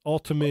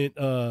 ultimate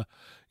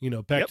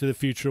Back to the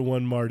Future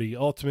 1 Marty,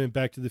 ultimate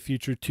Back to the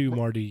Future 2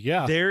 Marty.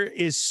 Yeah, there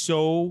is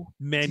so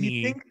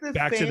many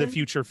Back to the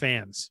Future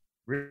fans.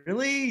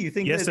 Really? You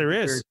think? Yes, there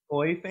is.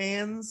 Toy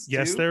fans?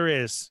 Yes, too? there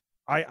is.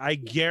 I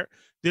get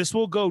this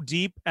will go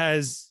deep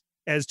as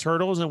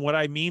Turtles, and what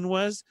I mean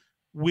was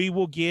we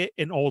will get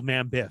an Old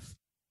Man Biff,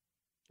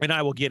 and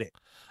I will get it.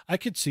 I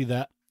could see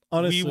that.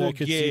 Honestly, I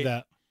could see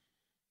that.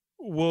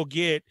 We'll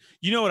get.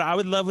 You know what I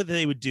would love what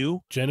they would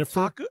do?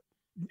 Jennifer.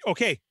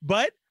 Okay,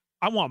 but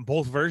I want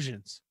both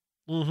versions.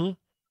 Mm-hmm.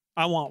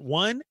 I want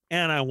 1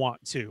 and I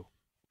want 2.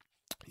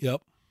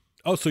 Yep.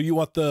 Oh, so you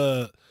want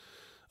the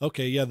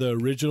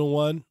original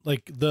one?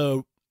 Like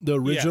the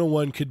original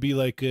one could be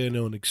like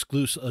an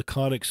exclusive, a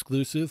con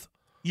exclusive.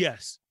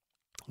 Yes.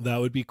 That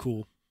would be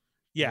cool.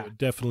 Yeah. That would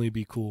definitely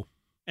be cool.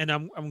 And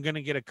I'm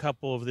gonna get a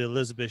couple of the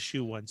Elizabeth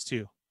Shue ones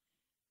too.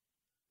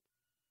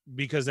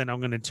 Because then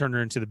I'm gonna turn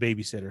her into the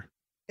babysitter.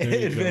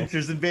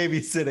 Adventures in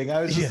Babysitting.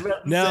 I was just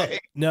about to say.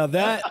 Now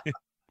that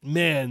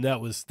man,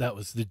 that was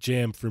the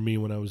jam for me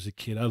when I was a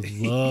kid. I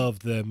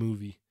loved that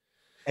movie.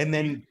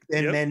 then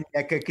Yep. then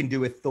Eka can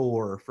do a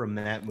Thor from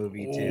that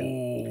movie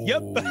too.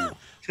 Yep.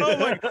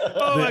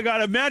 Oh my The-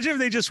 God. Imagine if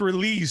they just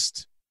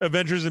released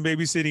Adventures in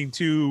Babysitting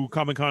 2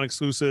 Comic-Con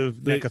exclusive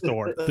NECA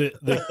Thor.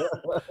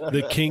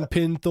 the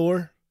Kingpin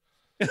Thor,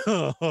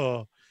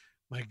 Oh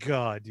my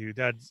God, dude.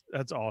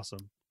 That's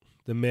awesome.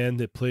 the man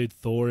that played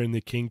Thor in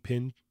the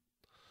Kingpin.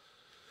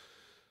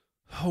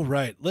 All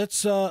right,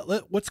 what's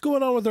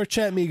going on with our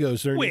chat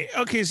migos, Ernie? Wait,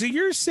 okay, so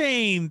you're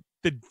saying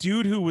the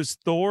dude who was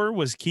Thor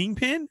was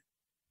Kingpin?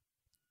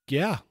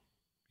 Yeah,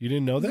 you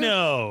didn't know that?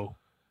 No.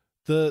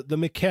 The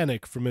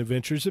mechanic from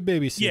Adventures of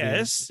Babysitting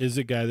Yes. is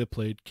the guy that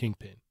played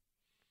Kingpin.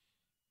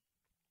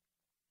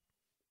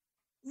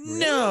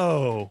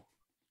 No.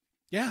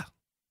 Yeah,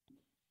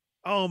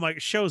 Oh my,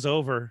 show's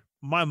over.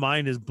 My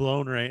mind is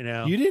blown right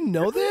now. you didn't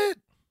know that?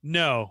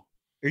 No.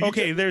 Are you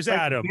Okay, talking there's like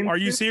Adam. Are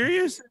you Vincent-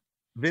 serious?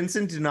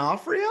 Vincent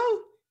D'Onofrio?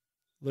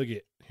 Look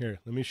it here.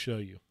 Let me show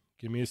you.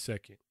 Give me a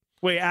second.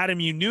 Wait, Adam,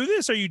 you knew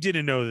this or you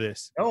didn't know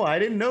this? No, I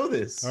didn't know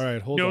this. All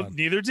right, hold No, on.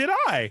 neither did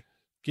I.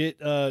 Get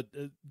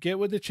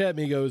with the chat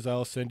migos.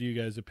 I'll send you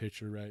guys a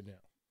picture right now.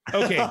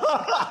 Okay.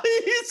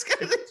 He's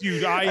gonna-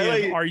 Dude, I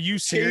like- are you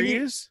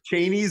serious?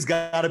 Cheney's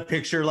got a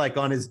picture like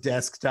on his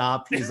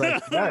desktop. He's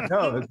like, yeah,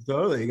 no, it's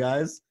totally,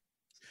 guys.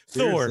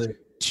 Thor.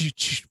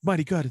 Seriously.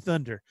 Mighty God of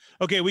Thunder.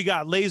 Okay, we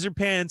got Laser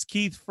Pants,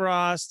 Keith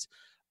Frost,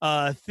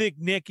 Thick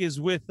Nick is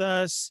with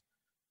us.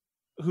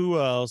 Who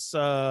else?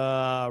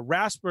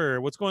 Rasper.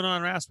 What's going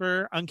on,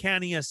 Rasper?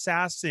 Uncanny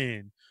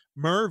Assassin.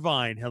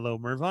 Mervine. Hello,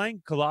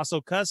 Mervine.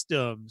 Colossal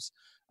Customs.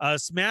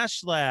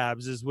 Smash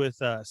Labs is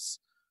with us.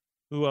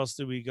 Who else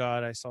do we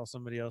got? I saw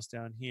somebody else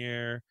down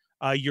here.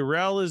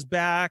 Urel is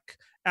back.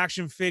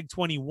 Action Fig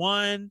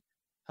 21.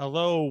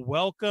 Hello,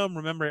 welcome.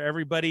 Remember,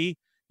 everybody,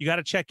 you got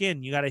to check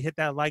in. You got to hit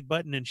that like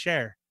button and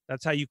share.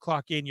 That's how you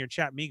clock in your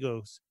chat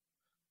migos.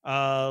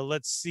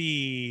 Let's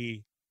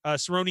see.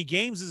 Cerrone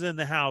Games is in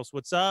the house.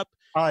 What's up?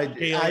 I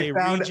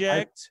found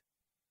Reject.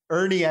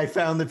 Ernie. I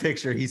found the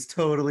picture. He's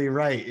totally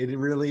right. It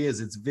really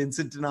is. It's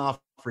Vincent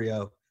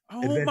D'Onofrio.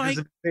 Oh Adventures my!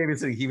 of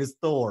Babysitting. He was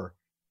Thor.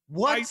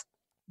 What? I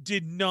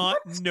did not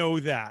know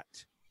that.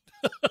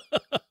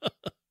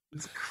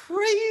 It's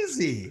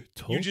crazy.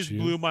 Told You just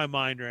blew my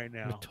mind right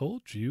I now.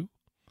 told you.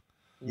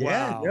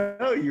 Wow! Yeah,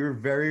 no, you're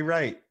very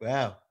right.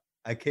 Wow.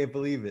 I can't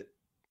believe it.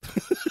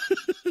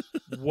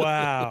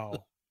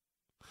 Wow!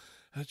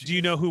 How'd Do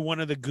you know who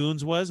one of the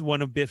goons was?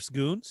 One of Biff's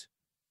goons?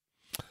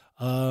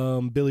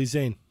 Billy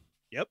Zane?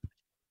 Yep.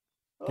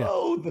 Yeah.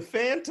 Oh, the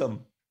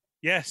Phantom.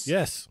 Yes.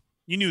 Yes,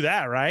 You knew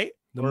that, right?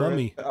 the Or,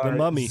 mummy. The or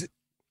mummy.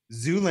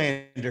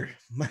 Zoolander.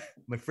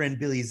 My friend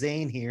Billy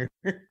Zane here.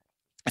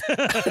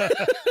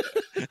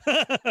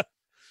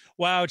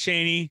 Wow,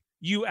 Cheney,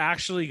 you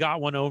actually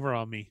got one over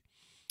on me.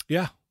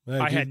 Yeah,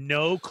 I had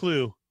no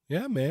clue.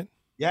 Yeah, man.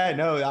 Yeah,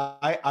 no,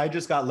 I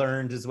just got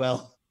learned as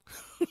well.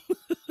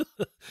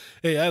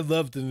 Hey, I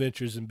loved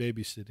Adventures in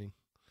Babysitting.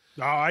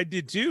 Oh, I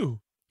did too.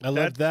 I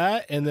loved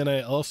that, and then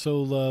I also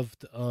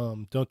loved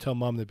Don't Tell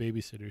Mom the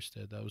Babysitter's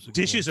Dead. That was a good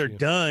Dishes one, are too.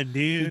 done,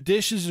 The dude.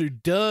 dishes are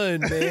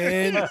done,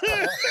 man.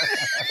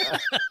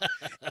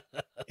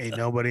 Ain't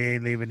nobody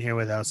ain't leaving here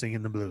without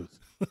singing the blues.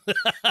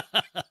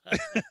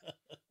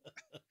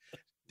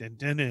 Dun,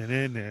 dun, dun,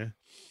 dun, dun.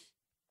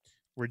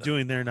 We're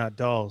doing They're Not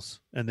Dolls,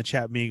 and the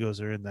Chat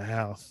Migos are in the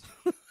house.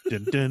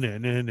 Dun, dun,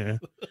 dun, dun, dun.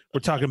 We're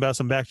talking about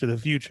some Back to the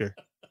Future.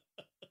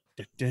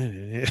 Dun,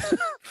 dun, dun, dun.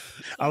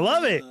 I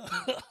love it.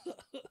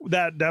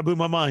 That blew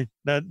my mind.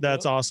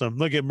 That's awesome.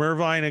 Look at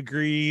Mervine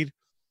agreed.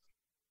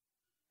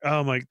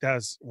 Oh my,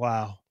 that's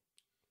wow.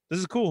 This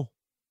is cool.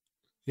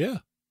 Yeah.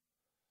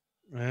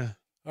 Yeah.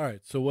 All right.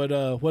 So what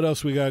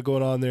else we got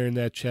going on there in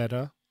that chat,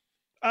 huh?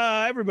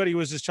 Everybody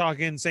was just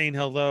talking, saying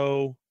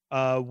hello.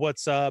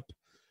 What's up?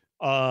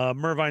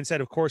 Mervine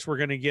said, of course, we're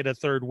going to get a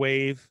third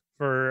wave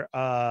for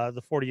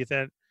the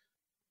 40th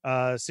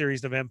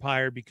series of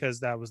Empire because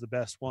that was the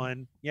best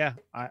one. Yeah,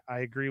 I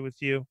agree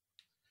with you.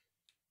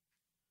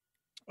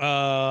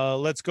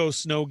 Let's go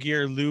Snow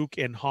Gear, Luke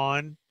and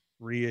Han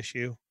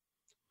reissue.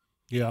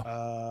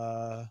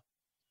 Yeah.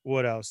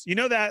 What else? You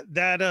know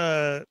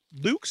that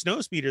Luke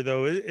Snowspeeder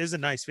though is a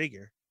nice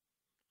figure.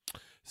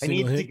 I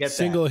need to get that.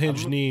 Single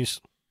hinge I'm-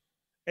 knees.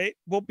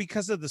 Well,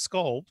 because of the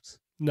sculpt.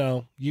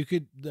 No, you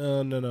could.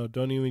 No.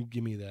 Don't even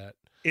give me that.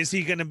 Is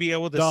he going to be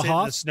able to The sit in the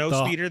Hoth- snow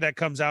the- speeder that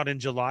comes out in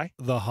July?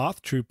 The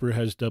Hoth Trooper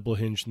has double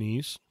hinge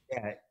knees.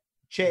 Yeah.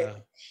 Yeah.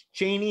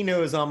 Cheney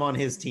knows I'm on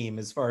his team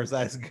as far as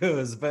that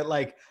goes, but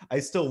like I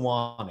still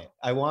want it.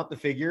 I want the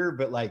figure,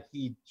 but like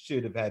he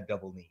should have had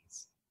double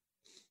knees.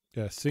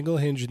 Yeah, single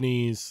hinge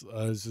knees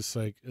is just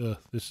like, ugh,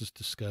 this is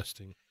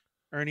disgusting.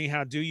 Ernie,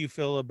 how do you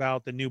feel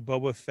about the new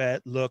Boba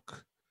Fett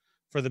look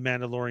for the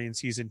Mandalorian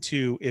season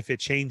 2 if it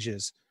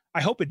changes?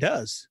 I hope it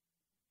does.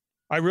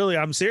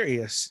 I'm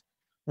serious.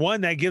 One,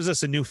 that gives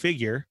us a new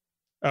figure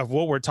of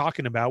what we're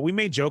talking about. We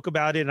may joke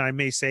about it and I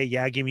may say,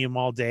 yeah, give me them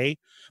all day.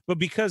 But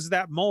because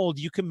that mold,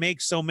 you can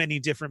make so many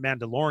different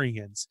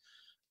Mandalorians.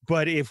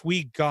 But if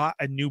we got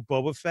a new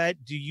Boba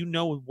Fett, do you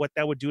know what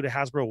that would do to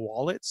Hasbro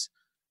wallets?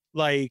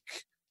 Like,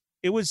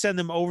 it would send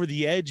them over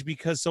the edge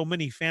because so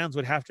many fans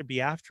would have to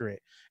be after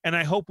it. And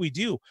I hope we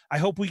do. I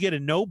hope we get a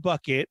no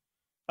bucket,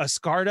 a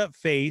scarred up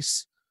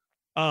face,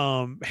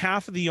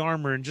 half of the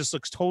armor, and just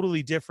looks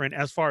totally different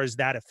as far as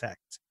that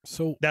effect.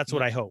 So that's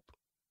what I hope.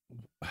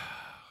 But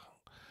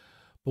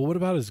what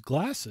about his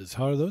glasses?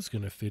 How are those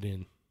going to fit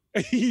in?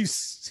 I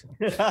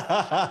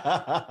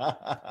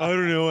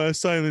don't know, a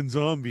silent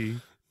zombie.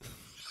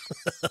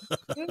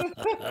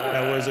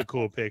 That was a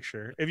cool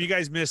picture. If you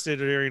guys missed it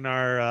during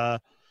our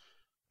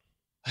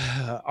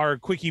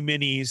quickie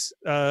minis,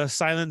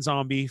 Silent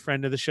Zombie,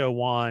 friend of the show,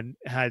 Juan,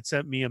 had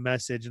sent me a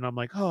message, and I'm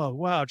like, oh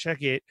wow,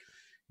 check it.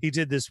 He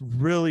did this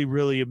really,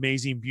 really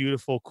amazing,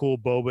 beautiful, cool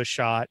Boba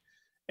shot,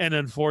 and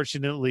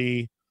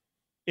unfortunately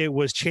it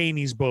was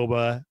Cheney's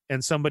Boba,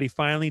 and somebody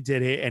finally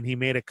did it, and he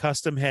made a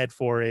custom head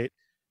for it,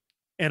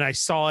 and I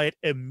saw it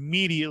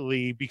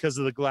immediately because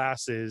of the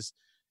glasses,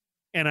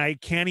 and I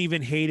can't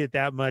even hate it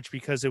that much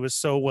because it was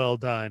so well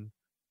done.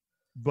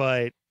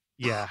 But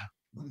yeah,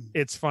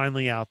 it's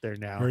finally out there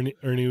now.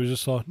 Ernie was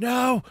just all,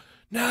 no.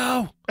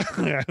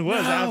 It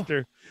was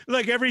after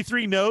like every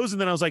 3 no's, and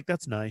then I was like,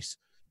 that's nice.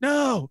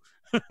 No.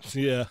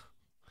 Yeah.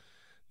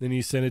 Then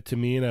he sent it to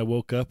me, and I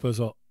woke up. I was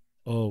all,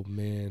 oh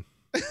man.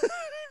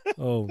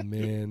 Oh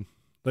man.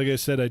 Like I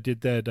said, I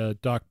did that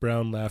Doc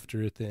Brown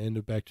laughter at the end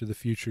of Back to the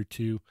Future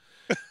too,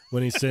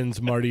 when he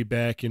sends Marty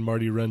back and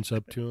Marty runs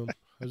up to him.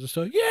 I was just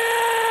like, yeah.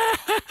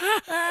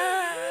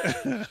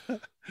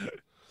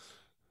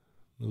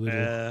 The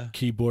little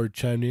keyboard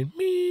chimed in.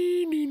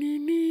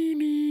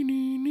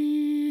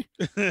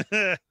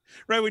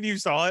 Right when you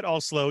saw it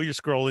all slow, you're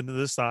scrolling to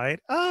the side.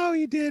 Oh,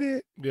 he did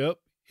it. Yep.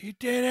 He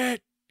did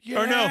it.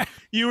 Yeah. Or no,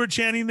 you were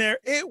chanting there.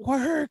 It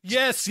worked.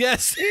 Yes.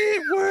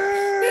 It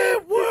worked.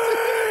 It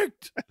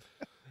worked.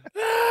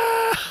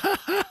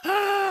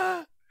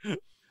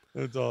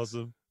 That's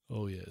awesome.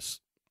 Oh, yes.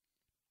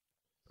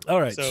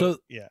 All right. So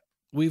yeah,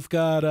 we've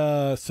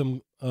got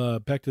some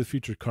Back to the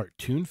Future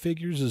cartoon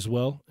figures as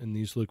well, and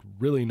these look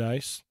really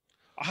nice.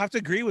 I'll have to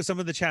agree with some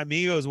of the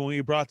Chatmigos when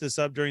we brought this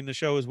up during the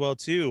show as well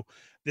too.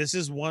 This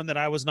is one that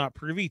I was not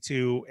privy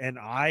to, and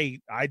I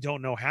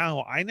don't know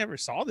how. I never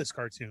saw this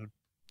cartoon.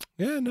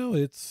 Yeah, no,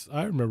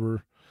 I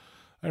remember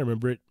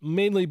it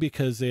mainly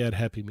because they had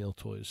Happy Meal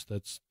toys.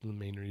 That's the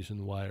main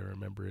reason why I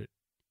remember it.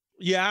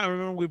 Yeah, I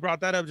remember we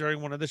brought that up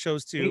during one of the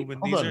shows too.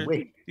 These are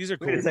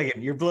cool. Wait a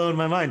second, you're blowing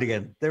my mind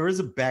again. There was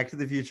a Back to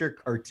the Future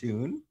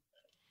cartoon.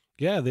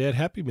 Yeah, they had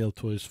Happy Meal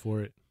toys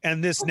for it.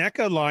 And this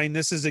NECA line,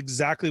 this is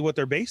exactly what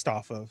they're based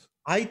off of.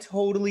 I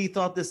totally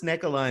thought this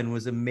NECA line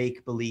was a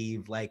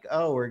make-believe, like,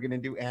 oh, we're going to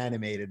do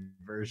animated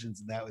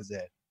versions, and that was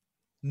it.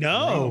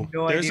 No,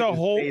 there's a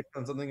whole... based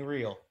on something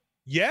real.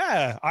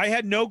 Yeah, I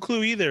had no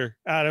clue either,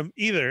 Adam,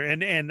 either.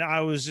 And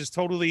I was just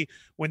totally...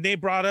 When they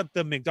brought up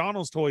the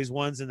McDonald's toys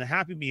ones and the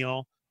Happy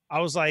Meal,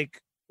 I was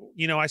like,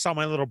 I saw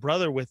my little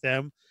brother with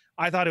them.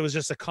 I thought it was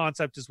just a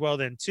concept as well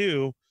then,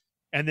 too.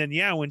 And then,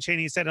 yeah, when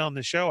Cheney said it on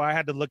the show, I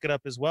had to look it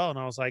up as well. And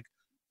I was like,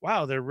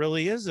 wow, there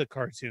really is a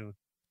cartoon.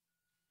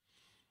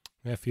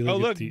 I feel like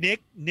look,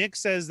 Nick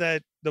says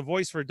that the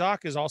voice for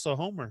Doc is also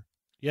Homer.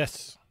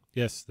 Yes,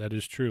 that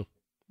is true.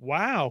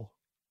 Wow.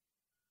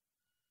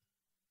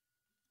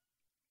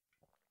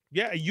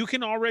 Yeah, you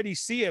can already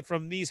see it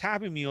from these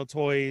Happy Meal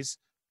toys,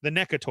 the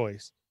NECA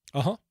toys.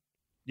 Uh-huh.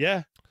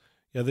 Yeah.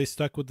 Yeah, they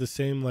stuck with the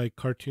same like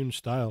cartoon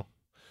style.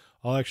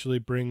 I'll actually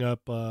bring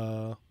up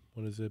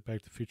what is it, Back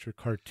to the Future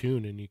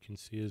cartoon, and you can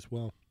see as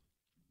well.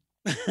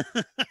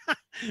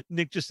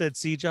 Nick just said,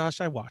 see,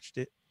 Josh, I watched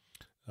it.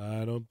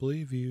 I don't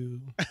believe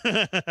you.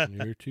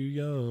 You're too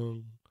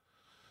young.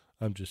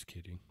 I'm just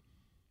kidding.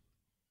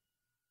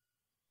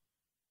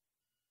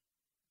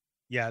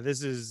 Yeah,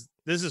 this is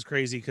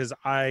crazy because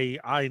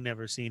I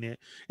never seen it.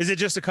 Is it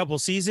just a couple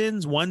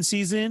seasons? 1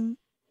 season?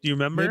 Do you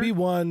remember? Maybe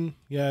 1.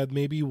 Yeah,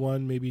 maybe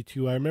 1, maybe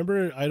 2. I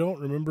don't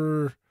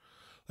remember.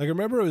 Like, I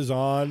remember it was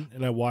on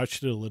and I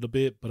watched it a little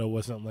bit, but I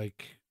wasn't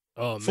like,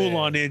 oh, full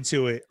on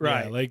into it.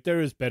 Right. Yeah, like there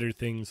was better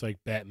things like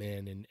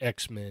Batman and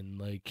X-Men,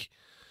 like,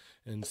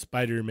 and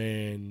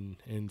Spider-Man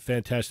and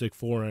Fantastic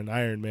Four and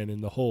Iron Man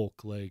and the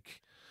Hulk,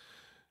 like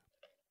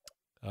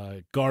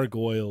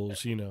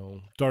Gargoyles,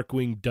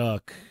 Darkwing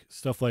Duck,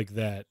 stuff like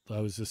that. I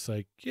was just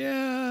like,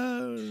 yeah.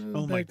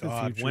 Oh my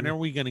God. When are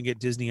we going to get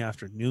Disney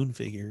Afternoon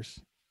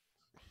figures?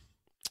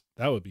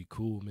 That would be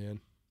cool,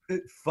 man.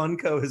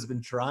 Funko has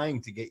been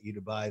trying to get you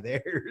to buy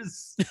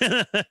theirs.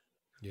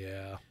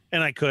 Yeah.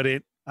 And I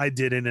couldn't. I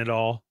didn't at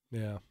all.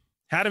 Yeah.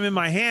 Had them in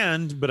my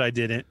hand, but I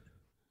didn't.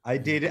 I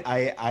did.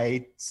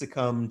 I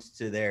succumbed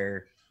to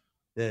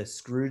the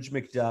Scrooge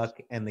McDuck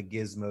and the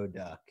Gizmo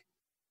Duck.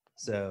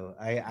 So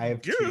I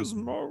have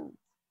Gizmo.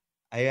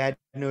 I had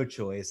no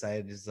choice.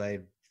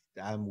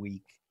 I'm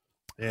weak.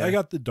 Yeah. I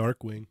got the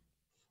Darkwing.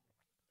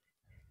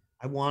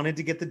 I wanted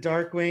to get the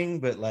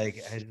Darkwing, but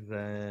like I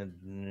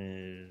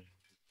didn't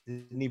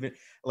even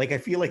like. I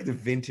feel like the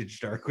vintage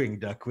Darkwing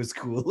Duck was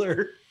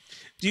cooler.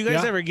 Do you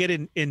guys ever get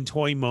in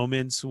toy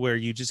moments where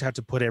you just have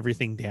to put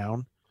everything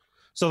down?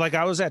 So like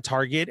I was at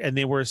Target and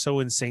they were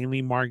so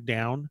insanely marked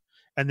down,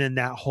 and then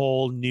that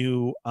whole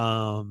new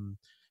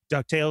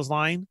DuckTales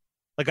line.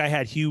 Like I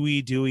had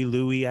Huey, Dewey,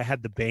 Louie. I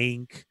had the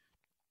bank,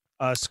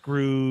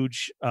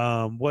 Scrooge.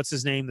 What's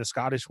his name? The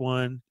Scottish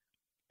one.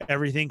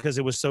 Everything because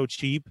it was so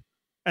cheap.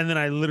 And then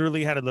I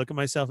literally had to look at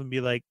myself and be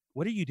like,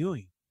 "What are you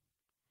doing?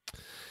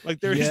 Like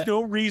there is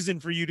no reason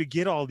for you to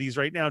get all these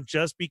right now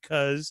just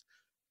because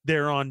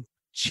they're on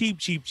cheap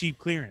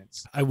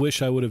clearance." I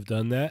wish I would have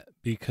done that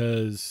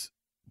because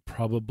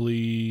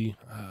probably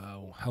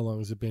how long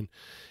has it been?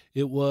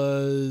 It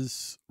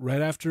was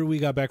right after we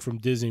got back from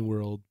Disney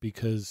World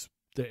because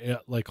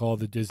like all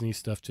the Disney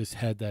stuff just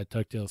had that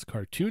DuckTales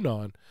cartoon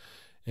on,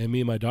 and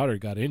me and my daughter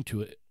got into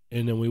it,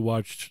 and then we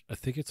watched, I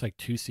think it's like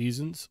 2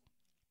 seasons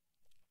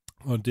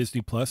on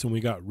Disney Plus, and we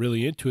got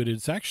really into it.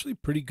 It's actually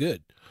pretty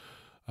good.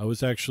 I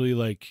was actually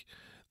like,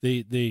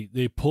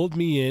 they pulled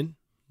me in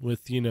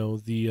with, you know,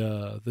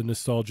 the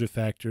nostalgia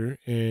factor,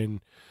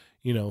 and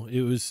you know,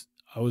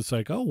 I was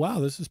like, oh wow,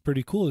 this is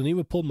pretty cool, and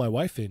even pulled my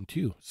wife in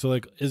too. So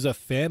like as a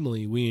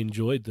family, we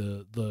enjoyed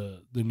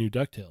the new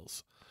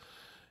DuckTales,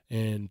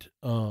 and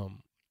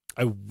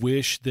I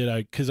wish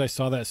that because I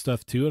saw that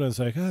stuff too, and I was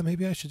like, oh,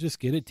 maybe I should just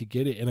get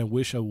it, and I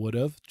wish I would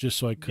have, just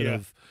so I could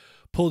have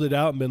pulled it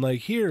out and been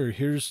like,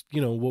 here's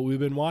you know what we've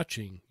been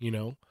watching, you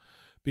know.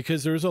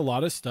 Because there was a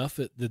lot of stuff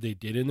that they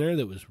did in there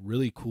that was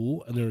really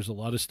cool, and there was a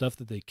lot of stuff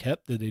that they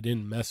kept that they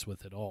didn't mess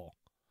with at all.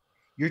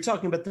 You're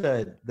talking about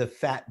the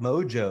Fat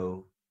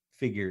Mojo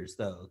figures,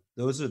 though.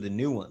 Those are the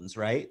new ones,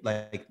 right?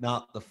 Like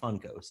not the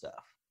Funko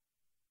stuff.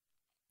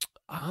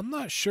 I'm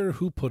not sure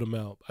who put them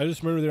out. I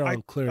just remember they're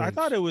on clearance. I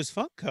thought it was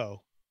Funko.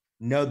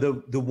 No,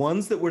 the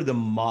ones that were the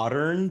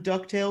modern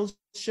DuckTales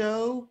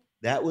show,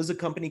 that was a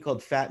company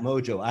called Fat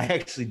Mojo. I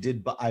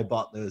actually I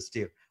bought those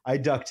too. I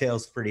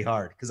DuckTales pretty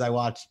hard because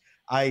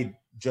I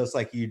just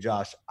like you,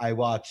 Josh, I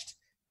watched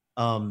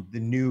the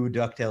new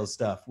DuckTales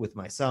stuff with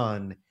my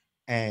son,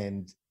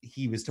 and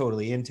he was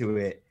totally into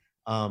it.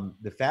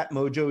 The Fat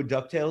Mojo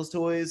DuckTales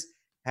toys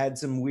had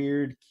some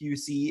weird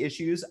QC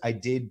issues. I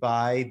did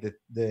buy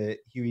the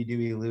Huey,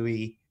 Dewey,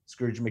 Louie,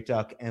 Scrooge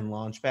McDuck, and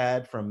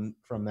Launchpad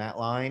from that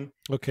line.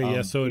 Okay,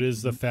 yeah, so it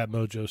is the Fat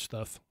Mojo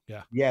stuff.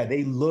 Yeah. Yeah,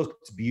 they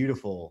looked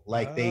beautiful.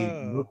 Like they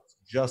looked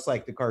just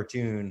like the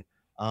cartoon.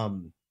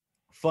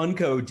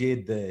 Funko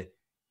did the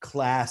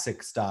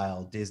classic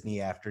style Disney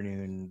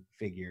afternoon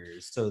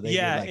figures. So they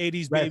did like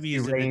 80s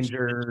babies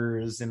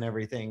Rangers and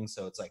everything.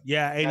 So it's like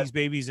 80s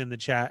babies in the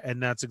chat,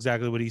 and that's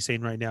exactly what he's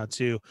saying right now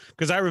too.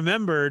 Because I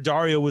remember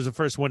Dario was the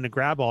first one to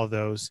grab all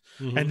those,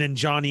 and then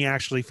Johnny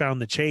actually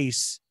found the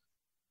Chase,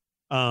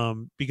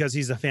 because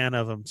he's a fan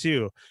of them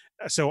too.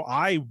 So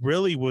I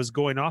really was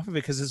going off of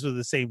it because this was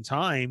the same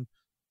time.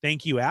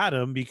 Thank you,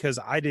 Adam, because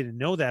I didn't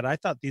know that. I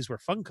thought these were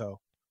Funko.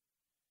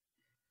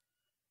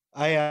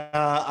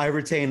 I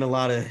retain a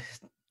lot of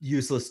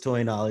useless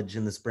toy knowledge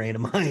in this brain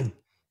of mine.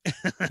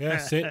 Yeah,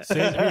 same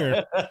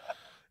here.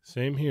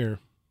 Same here.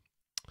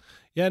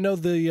 Yeah, no,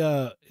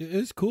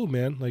 it's cool,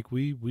 man. Like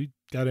we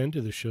got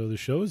into the show. The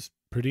show is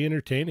pretty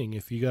entertaining.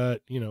 If you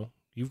got, you know,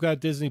 you've got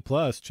Disney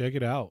Plus, check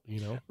it out, you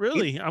know.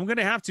 Really? I'm going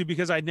to have to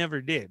because I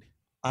never did.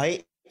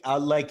 I'm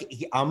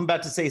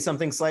about to say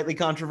something slightly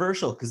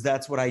controversial because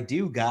that's what I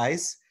do,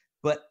 guys.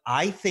 But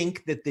I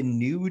think that the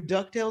new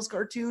DuckTales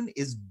cartoon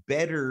is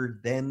better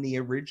than the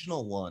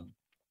original one.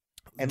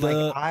 And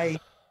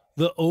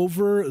the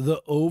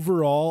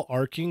overall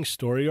arcing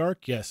story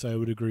arc, yes, I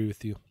would agree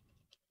with you.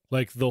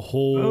 Like the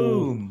whole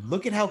boom,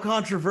 look at how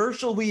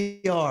controversial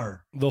we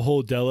are. The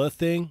whole Della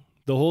thing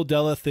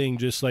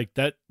just like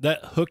that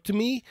hooked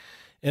me,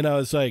 and I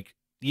was like,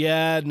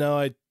 I'm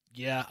gonna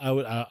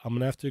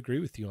have to agree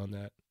with you on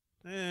that.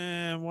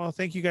 Well,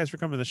 thank you guys for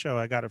coming to the show.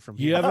 I got it from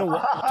you.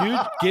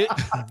 Dude,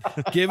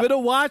 give it a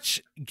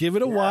watch. Give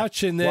it a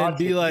watch, and then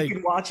be like, you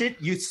can watch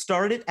it. You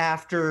start it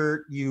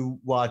after you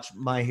watch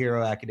My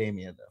Hero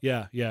Academia, though.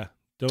 Yeah.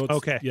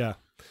 Okay. Yeah.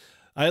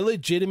 I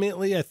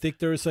think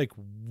there was like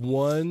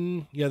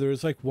one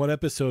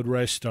episode where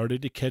I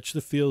started to catch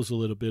the feels a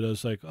little bit. I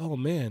was like, oh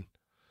man,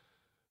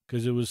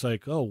 because it was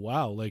like, oh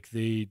wow, like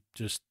they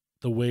just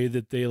the way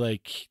that they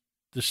like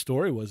the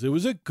story was. It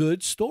was a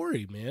good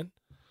story, man.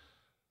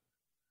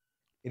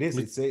 It is.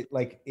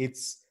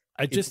 It's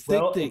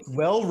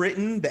well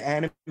written. The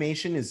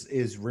animation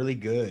is really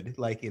good.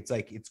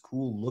 It's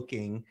cool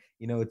looking.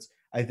 You know, it's,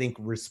 I think,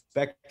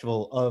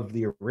 respectful of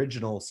the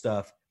original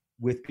stuff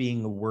with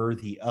being a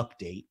worthy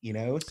update, you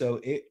know?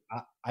 So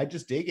I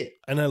just dig it.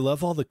 And I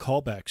love all the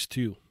callbacks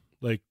too.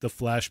 Like the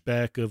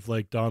flashback of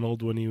like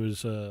Donald when he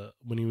was a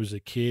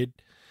kid,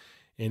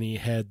 and he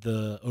had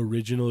the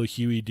original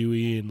Huey,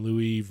 Dewey, and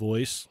Louie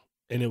voice,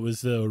 and it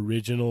was the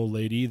original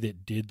lady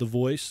that did the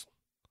voice.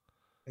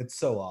 It's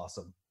so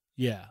awesome.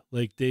 Yeah,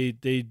 like they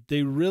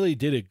really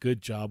did a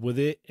good job with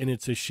it, and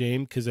it's a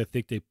shame because I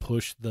think they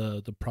pushed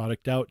the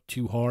product out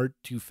too hard,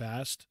 too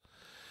fast.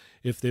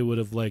 If they would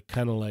have like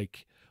kind of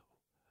like,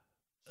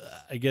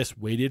 I guess,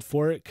 waited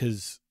for it,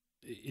 because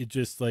it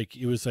just like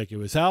it was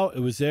out,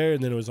 it was there,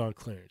 and then it was on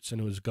clearance,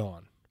 and it was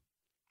gone.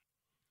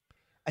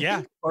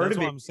 Yeah, that's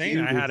what I'm saying.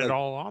 I had it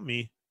all on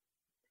me.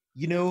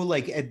 You know,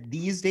 like at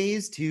these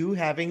days too,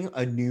 having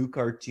a new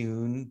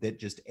cartoon that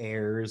just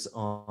airs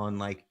on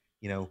like,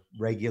 you know,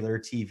 regular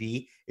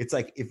TV. It's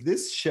like if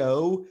this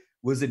show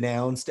was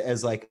announced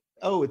as like,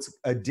 oh, it's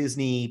a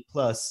Disney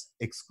Plus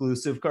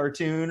exclusive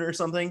cartoon or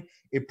something,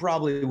 it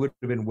probably would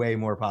have been way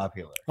more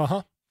popular.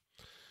 Uh-huh.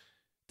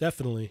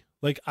 Definitely.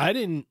 Like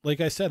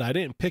I said, I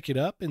didn't pick it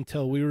up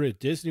until we were at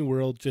Disney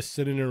World just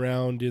sitting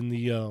around in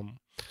the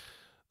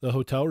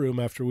hotel room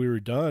after we were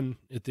done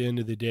at the end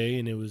of the day,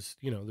 and it was,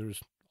 you know, there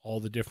was all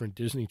the different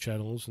Disney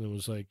channels, and it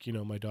was like, you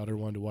know, my daughter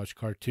wanted to watch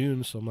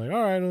cartoons, so I'm like,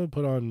 all right, I'm gonna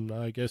put on,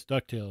 I guess,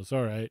 DuckTales.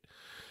 All right.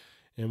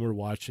 And we're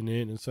watching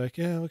it, and it's like,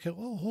 yeah, okay,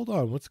 well, hold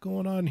on, what's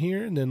going on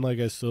here? And then like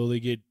I slowly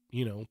get,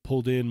 you know,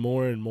 pulled in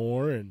more and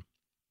more, and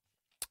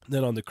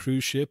then on the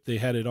cruise ship they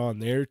had it on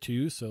there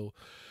too, so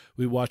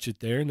we watched it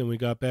there, and then we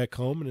got back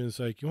home, and it was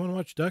like, you want to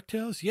watch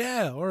DuckTales?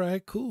 Yeah, all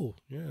right, cool.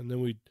 Yeah, and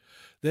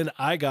then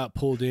I got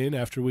pulled in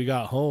after we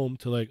got home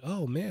to like,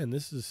 oh man,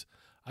 this is,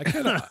 I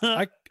kind of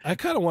I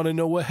kind of want to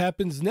know what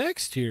happens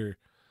next here.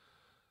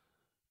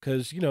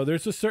 Because, you know,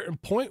 there's a certain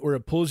point where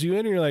it pulls you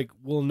in and you're like,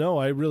 well, no,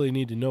 I really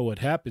need to know what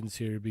happens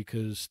here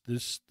because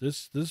this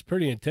is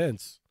pretty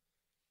intense.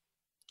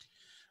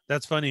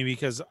 That's funny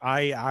because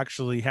I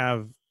actually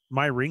have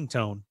my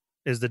ringtone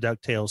is the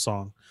DuckTales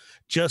song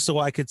just so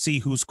I could see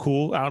who's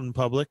cool out in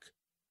public.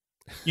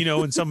 You know,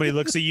 when somebody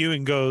looks at you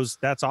and goes,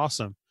 that's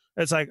awesome.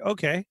 It's like,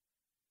 okay,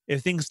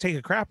 if things take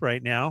a crap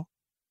right now,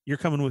 you're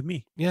coming with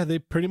me. Yeah, they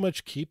pretty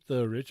much keep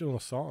the original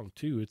song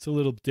too. It's a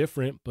little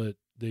different, but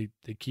they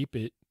keep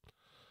it.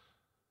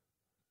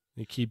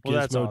 They keep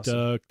Gizmo awesome.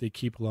 Duck. They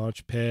keep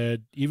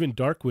Launchpad. Even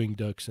Darkwing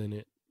Duck's in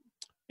it.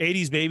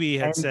 80s Baby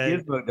had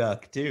said Gizmo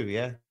Duck too.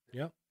 Yeah.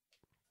 Yeah.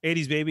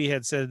 80s Baby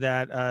had said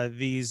that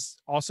these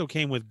also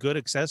came with good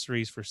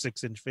accessories for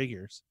 6-inch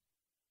figures.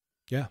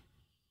 Yeah.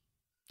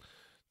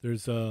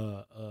 There's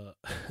a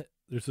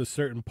there's a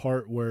certain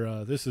part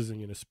where this isn't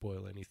going to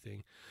spoil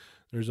anything.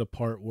 There's a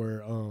part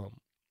where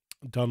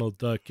Donald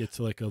Duck gets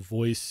like a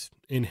voice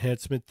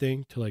enhancement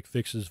thing to like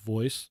fix his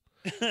voice.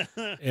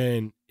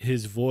 And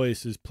his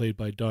voice is played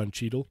by Don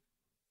Cheadle.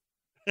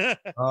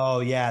 Oh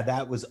yeah,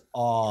 that was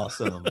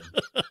awesome.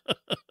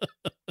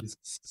 It's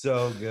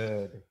so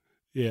good.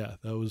 Yeah,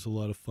 that was a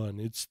lot of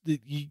fun.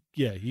 You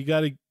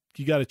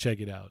gotta check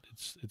it out.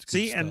 It's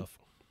good stuff. And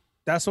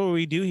that's what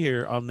we do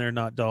here on They're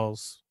Not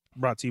Dolls,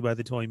 brought to you by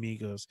the Toy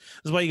Migos.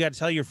 This is why you got to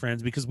tell your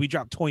friends, because we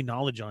drop toy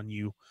knowledge on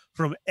you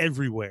from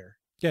everywhere.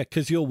 Yeah,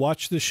 because you'll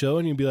watch the show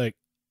and you'll be like,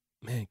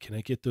 man, can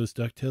I get those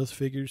DuckTales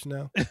figures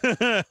now?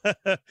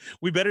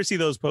 We better see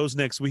those posts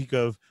next week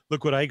of,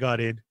 look what I got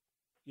in.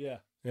 Yeah.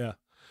 Yeah.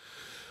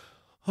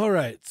 All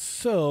right.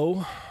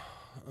 So,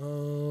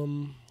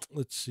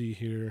 let's see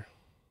here.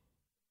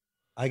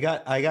 I'm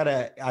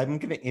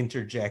going to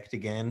interject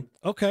again.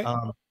 Okay.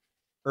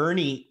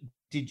 Ernie,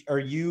 are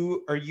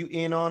you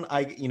in on,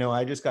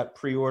 I just got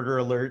pre-order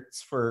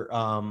alerts for,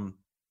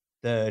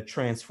 the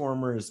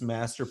Transformers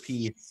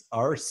Masterpiece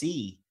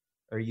RC.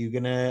 Are you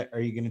gonna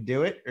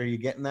do it? Are you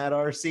getting that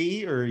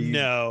RC or are you?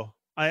 No,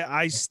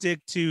 I stick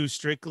to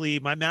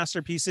strictly, my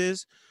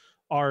masterpieces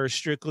are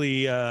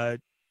strictly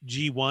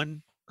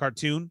G1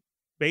 cartoon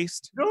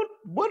based.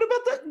 What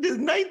about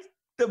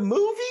the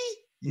movie?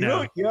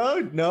 No,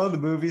 the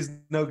movie's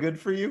no good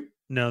for you.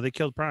 No, they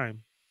killed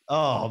Prime.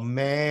 Oh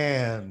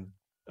man!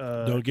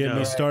 Don't get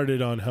me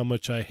started on how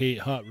much I hate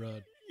Hot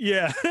Rod.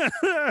 Yeah,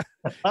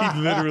 he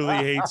literally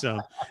hates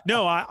them.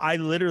 No, I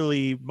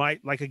literally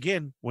might, like,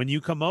 again, when you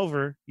come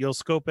over, you'll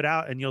scope it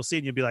out and you'll see it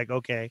and you'll be like,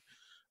 okay.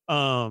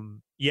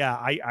 Yeah,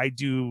 I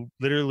do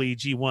literally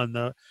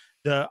G1.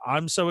 The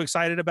I'm so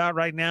excited about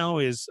right now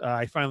is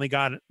I finally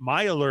got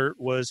my alert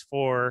was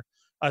for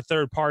a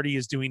third party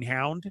is doing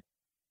Hound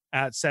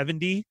at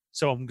 70.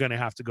 So I'm going to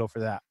have to go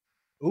for that.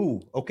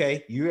 Ooh,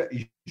 okay. You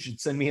should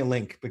send me a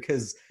link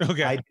because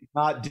I did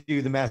not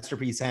do the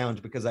Masterpiece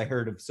Hound because I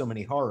heard of so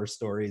many horror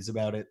stories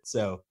about it.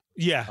 So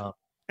yeah,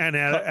 and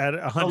at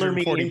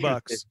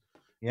 $140.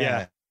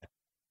 Yeah,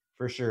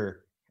 for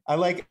sure.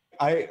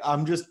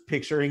 I'm just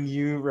picturing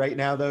you right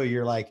now though.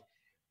 You're like,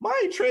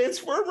 my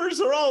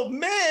Transformers are all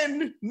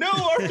men. No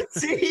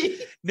RC.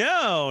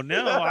 No,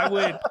 I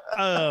would.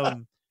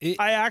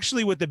 I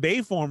actually, with the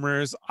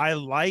Bayformers, I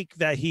like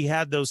that he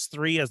had those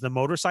 3 as the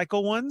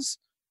motorcycle ones.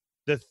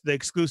 The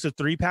exclusive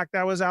 3-pack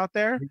that was out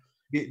there,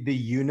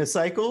 the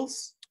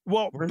unicycles.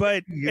 Well,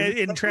 but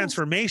in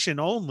transformation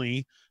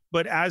only.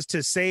 But as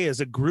to say, as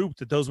a group,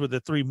 that those were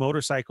the 3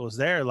 motorcycles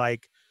there.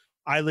 Like,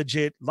 I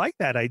legit like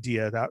that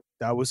idea.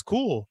 That was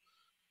cool.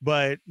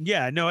 But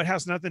yeah, no, it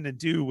has nothing to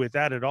do with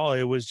that at all.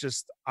 It was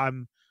just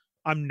I'm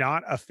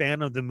not a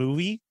fan of the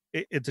movie.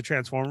 It's a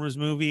Transformers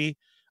movie.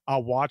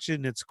 I'll watch it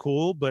and it's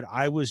cool. But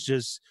I was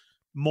just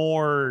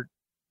more.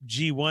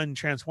 G1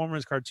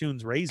 Transformers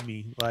cartoons raised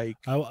me. Like,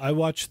 I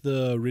watched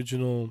the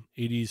original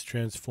 80s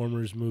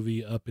Transformers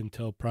movie up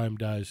until Prime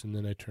dies, and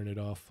then I turn it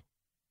off.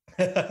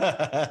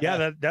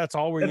 Yeah, that's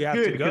all where you have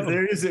to go.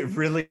 There is a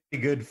really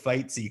good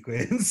fight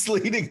sequence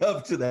leading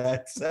up to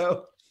that.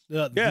 So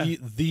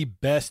the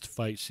best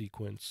fight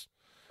sequence.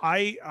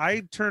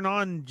 I turn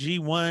on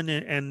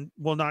G1 and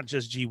well, not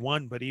just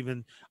G1, but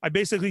even I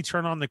basically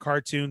turn on the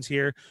cartoons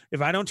here.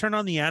 If I don't turn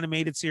on the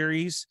animated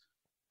series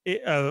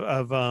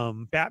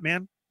of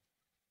Batman,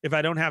 if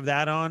I don't have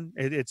that on,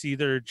 it's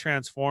either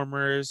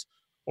Transformers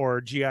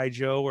or GI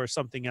Joe or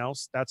something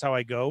else. That's how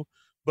I go.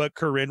 But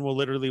Corinne will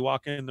literally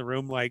walk in the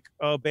room like,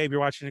 "Oh, babe, you're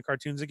watching the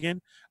cartoons again."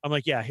 I'm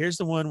like, "Yeah, here's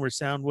the one where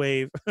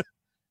Soundwave."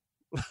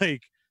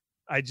 Like,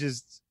 I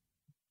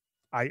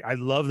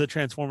love the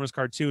Transformers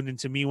cartoon, and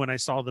to me, when I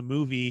saw the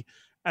movie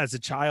as a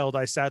child,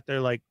 I sat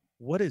there like,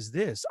 "What is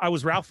this?" I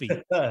was Ralphie.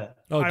 Oh,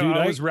 dude,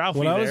 I was Ralphie.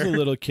 When I was a there.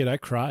 little kid, I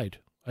cried.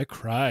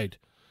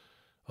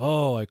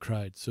 Oh, I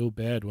cried so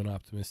bad when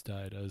Optimus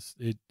died.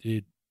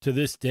 It to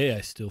this day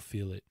I still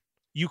feel it.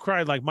 You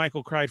cried like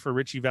Michael cried for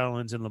Richie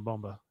Valens and La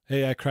Bomba.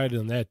 Hey, I cried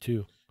on that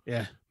too.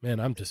 Yeah, Man,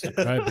 I'm just a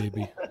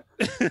crybaby.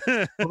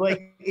 Well,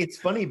 like it's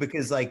funny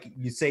because like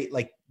you say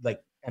like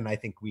and I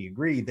think we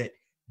agree that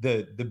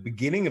the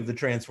beginning of the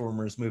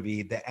Transformers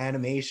movie, the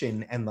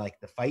animation and like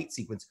the fight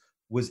sequence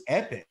was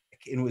epic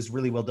and was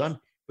really well done.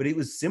 But it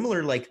was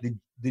similar, like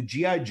the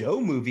G.I. Joe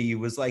movie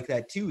was like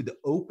that too. The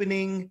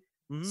opening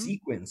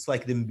sequence,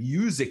 like the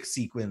music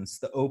sequence,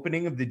 the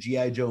opening of the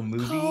G.I. Joe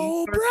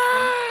movie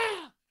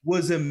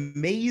was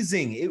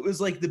amazing. It was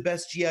like the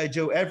best G.I.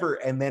 Joe ever.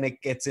 And then it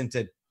gets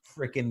into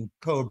freaking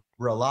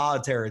Cobra Law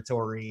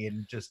territory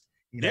and just,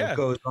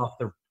 goes off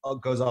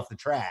the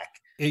track.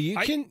 Yeah,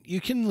 you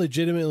can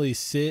legitimately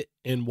sit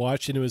and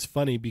watch, and it was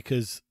funny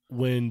because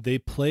when they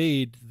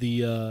played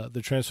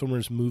the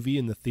Transformers movie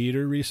in the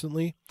theater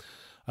recently,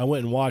 I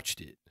went and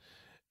watched it.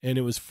 And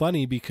it was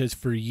funny because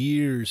for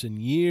years and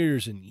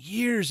years and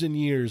years and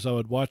years, I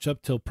would watch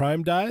up till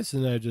Prime dies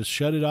and I just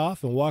shut it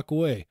off and walk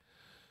away.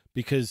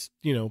 Because,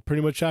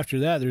 pretty much after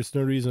that, there's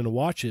no reason to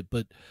watch it.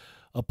 But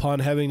upon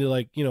having to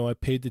I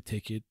paid the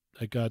ticket,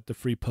 I got the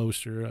free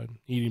poster, I'm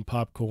eating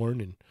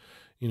popcorn and,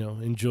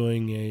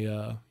 enjoying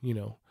a,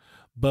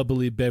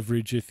 bubbly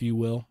beverage, if you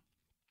will.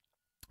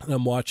 And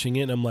I'm watching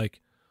it and I'm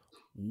like,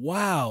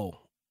 wow,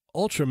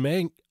 Ultra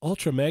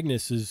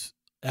Magnus is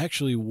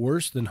actually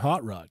worse than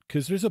Hot Rod.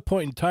 Because there's a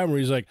point in time where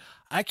he's like,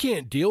 I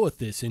can't deal with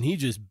this. And he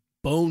just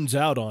bones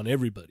out on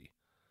everybody.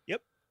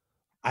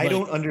 I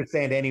don't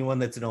understand anyone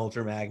that's an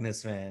Ultra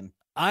Magnus fan.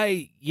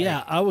 I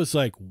was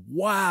like,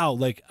 wow.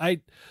 I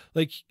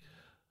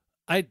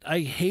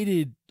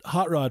hated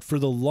Hot Rod for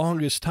the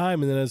longest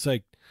time. And then I was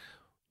like,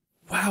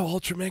 wow,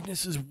 Ultra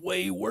Magnus is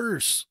way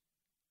worse.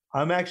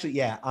 I'm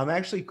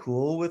actually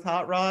cool with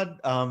Hot Rod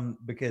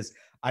because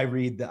I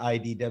read the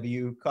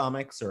IDW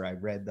comics, or I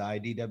read the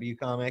IDW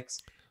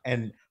comics,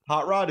 and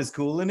Hot Rod is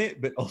cool in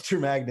it, but Ultra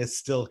Magnus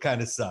still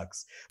kind of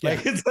sucks.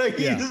 Like it's like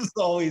he just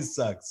always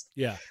sucks.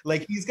 Yeah.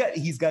 Like he's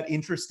got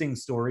interesting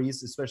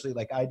stories, especially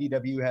like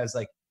IDW has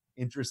like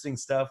interesting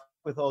stuff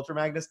with Ultra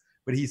Magnus,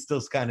 but he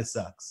still kind of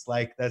sucks.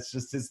 Like that's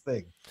just his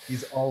thing.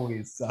 He's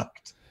always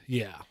sucked.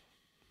 Yeah.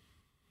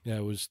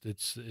 Yeah,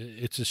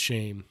 it's a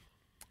shame.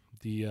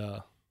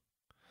 It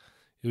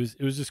was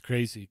just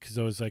crazy because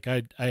I was like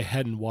I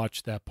hadn't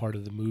watched that part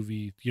of the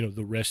movie,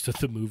 the rest of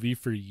the movie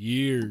for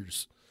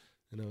years.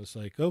 And I was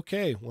like,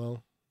 okay,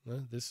 well,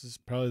 this is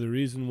probably the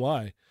reason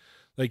why.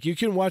 Like, you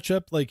can watch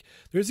up, like,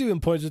 there's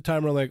even points of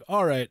time where I'm like,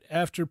 all right,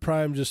 after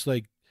Prime just,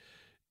 like,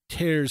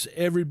 tears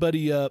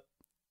everybody up,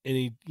 and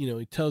he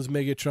tells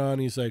Megatron,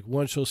 he's like,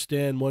 one shall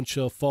stand, one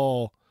shall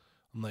fall.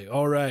 I'm like,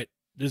 all right,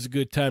 this is a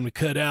good time to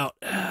cut out.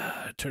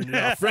 Turn it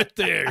off right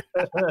there.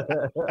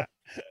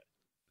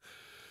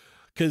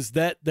 Because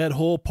that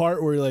whole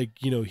part where, like,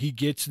 he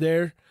gets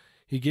there,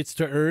 he gets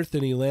to Earth,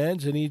 and he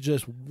lands, and he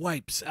just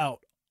wipes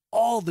out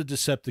all the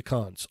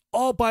Decepticons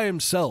all by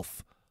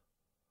himself.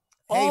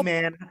 Hey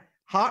man,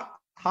 Hot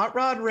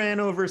Rod ran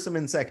over some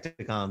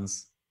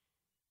Insecticons.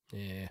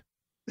 Yeah.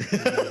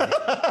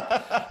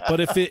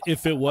 But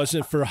if it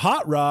wasn't for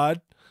Hot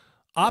Rod,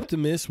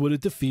 Optimus would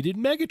have defeated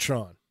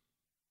Megatron.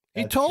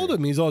 He told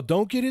him, he's all,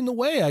 don't get in the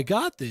way, I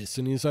got this.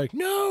 And he's like,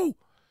 no.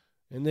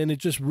 And then it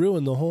just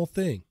ruined the whole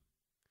thing.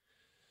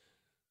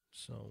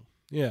 So,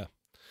 yeah.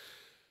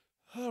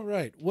 All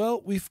right.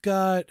 Well, we've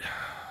got...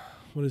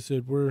 What is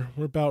it? We're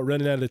about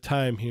running out of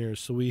time here.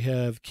 So we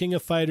have King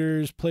of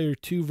Fighters Player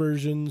 2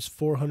 versions,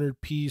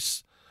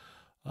 400-piece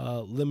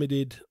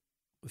limited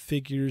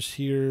figures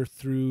here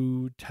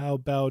through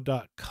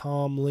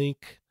Taobao.com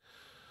link.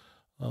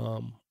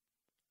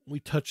 We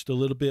touched a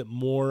little bit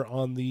more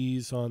on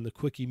these on the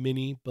Quickie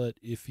Mini, but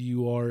if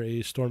you are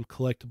a Storm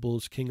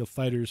Collectibles King of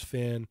Fighters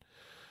fan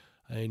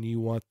and you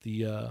want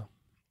the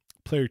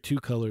Player 2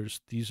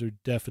 colors, these are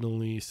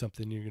definitely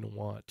something you're going to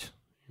want.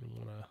 You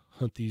want to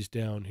hunt these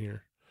down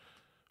here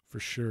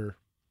for sure.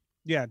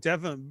 Yeah,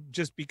 definitely,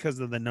 just because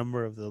of the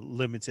number of the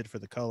limited for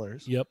the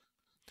colors. Yep.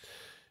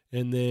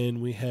 And then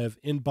we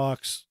have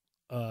inbox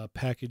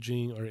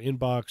packaging or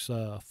inbox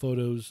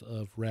photos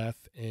of Raph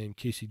and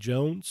Casey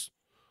Jones.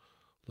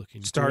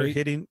 Looking start great.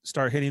 hitting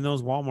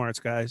those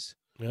Walmarts, guys.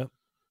 Yep.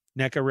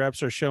 NECA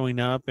reps are showing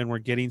up and we're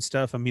getting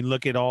stuff. I mean,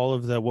 look at all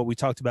of what we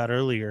talked about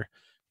earlier,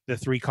 the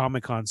 3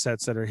 Comic-Con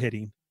sets that are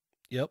hitting.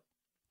 Yep.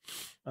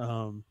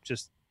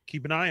 Just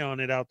keep an eye on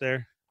it out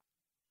there.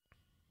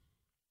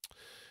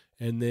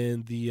 And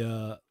then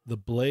the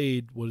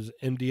blade was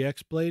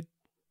MDX blade.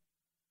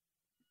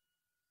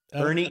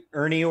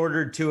 Ernie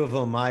ordered 2 of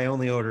them. I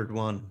only ordered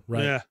 1.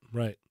 Right, Yeah.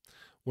 right.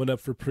 Went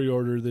up for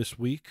pre-order this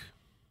week,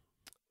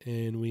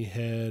 and we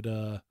had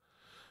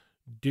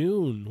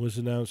Dune was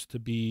announced to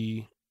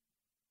be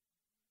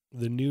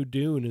the new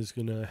Dune is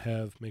going to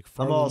have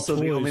McFarlane. I'm also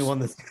toys, the only one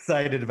that's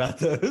excited about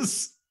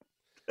those.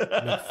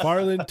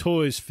 McFarlane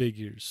Toys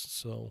figures.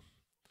 So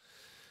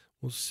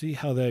we'll see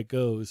how that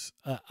goes.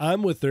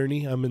 I'm with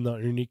Ernie. I'm in the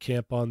Ernie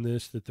camp on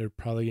this. That they're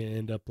probably going to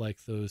end up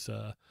like those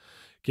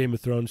Game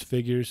of Thrones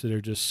figures that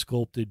are just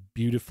sculpted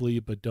beautifully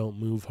but don't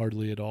move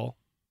hardly at all.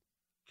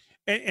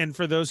 And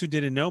for those who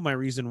didn't know, my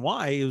reason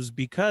why it was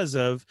because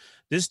of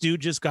this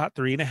dude just got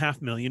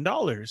 $3.5 million.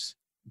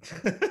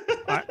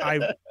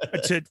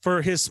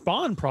 For his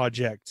Spawn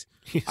project.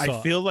 I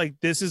feel like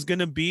this is going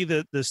to be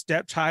the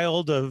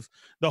stepchild of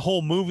the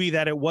whole movie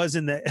that it was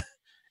in the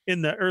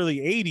early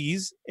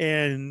 80s,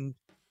 and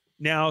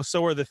now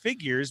so are the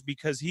figures,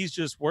 because he's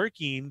just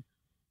working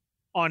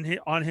on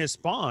his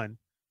Spawn,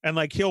 and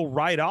like he'll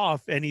write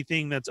off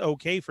anything that's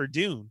okay for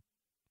Dune.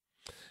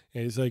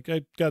 And he's like,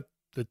 I got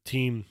the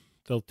team.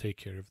 They'll take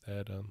care of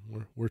that.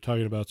 We're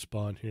talking about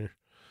Spawn here.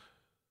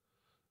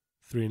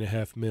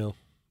 $3.5 million.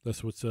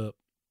 That's what's up.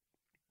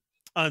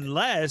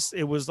 Unless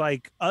it was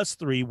like us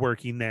 3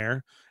 working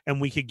there and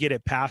we could get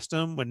it past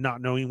him when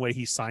not knowing what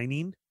he's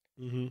signing,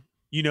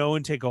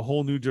 and take a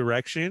whole new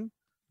direction.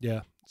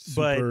 Yeah.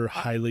 Super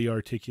highly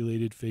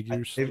articulated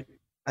figures.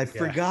 I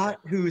forgot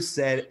who,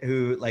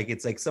 like,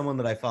 it's like someone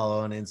that I follow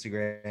on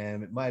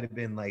Instagram. It might have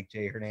been like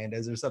Jay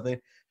Hernandez or something.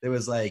 There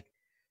was like,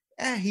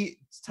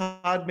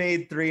 Todd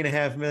made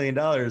 $3.5 million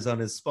on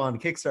his Spawn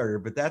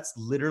Kickstarter, but that's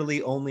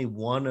literally only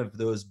one of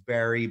those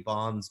Barry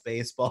Bonds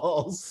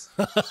baseballs.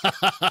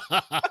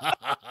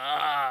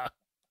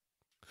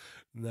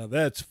 Now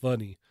that's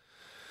funny.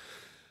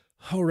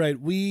 All right,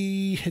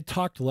 we had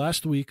talked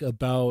last week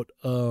about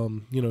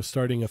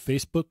starting a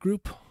Facebook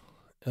group.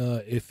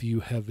 If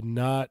you have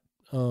not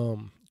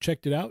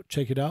checked it out,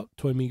 check it out.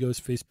 Toy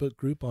Migos Facebook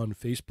group on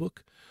Facebook.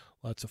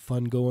 Lots of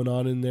fun going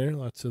on in there.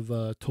 Lots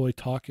of toy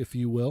talk, if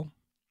you will.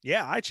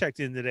 Yeah, I checked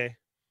in today.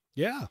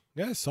 Yeah,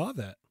 I saw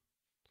that.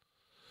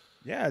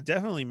 Yeah,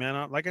 definitely,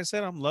 man. Like I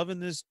said, I'm loving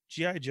this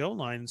G.I. Joe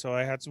line, so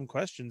I had some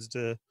questions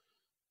to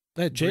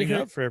bring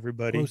up for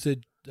everybody. What was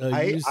it?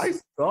 I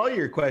saw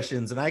your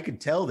questions, and I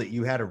could tell that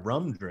you had a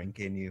rum drink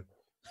in you.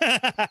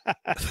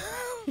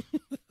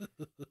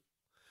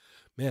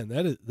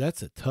 Man,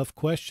 that's a tough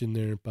question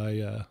there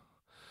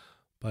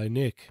by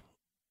Nick.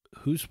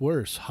 Who's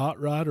worse, Hot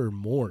Rod or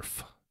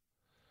Morph?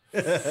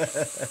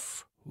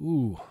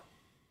 Ooh,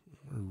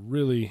 we're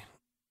really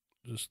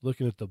just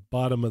looking at the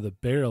bottom of the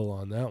barrel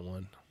on that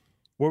one.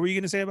 What were you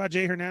going to say about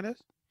Jay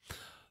Hernandez?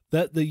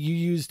 That you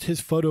used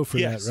his photo for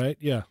that, right?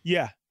 Yeah.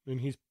 Yeah.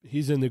 And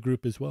he's in the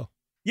group as well.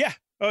 Yeah.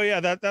 Oh, yeah.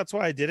 That's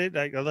why I did it.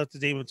 I left the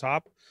name on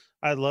top.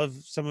 I love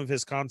some of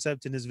his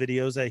concept and his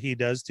videos that he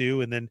does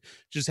too. And then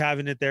just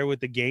having it there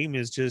with the game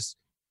is just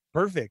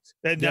perfect.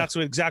 And that's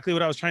exactly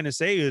what I was trying to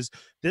say is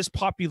this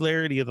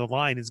popularity of the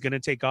line is going to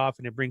take off,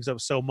 and it brings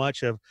up so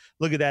much of,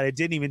 look at that. It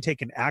didn't even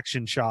take an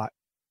action shot.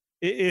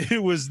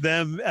 It was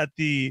them at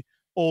the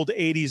old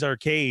 80s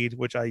arcade,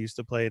 which I used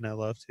to play and I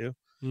love too.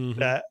 Mm-hmm.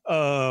 That,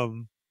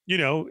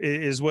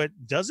 is what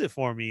does it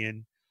for me.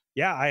 And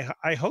yeah,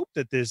 I hope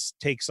that this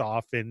takes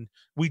off and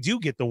we do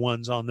get the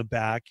ones on the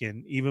back,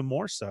 and even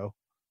more so.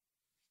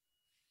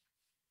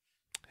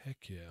 Heck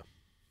yeah.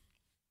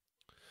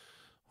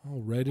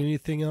 All right.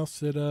 Anything else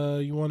that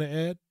you want to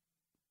add?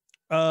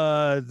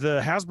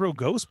 The Hasbro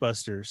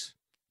Ghostbusters.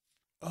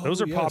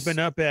 Those are popping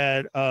up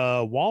at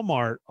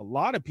Walmart. A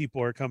lot of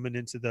people are coming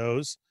into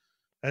those.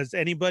 Has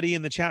anybody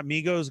in the chat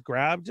Migos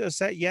grabbed a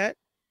set yet?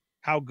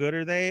 How good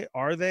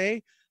are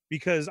they?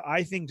 Because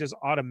I think just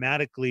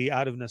automatically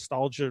out of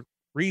nostalgia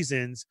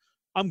reasons,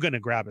 I'm going to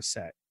grab a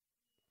set.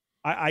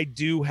 I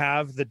do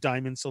have the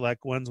Diamond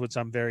Select ones, which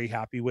I'm very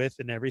happy with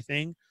and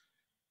everything,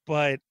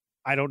 but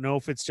I don't know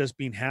if it's just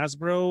being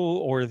Hasbro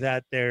or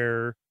that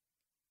they're,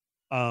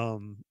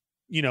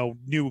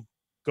 new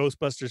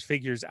Ghostbusters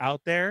figures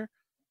out there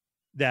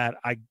that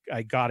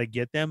I got to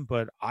get them,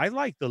 but I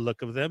like the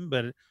look of them.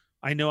 But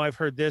I know I've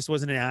heard this,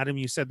 wasn't it, Adam?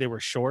 You said they were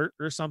short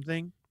or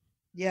something.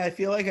 Yeah, I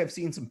feel like I've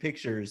seen some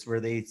pictures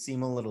where they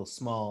seem a little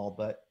small,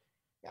 but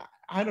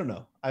I don't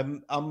know.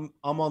 I'm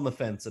on the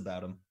fence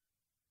about them.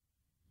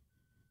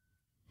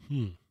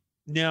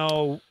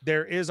 Now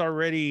there is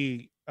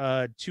already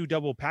 2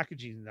 double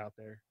packagings out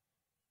there.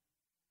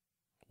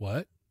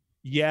 What?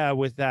 Yeah,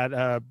 with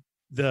that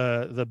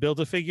the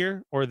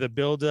Build-A-Figure or the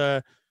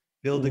Build-A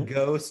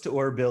Ghost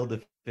or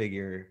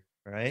Build-A-Figure,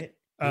 right?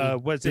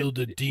 Was it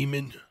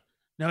Build-A-Demon?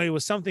 No, it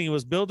was something. It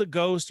was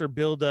Build-A-Ghost or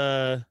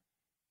Build-A.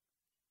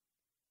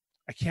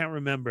 I can't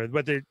remember,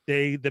 but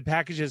the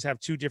packages have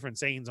 2 different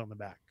sayings on the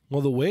back.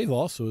 Well, the wave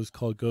also is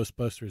called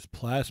Ghostbusters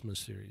Plasma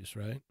Series,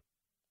 right?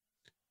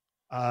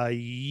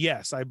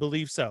 Yes, I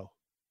believe so.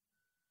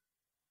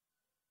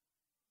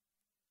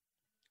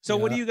 So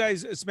what do you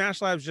guys,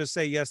 Smash Labs just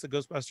say, yes, the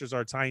Ghostbusters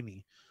are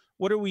tiny.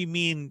 what do we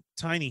mean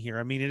tiny here?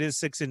 I mean, it is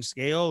 6-inch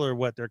scale, or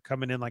what? They're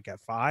coming in like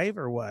at 5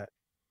 or what?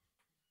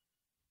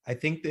 I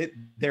think that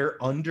they're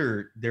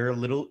a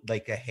little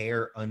like a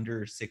hair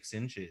under 6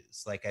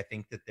 inches. Like I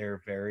think that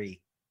they're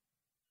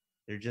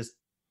just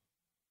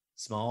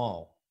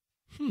small.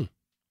 I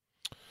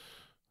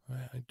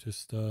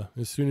just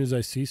as soon as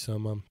I see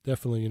some, I'm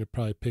definitely going to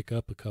probably pick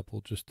up a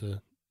couple just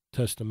to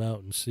test them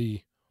out and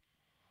see.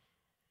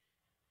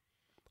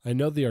 I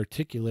know the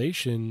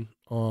articulation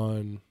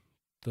on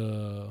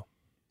the,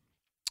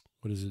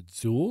 what is it,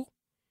 Zool?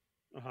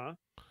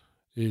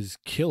 Is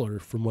killer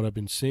from what I've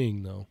been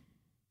seeing, though.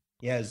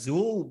 Yeah,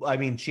 Zool, I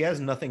mean, she has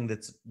nothing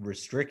that's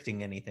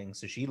restricting anything,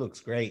 so she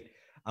looks great.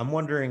 I'm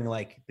wondering,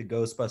 like, the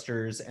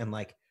Ghostbusters and,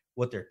 like,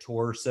 what their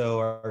torso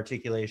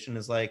articulation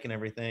is like and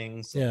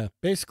everything. So. Yeah,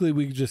 basically,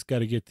 we just got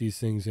to get these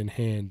things in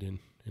hand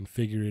and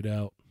figure it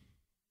out.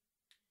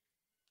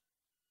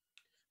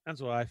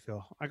 That's what I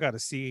feel. I got to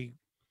see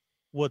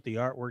what the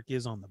artwork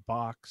is on the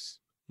box,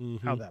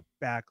 how that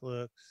back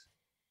looks.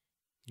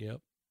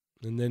 Yep.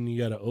 And then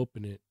you got to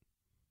open it.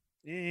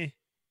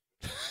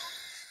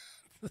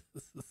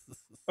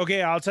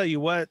 Okay, I'll tell you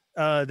what.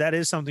 That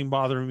is something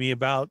bothering me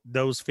about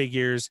those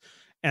figures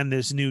and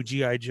this new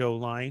G.I. Joe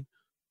line.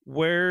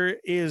 Where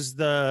is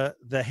the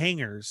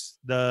hangers?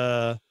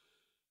 What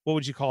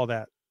would you call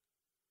that?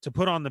 To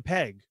put on the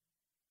peg.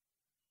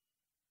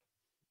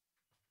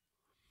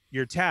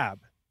 Your tab.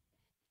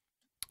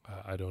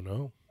 I don't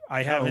know.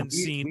 I haven't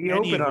seen. We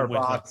open our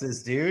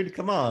boxes, dude.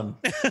 Come on.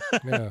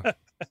 Yeah.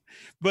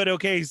 But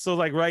okay, so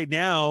like right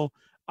now,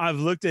 I've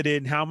looked at it,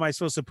 and how am I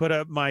supposed to put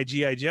up my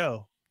G.I.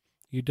 Joe?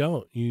 You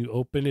don't. You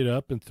open it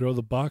up and throw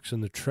the box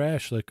in the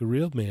trash like a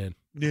real man.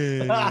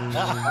 No.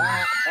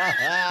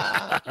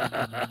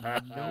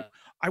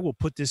 I will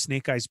put this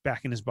Snake Eyes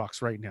back in his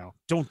box right now.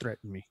 Don't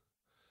threaten me.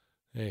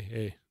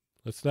 Hey,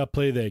 let's not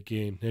play that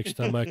game. Next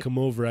time I come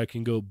over, I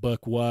can go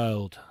buck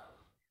wild.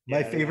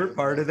 My favorite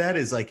part of that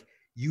is like,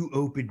 you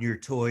open your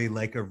toy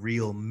like a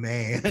real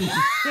man.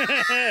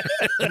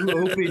 You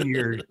open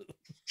your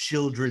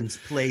children's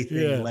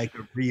plaything like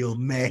a real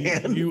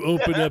man. You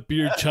open up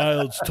your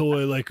child's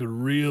toy like a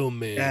real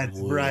man. That's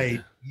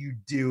right. You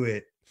do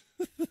it.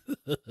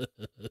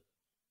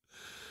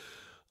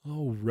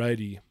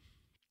 Alrighty.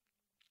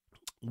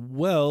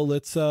 Well,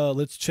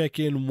 let's check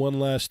in one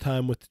last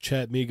time with the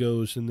Chat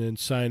Migos and then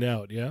sign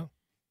out, yeah?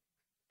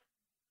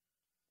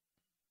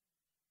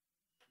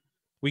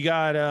 We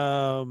got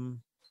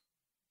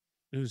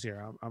who's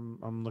here?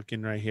 I'm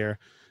looking right here.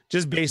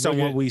 Just based on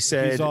what we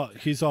said.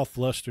 He's all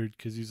flustered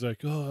because he's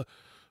like, oh,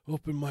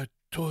 open my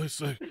toys.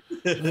 Like,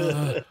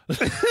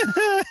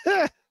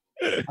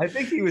 I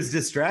think he was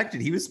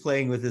distracted. He was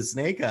playing with his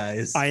snake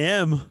eyes. I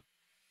am.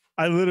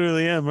 I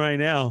literally am right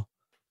now.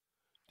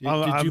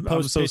 Did you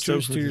post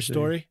pictures to your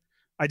story?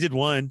 I did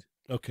one.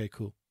 Okay,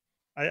 cool.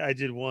 I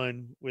did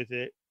one with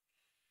it.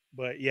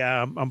 But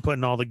yeah, I'm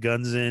putting all the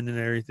guns in and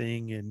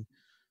everything and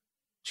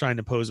trying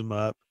to pose them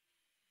up.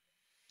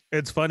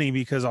 It's funny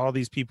because all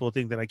these people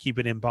think that I keep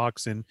it in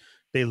box and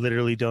they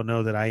literally don't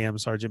know that I am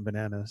Sergeant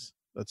Bananas.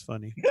 That's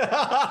funny.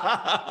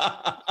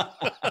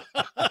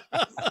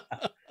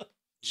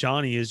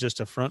 Johnny is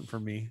just a front for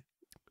me.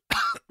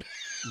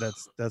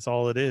 That's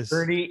all it is.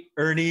 Ernie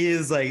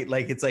is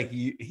like it's like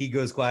he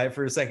goes quiet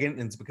for a second,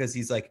 and it's because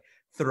he's like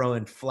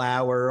throwing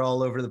flour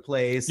all over the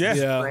place,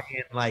 spraying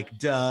like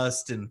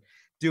dust and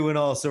doing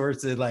all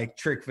sorts of like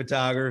trick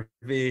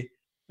photography.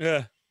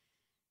 Yeah.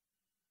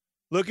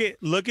 Look at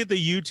the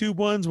YouTube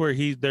ones where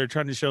they're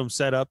trying to show him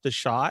set up the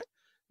shot.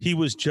 He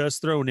was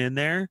just thrown in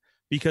there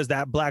because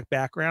that black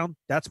background,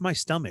 that's my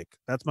stomach.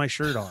 That's my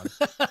shirt on.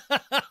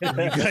 You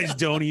guys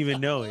don't even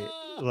know it.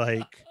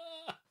 Like,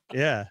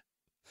 yeah.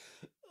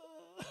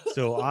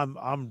 So I'm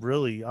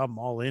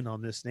all in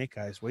on this Snake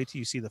Eyes. Wait till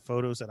you see the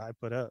photos that I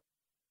put up.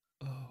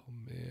 Oh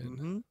man.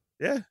 Mm-hmm.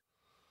 Yeah.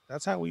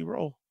 That's how we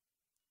roll.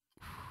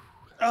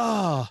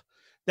 Oh,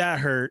 that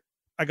hurt.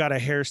 I got a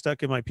hair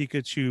stuck in my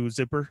Pikachu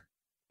zipper.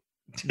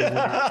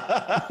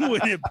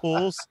 When it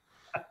pulls.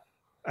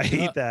 I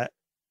hate that.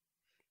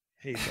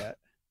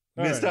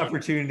 Missed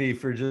opportunity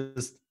for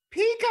just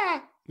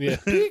Pika. Yeah.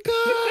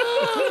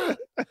 Pika.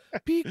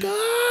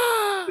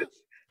 Pika.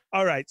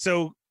 All right.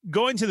 So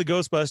going to the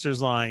Ghostbusters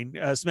line,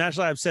 Smash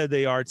Lab said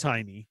they are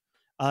tiny.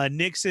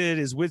 Nick said,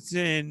 is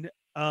Winston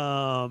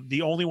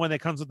the only one that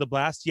comes with the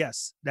blast?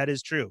 Yes, that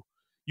is true.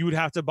 You would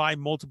have to buy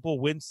multiple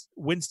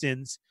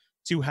Winstons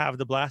to have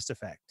the blast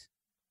effect.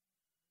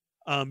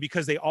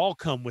 Because they all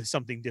come with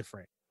something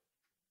different.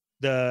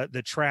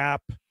 The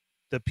trap,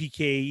 the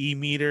PKE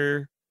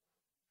meter,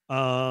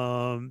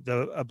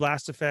 the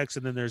blast effects,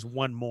 and then there's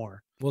one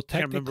more. Well,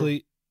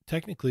 technically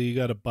you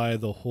got to buy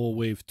the whole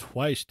wave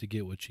twice to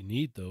get what you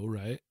need, though,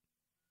 right?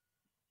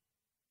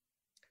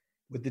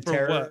 With the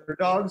terror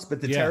dogs, but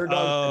the terror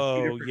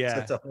dogs have 2 different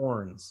sets of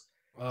horns.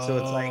 So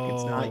it's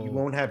like you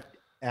won't have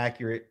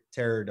accurate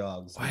terror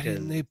dogs. Why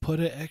didn't they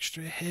put an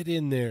extra head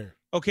in there?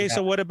 Okay,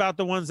 so what about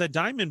the ones that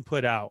Diamond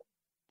put out?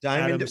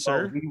 Diamond, Adam,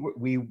 sir?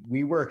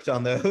 we worked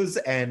on those,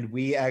 and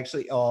we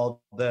actually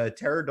all the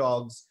terror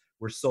dogs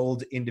were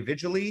sold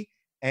individually.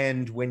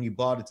 And when you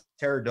bought a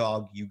Terror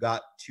Dog, you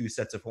got 2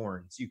 sets of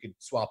horns. You could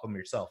swap them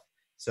yourself.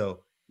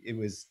 So it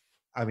was,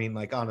 I mean,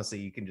 like, honestly,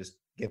 you can just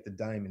get the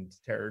diamond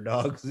Terror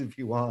Dogs if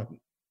you want.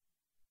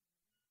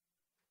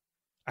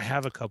 I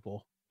have a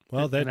couple.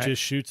 Well, that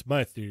just shoots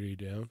my theory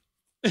down.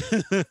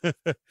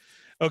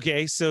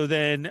 Okay, so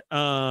then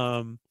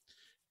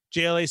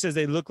JLA says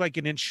they look like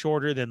an inch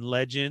shorter than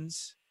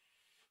Legends.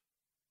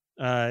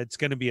 It's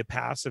going to be a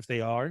pass if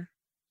they are.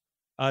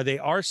 They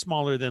are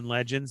smaller than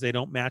Legends. They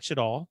don't match at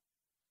all.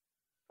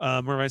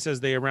 Mervine says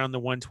they around the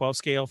 112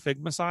 scale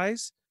Figma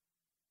size.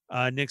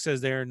 Nick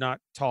says they're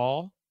not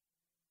tall.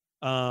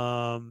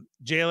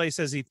 JLA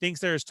says he thinks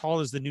they're as tall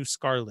as the new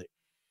Scarlet.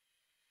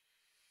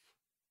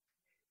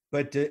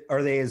 But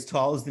are they as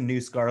tall as the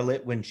new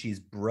Scarlet when she's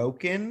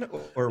broken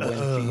or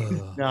when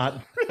she's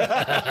not?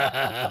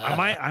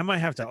 I might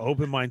have to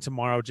open mine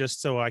tomorrow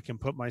just so I can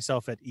put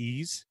myself at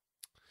ease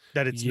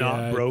that it's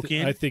not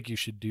broken. I think you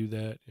should do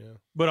that. Yeah,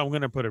 but I'm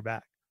gonna put her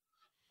back.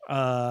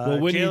 Well,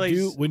 when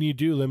you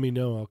do, let me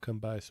know. I'll come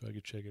by so I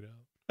can check it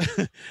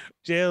out.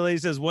 JLA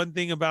says one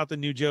thing about the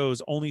new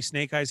Joes: only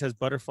Snake Eyes has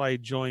butterfly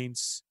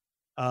joints.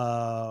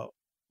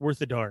 Worth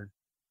a darn.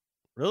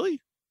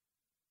 Really?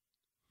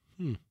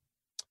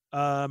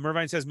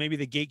 Mervine says maybe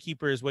the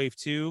Gatekeeper is wave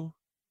 2.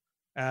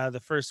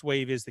 The first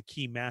wave is the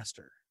Key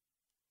Master.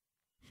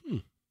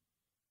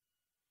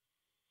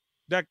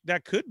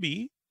 That could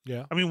be.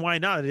 Yeah. I mean, why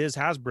not? It is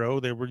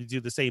Hasbro. They were to do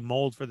the same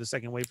mold for the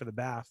second wave for the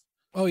bath.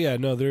 Oh yeah,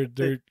 no,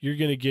 you're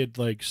gonna get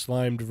like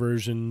slimed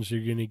versions.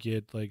 You're gonna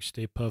get like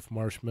Stay Puft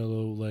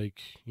Marshmallow, like,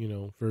 you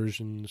know,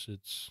 versions.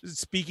 It's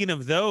speaking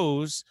of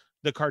those,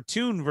 the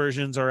cartoon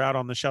versions are out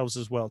on the shelves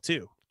as well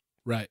too.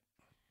 Right.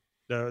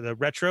 The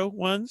retro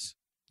ones.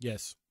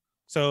 Yes.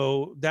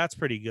 So that's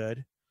pretty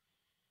good.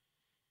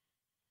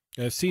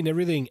 I've seen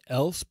everything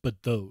else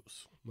but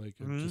those. Like,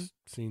 I've just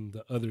seen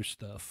the other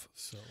stuff.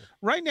 So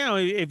right now,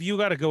 if you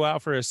got to go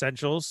out for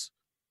essentials,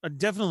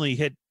 definitely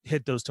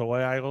hit those toy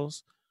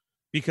aisles,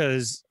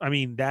 because I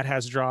mean that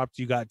has dropped.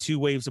 You got 2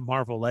 waves of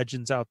Marvel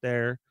Legends out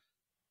there.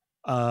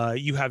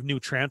 You have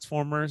new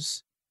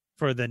Transformers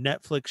for the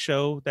Netflix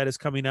show that is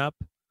coming up.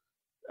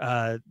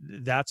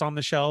 That's on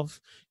the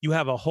shelf. You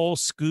have a whole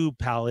Scoob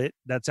palette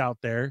that's out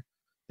there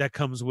that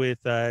comes with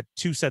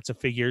 2 sets of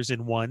figures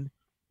in one,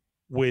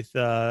 with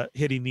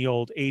hitting the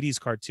old 80s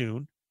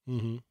cartoon.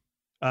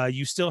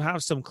 You still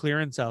have some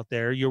clearance out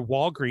there. Your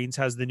Walgreens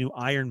has the new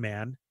Iron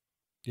Man,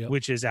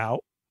 which is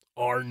out.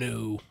 Are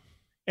new.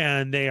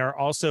 And they are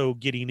also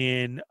getting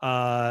in,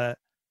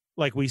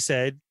 like we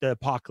said, the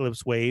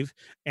Apocalypse Wave,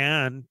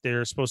 and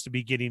they're supposed to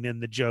be getting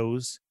in the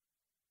Joes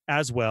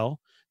as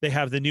well. They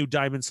have the new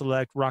Diamond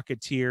Select,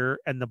 Rocketeer,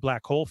 and the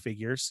Black Hole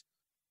figures.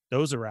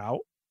 Those are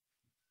out.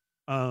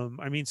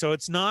 I mean, so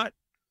it's not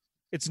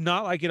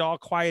like it all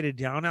quieted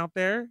down out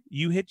there.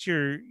 You hit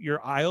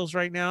your aisles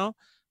right now.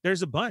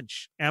 There's a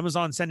bunch.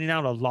 Amazon sending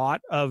out a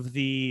lot of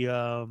the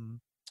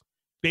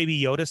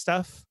Baby Yoda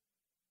stuff.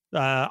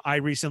 I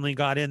recently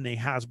got in the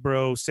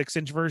Hasbro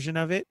 6-inch version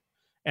of it.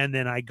 And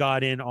then I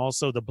got in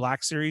also the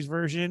Black Series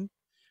version.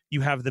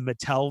 You have the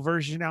Mattel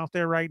version out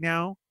there right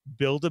now,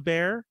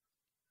 Build-A-Bear.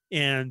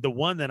 And the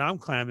one that I'm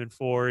clamming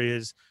for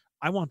is,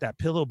 I want that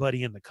Pillow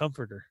Buddy and the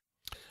Comforter.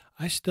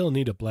 I still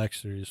need a Black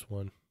Series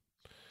one.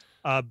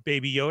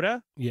 Baby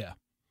Yoda? Yeah.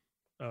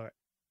 All right.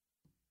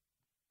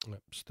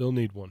 Still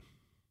need one.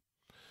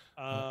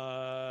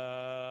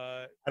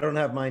 I don't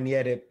have mine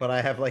yet, but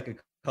I have like a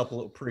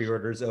couple of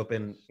pre-orders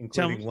open,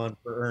 including one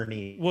for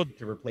Ernie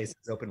to replace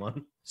his open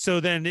one. So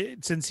then,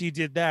 since he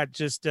did that,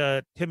 just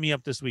hit me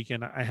up this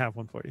weekend. I have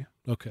one for you.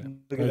 Okay.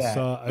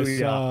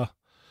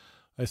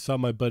 I saw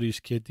my buddy's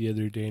kid the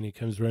other day, and he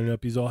comes running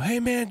up. He's all, "Hey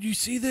man, you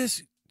see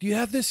this? Do you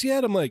have this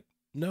yet?" I'm like,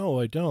 "No,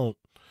 I don't."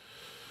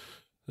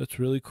 That's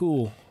really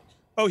cool.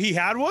 Oh, he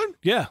had one?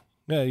 Yeah.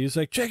 He's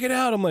like, "Check it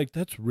out." I'm like,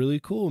 "That's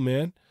really cool,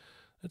 man."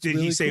 Did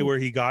he say where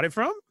he got it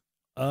from?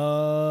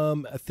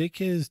 I think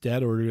his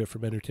dad ordered it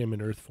from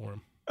Entertainment Earth for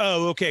him.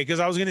 Oh, okay.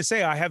 Because I was going to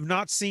say, I have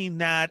not seen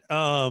that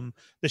the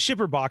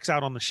shipper box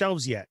out on the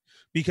shelves yet.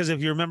 Because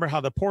if you remember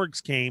how the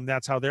Porgs came,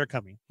 that's how they're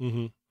coming.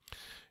 Mm-hmm.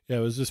 Yeah,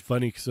 it was just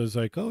funny because I was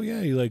like, "Oh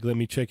yeah," you like let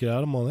me check it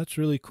out. I'm all, "That's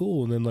really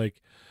cool." And then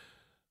like,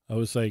 I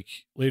was like,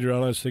 later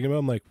on, I was thinking about,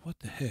 I'm like, "What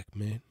the heck,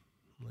 man?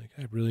 Like,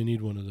 I really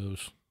need one of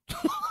those."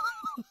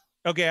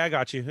 Okay, I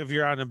got you. If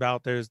you're out and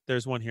about,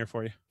 there's one here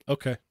for you.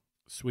 Okay,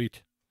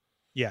 sweet.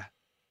 Yeah.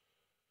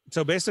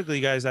 So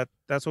basically, guys,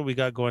 that's what we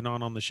got going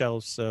on the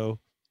shelves. So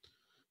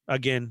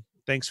again,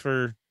 thanks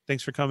for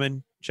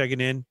coming,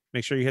 checking in.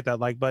 Make sure you hit that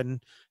like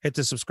button, hit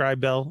the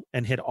subscribe bell,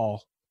 and hit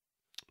all.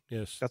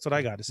 Yes, that's what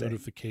I got to say.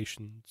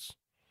 Notifications,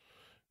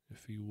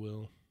 if you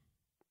will.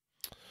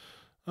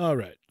 All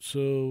right,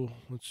 so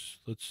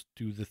let's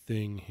do the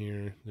thing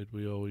here that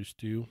we always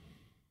do.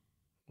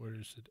 Where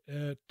is it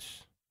at?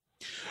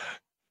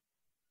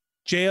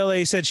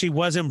 JLA said she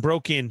wasn't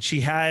broken.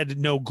 She had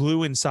no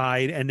glue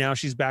inside, and now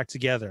she's back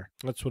together.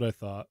 That's what I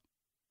thought.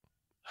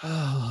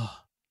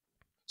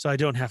 So I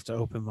don't have to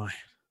open mine.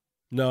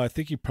 No, I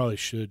think you probably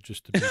should,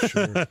 just to be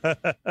sure.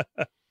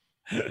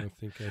 I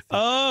think.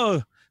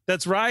 Oh,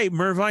 that's right.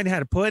 Mervine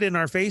had put in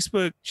our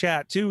Facebook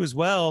chat too, as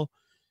well,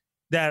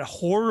 that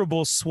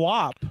horrible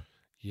swap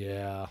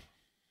Yeah.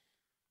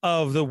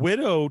 of the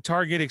Widow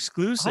Target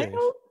exclusive.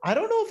 I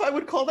don't know if I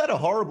would call that a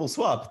horrible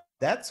swap.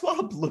 That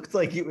swap looked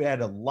like you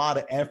had a lot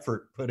of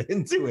effort put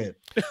into it.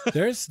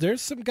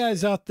 There's some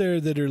guys out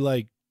there that are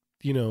like,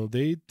 you know,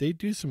 they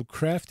do some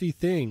crafty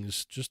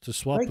things just to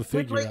swap a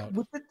figure out.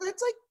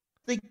 That's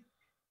like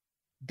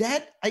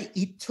that.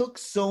 It took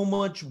so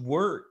much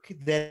work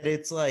that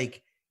it's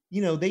like,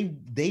 you know,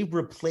 they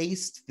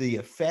replaced the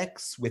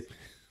effects with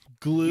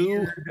Glue,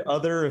 weird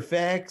other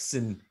effects,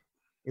 and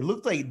it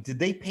looked like, did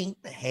they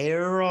paint the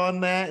hair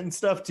on that and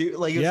stuff too?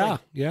 Like, it was like,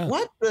 yeah.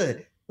 what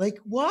the, like,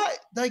 what,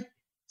 like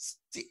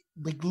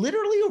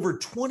literally over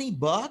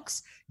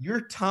 $20,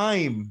 your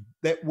time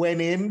that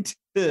went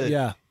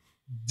into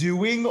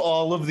doing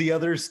all of the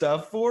other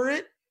stuff for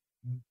it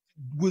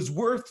was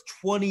worth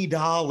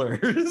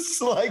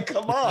 $20. Like,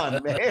 come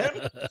on,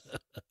 man.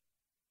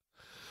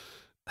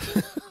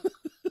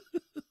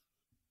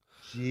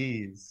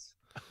 Jeez.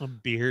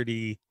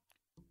 Beardy.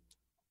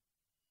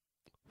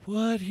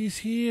 What? He's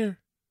here.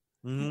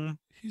 Mm-hmm.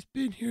 He's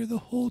been here the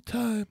whole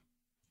time.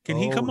 Can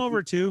he come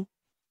over too?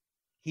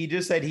 He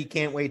just said he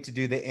can't wait to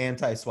do the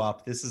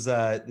anti-swap. This is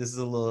a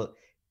little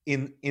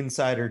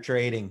insider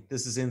trading.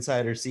 This is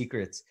insider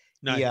secrets.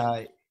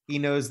 Nice. He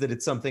knows that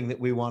it's something that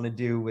we want to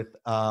do with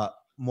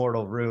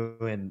Mortal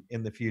Ruin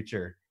in the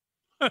future.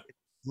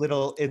 It's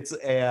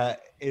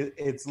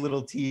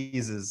little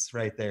teases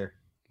right there.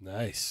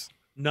 Nice.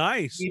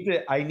 I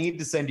need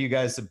to send you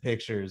guys some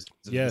pictures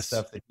of the Yes.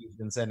 stuff that he's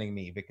been sending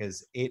me,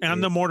 because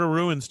the Mortal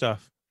Ruin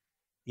stuff.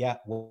 Yeah,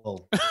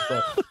 well,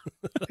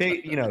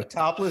 you know,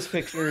 topless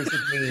pictures of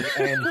me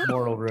and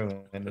Mortal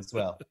Ruin as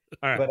well.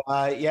 All right.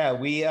 But yeah,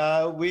 we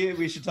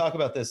should talk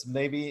about this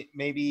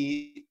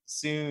maybe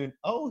soon.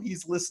 Oh,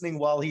 he's listening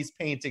while he's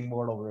painting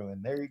Mortal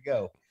Ruin. There you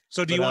go.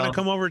 So do you want to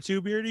come over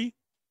too, Beardy?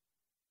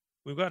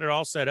 We've got it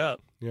all set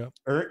up. Yeah.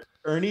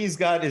 Ernie's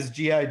got his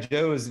GI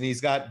Joes, and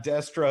he's got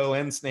Destro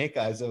and Snake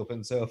Eyes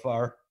open so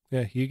far.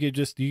 Yeah, you could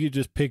just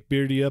pick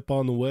Beardy up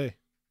on the way.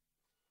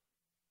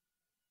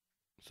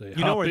 Say,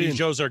 you know where in. these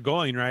Joes are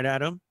going, right,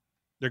 Adam?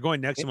 They're going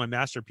next to my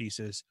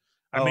masterpieces.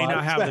 I may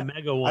not have the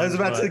mega ones. I was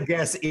about to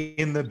guess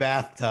in the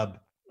bathtub.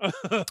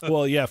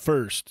 Well, yeah,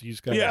 first he's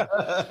got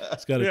to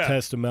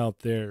test them out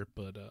there,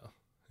 but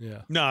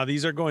yeah. No,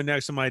 these are going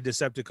next to my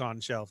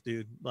Decepticon shelf,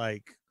 dude.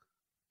 Like,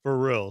 for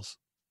reals.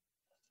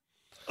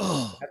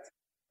 Oh,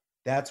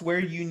 that's where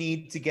you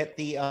need to get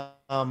the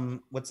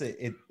what's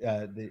it?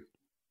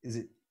 Is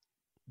it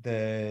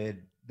the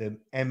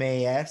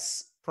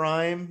MAS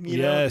Prime?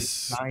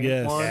 Yes.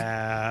 Yes. One?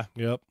 Yeah.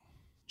 Yep.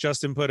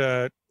 Justin put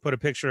a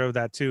picture of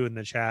that too in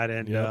the chat,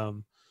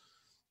 and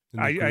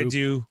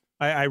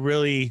I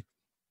really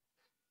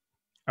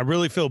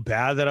feel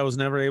bad that I was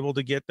never able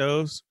to get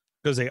those,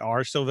 because they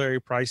are still very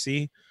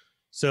pricey.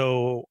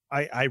 So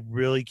I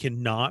really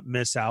cannot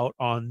miss out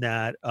on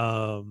that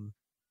Soundwave,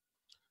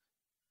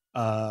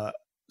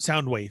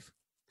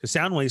 because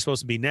Soundwave is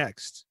supposed to be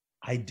next.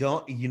 I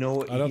don't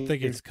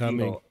think it's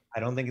coming. I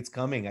don't think it's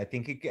coming. I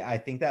think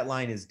that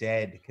line is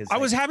dead, because I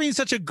was having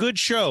such a good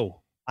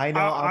show. I know.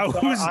 I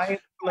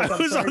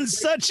was on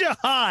such a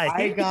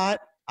high.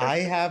 I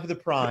have the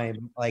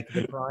Prime. Like,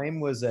 the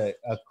Prime was a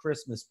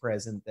Christmas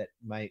present that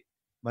my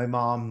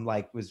mom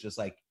was just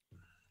like,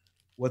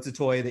 what's a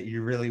toy that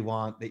you really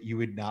want that you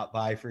would not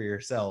buy for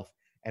yourself?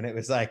 And it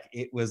was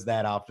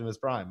that Optimus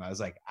Prime. I was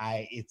like,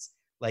 it's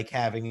like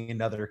having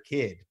another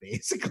kid,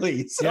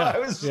 basically. So I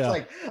was just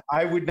like,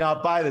 I would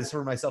not buy this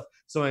for myself.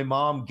 So my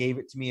mom gave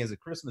it to me as a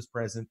Christmas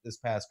present this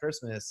past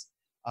Christmas.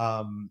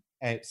 And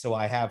so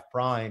I have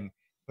Prime,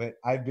 but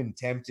I've been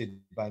tempted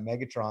by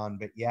Megatron.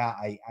 But yeah,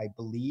 I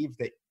believe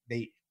that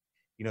they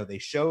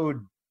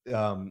showed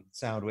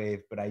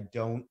Soundwave, but I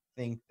don't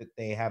think that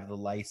they have the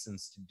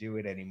license to do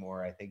it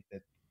anymore. I think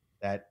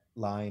that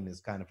line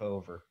is kind of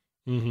over.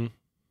 Mm-hmm.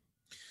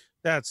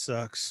 That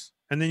sucks.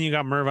 And then you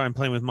got Mervine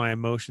playing with my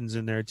emotions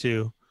in there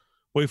too.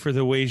 Wait for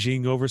the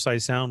Weijing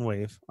oversized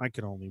Soundwave. I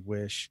could only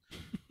wish.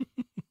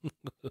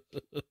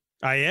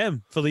 I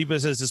am. Felipe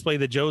says display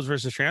the Joes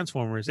versus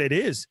Transformers. It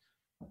is.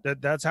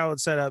 That's how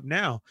it's set up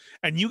now.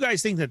 And you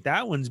guys think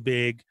that one's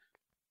big.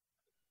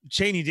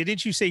 Cheney,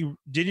 didn't you see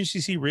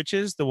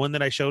Rich's, the one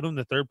that I showed him,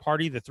 the third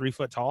party, the 3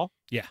 foot tall?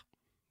 Yeah.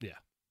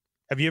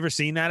 Have you ever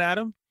seen that,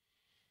 Adam?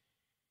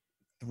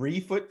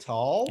 3 foot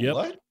tall? Yep.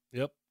 What?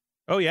 Yep.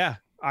 Oh yeah.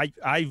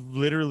 I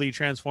literally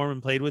transformed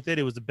and played with it.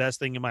 It was the best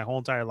thing in my whole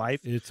entire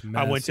life. It's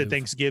massive. I went to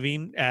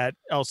Thanksgiving at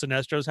El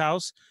Sinestro's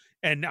house,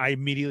 and I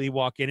immediately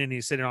walk in and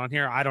he's sitting on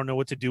here. I don't know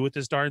what to do with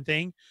this darn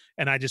thing.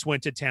 And I just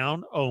went to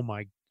town. Oh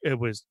my,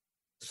 it's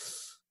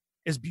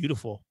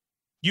beautiful.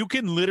 You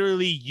can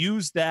literally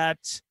use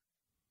that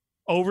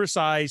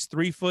oversized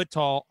 3 foot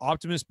tall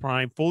Optimus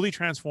Prime, fully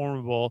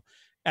transformable,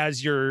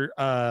 as your,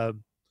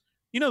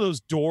 those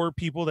door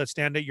people that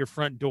stand at your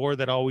front door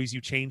that always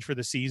you change for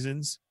the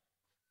seasons,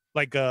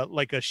 like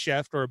a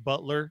chef or a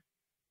butler,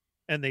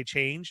 and they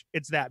change.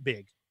 It's that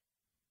big.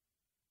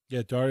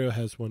 Yeah, Dario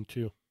has one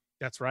too.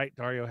 That's right.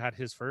 Dario had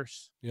his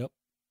first. Yep.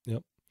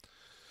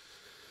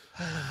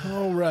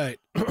 All right.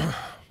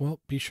 Well,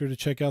 be sure to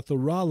check out the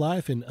Raw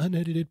Life and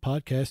Unedited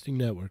Podcasting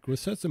Network with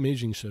such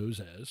amazing shows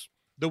as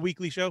The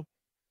Weekly Show.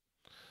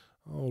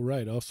 All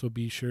right. Also,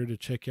 be sure to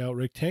check out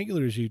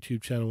Rectangular's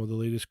YouTube channel with the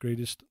latest,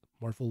 greatest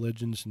Marvel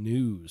Legends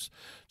news.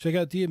 Check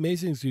out The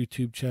Amazing's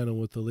YouTube channel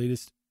with the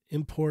latest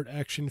import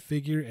action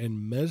figure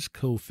and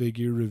Mezco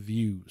figure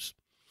reviews.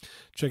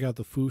 Check out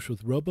The Foosh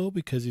with Robo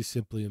because he's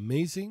simply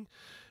amazing.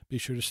 Be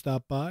sure to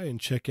stop by and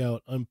check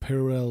out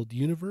Unparalleled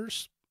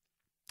Universe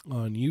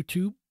on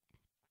YouTube.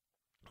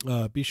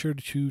 Be sure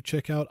to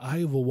check out Eye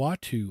of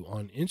Awatu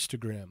on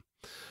Instagram.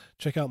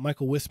 Check out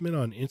Michael Wisman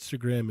on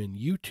Instagram and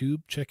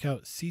YouTube. Check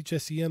out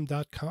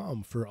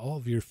cjesem.com for all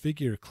of your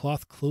figure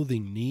cloth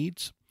clothing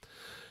needs.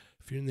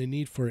 If you're in the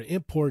need for an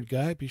import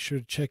guide, be sure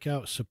to check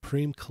out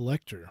Supreme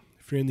Collector.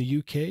 If you're in the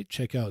UK,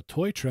 check out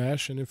Toy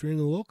Trash. And if you're in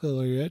the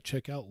local area,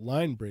 check out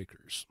Line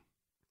Breakers.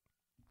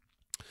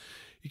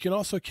 You can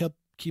also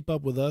keep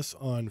up with us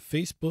on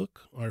Facebook,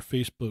 our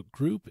Facebook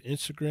group,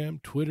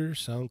 Instagram, Twitter,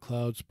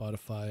 SoundCloud,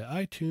 Spotify,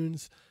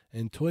 iTunes,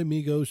 and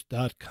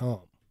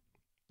toymigos.com.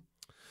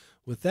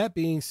 With that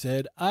being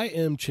said, I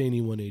am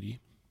Cheney180.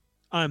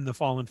 I'm the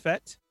Fallen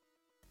Fett.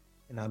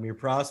 And I'm your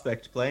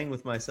prospect playing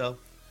with myself.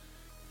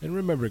 And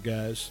remember,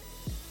 guys,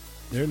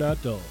 they're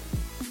not dull.